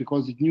understand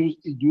because it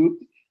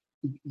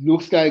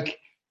looks like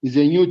it's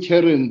a new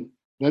terrain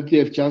that they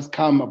have just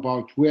come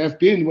about. We have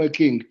been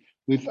working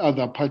with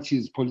other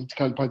parties,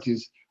 political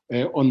parties,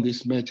 on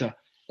this matter.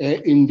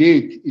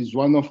 Indeed, is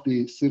one of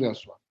the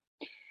serious ones.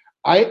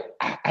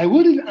 I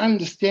wouldn't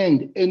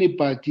understand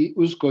anybody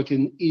who's got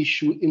an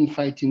issue in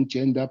fighting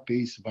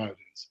gender-based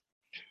violence.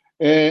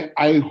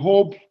 I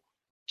hope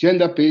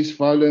gender-based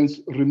violence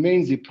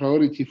remains a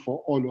priority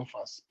for all of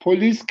us.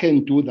 Police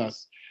can do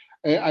this.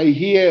 I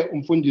hear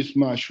Umfundis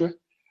Mashwe.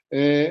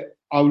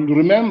 I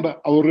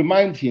will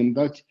remind him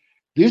that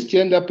this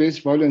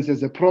gender-based violence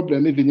is a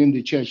problem even in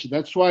the church.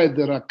 That's why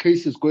there are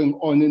cases going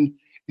on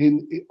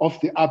of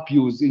the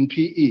abuse in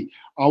PE.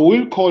 I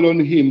will call on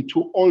him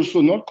to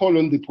also not call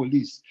on the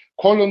police,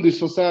 call on the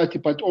society,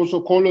 but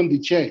also call on the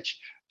church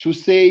to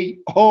say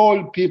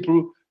all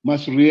people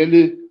must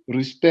really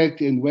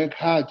respect and work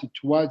hard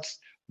towards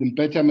the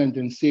betterment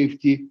and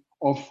safety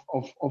of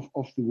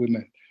the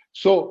women.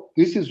 So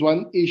this is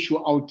one issue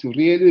I would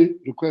really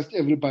request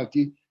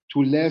everybody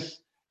to less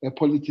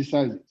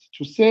politicize it.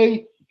 To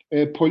say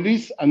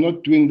police are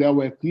not doing their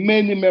work.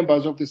 Many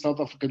members of the South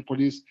African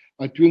police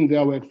are doing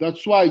their work.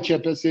 That's why,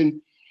 Chairperson,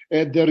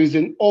 there is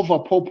an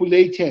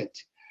overpopulated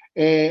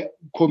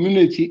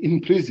community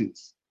in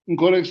prisons, in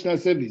correctional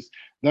service.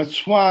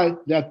 That's why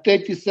they are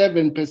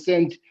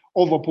 37%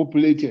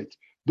 overpopulated.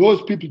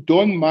 Those people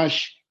don't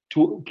march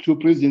to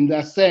prison. They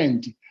are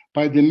sent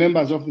by the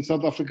members of the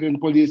South African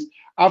police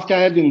after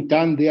having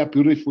done their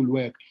beautiful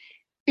work.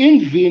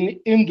 Even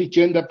in the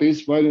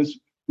gender-based violence,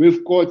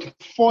 we've got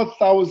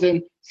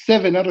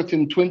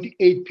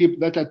 4,728 people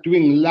that are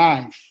doing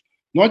life,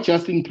 not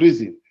just in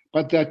prison,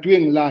 but they are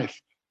doing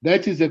life.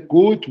 That is a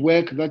good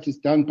work that is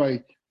done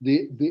by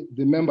the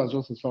members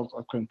of the South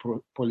African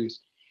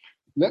police.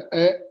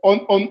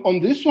 On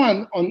this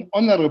one, on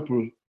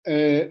Honorable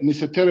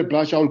Mr. Terry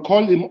Blanche, I will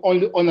call him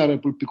only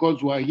Honorable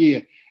because we are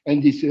here,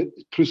 and it's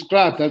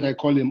prescribed that I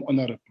call him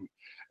Honorable.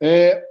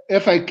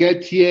 If I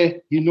get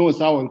here, he knows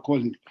how I'll call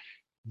him.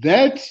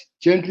 That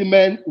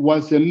gentleman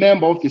was a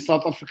member of the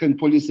South African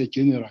Police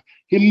General.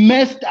 He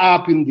messed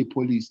up in the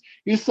police.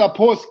 It's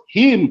supposed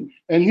him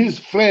and his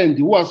friend,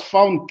 who was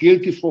found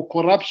guilty for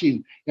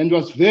corruption and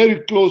was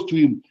very close to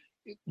him,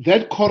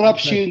 that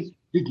corruption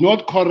did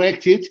not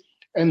correct it,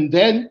 and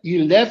then he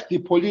left the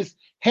police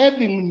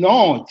having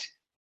not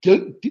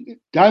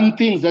done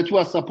things that he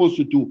was supposed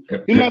to do.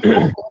 He must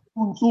go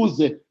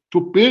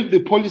to build the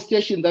police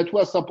station that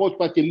was supposed,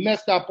 but he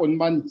messed up on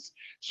monies.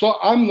 So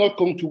I'm not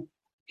going to.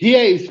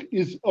 Here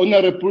is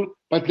honorable,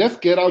 but let's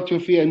get out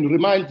of here and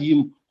remind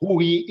him who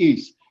he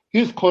is.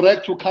 He's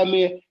correct to come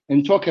here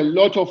and talk a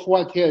lot of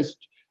what he has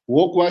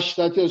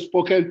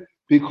spoken,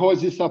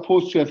 because he's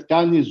supposed to have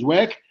done his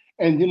work,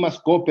 and he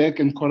must go back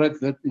and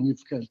correct that in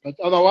his case. But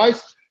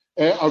otherwise,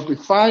 I'll be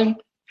fine.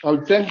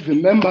 I'll thank the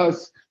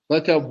members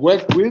that I've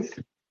worked with,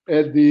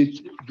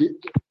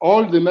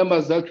 all the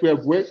members that we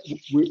have worked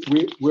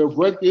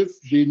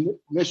with, the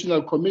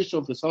National Commission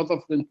of the South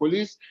African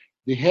Police,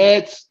 the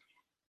heads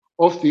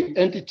of the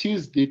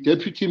entities, the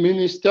Deputy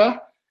Minister,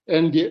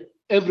 and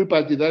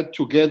everybody that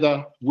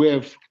together we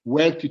have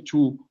worked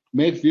to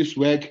make this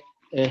work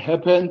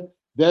happen.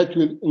 That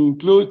will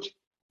include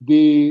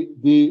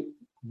the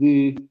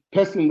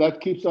person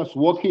that keeps us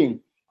working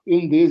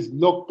in this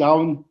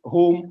lockdown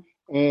home,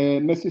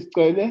 Mrs.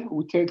 Cele,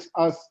 who takes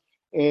us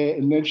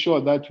and make sure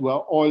that we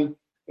are all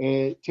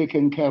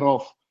taken care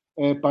of.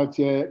 But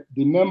the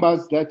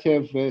members that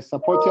have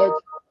supported,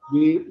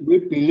 we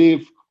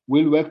believe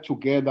will work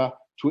together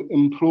to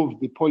improve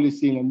the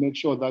policing and make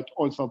sure that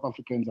all South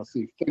Africans are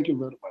safe. Thank you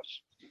very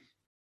much.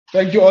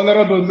 Thank you,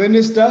 Honorable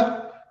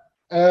Minister.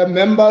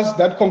 Members,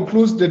 that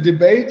concludes the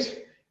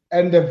debate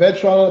and the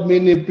virtual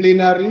mini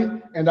plenary,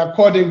 and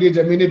accordingly,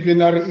 the mini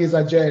plenary is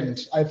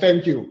adjourned. I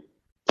thank you.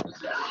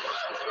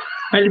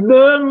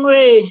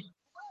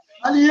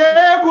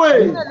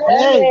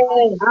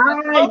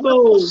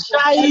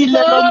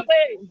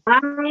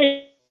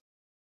 Bye.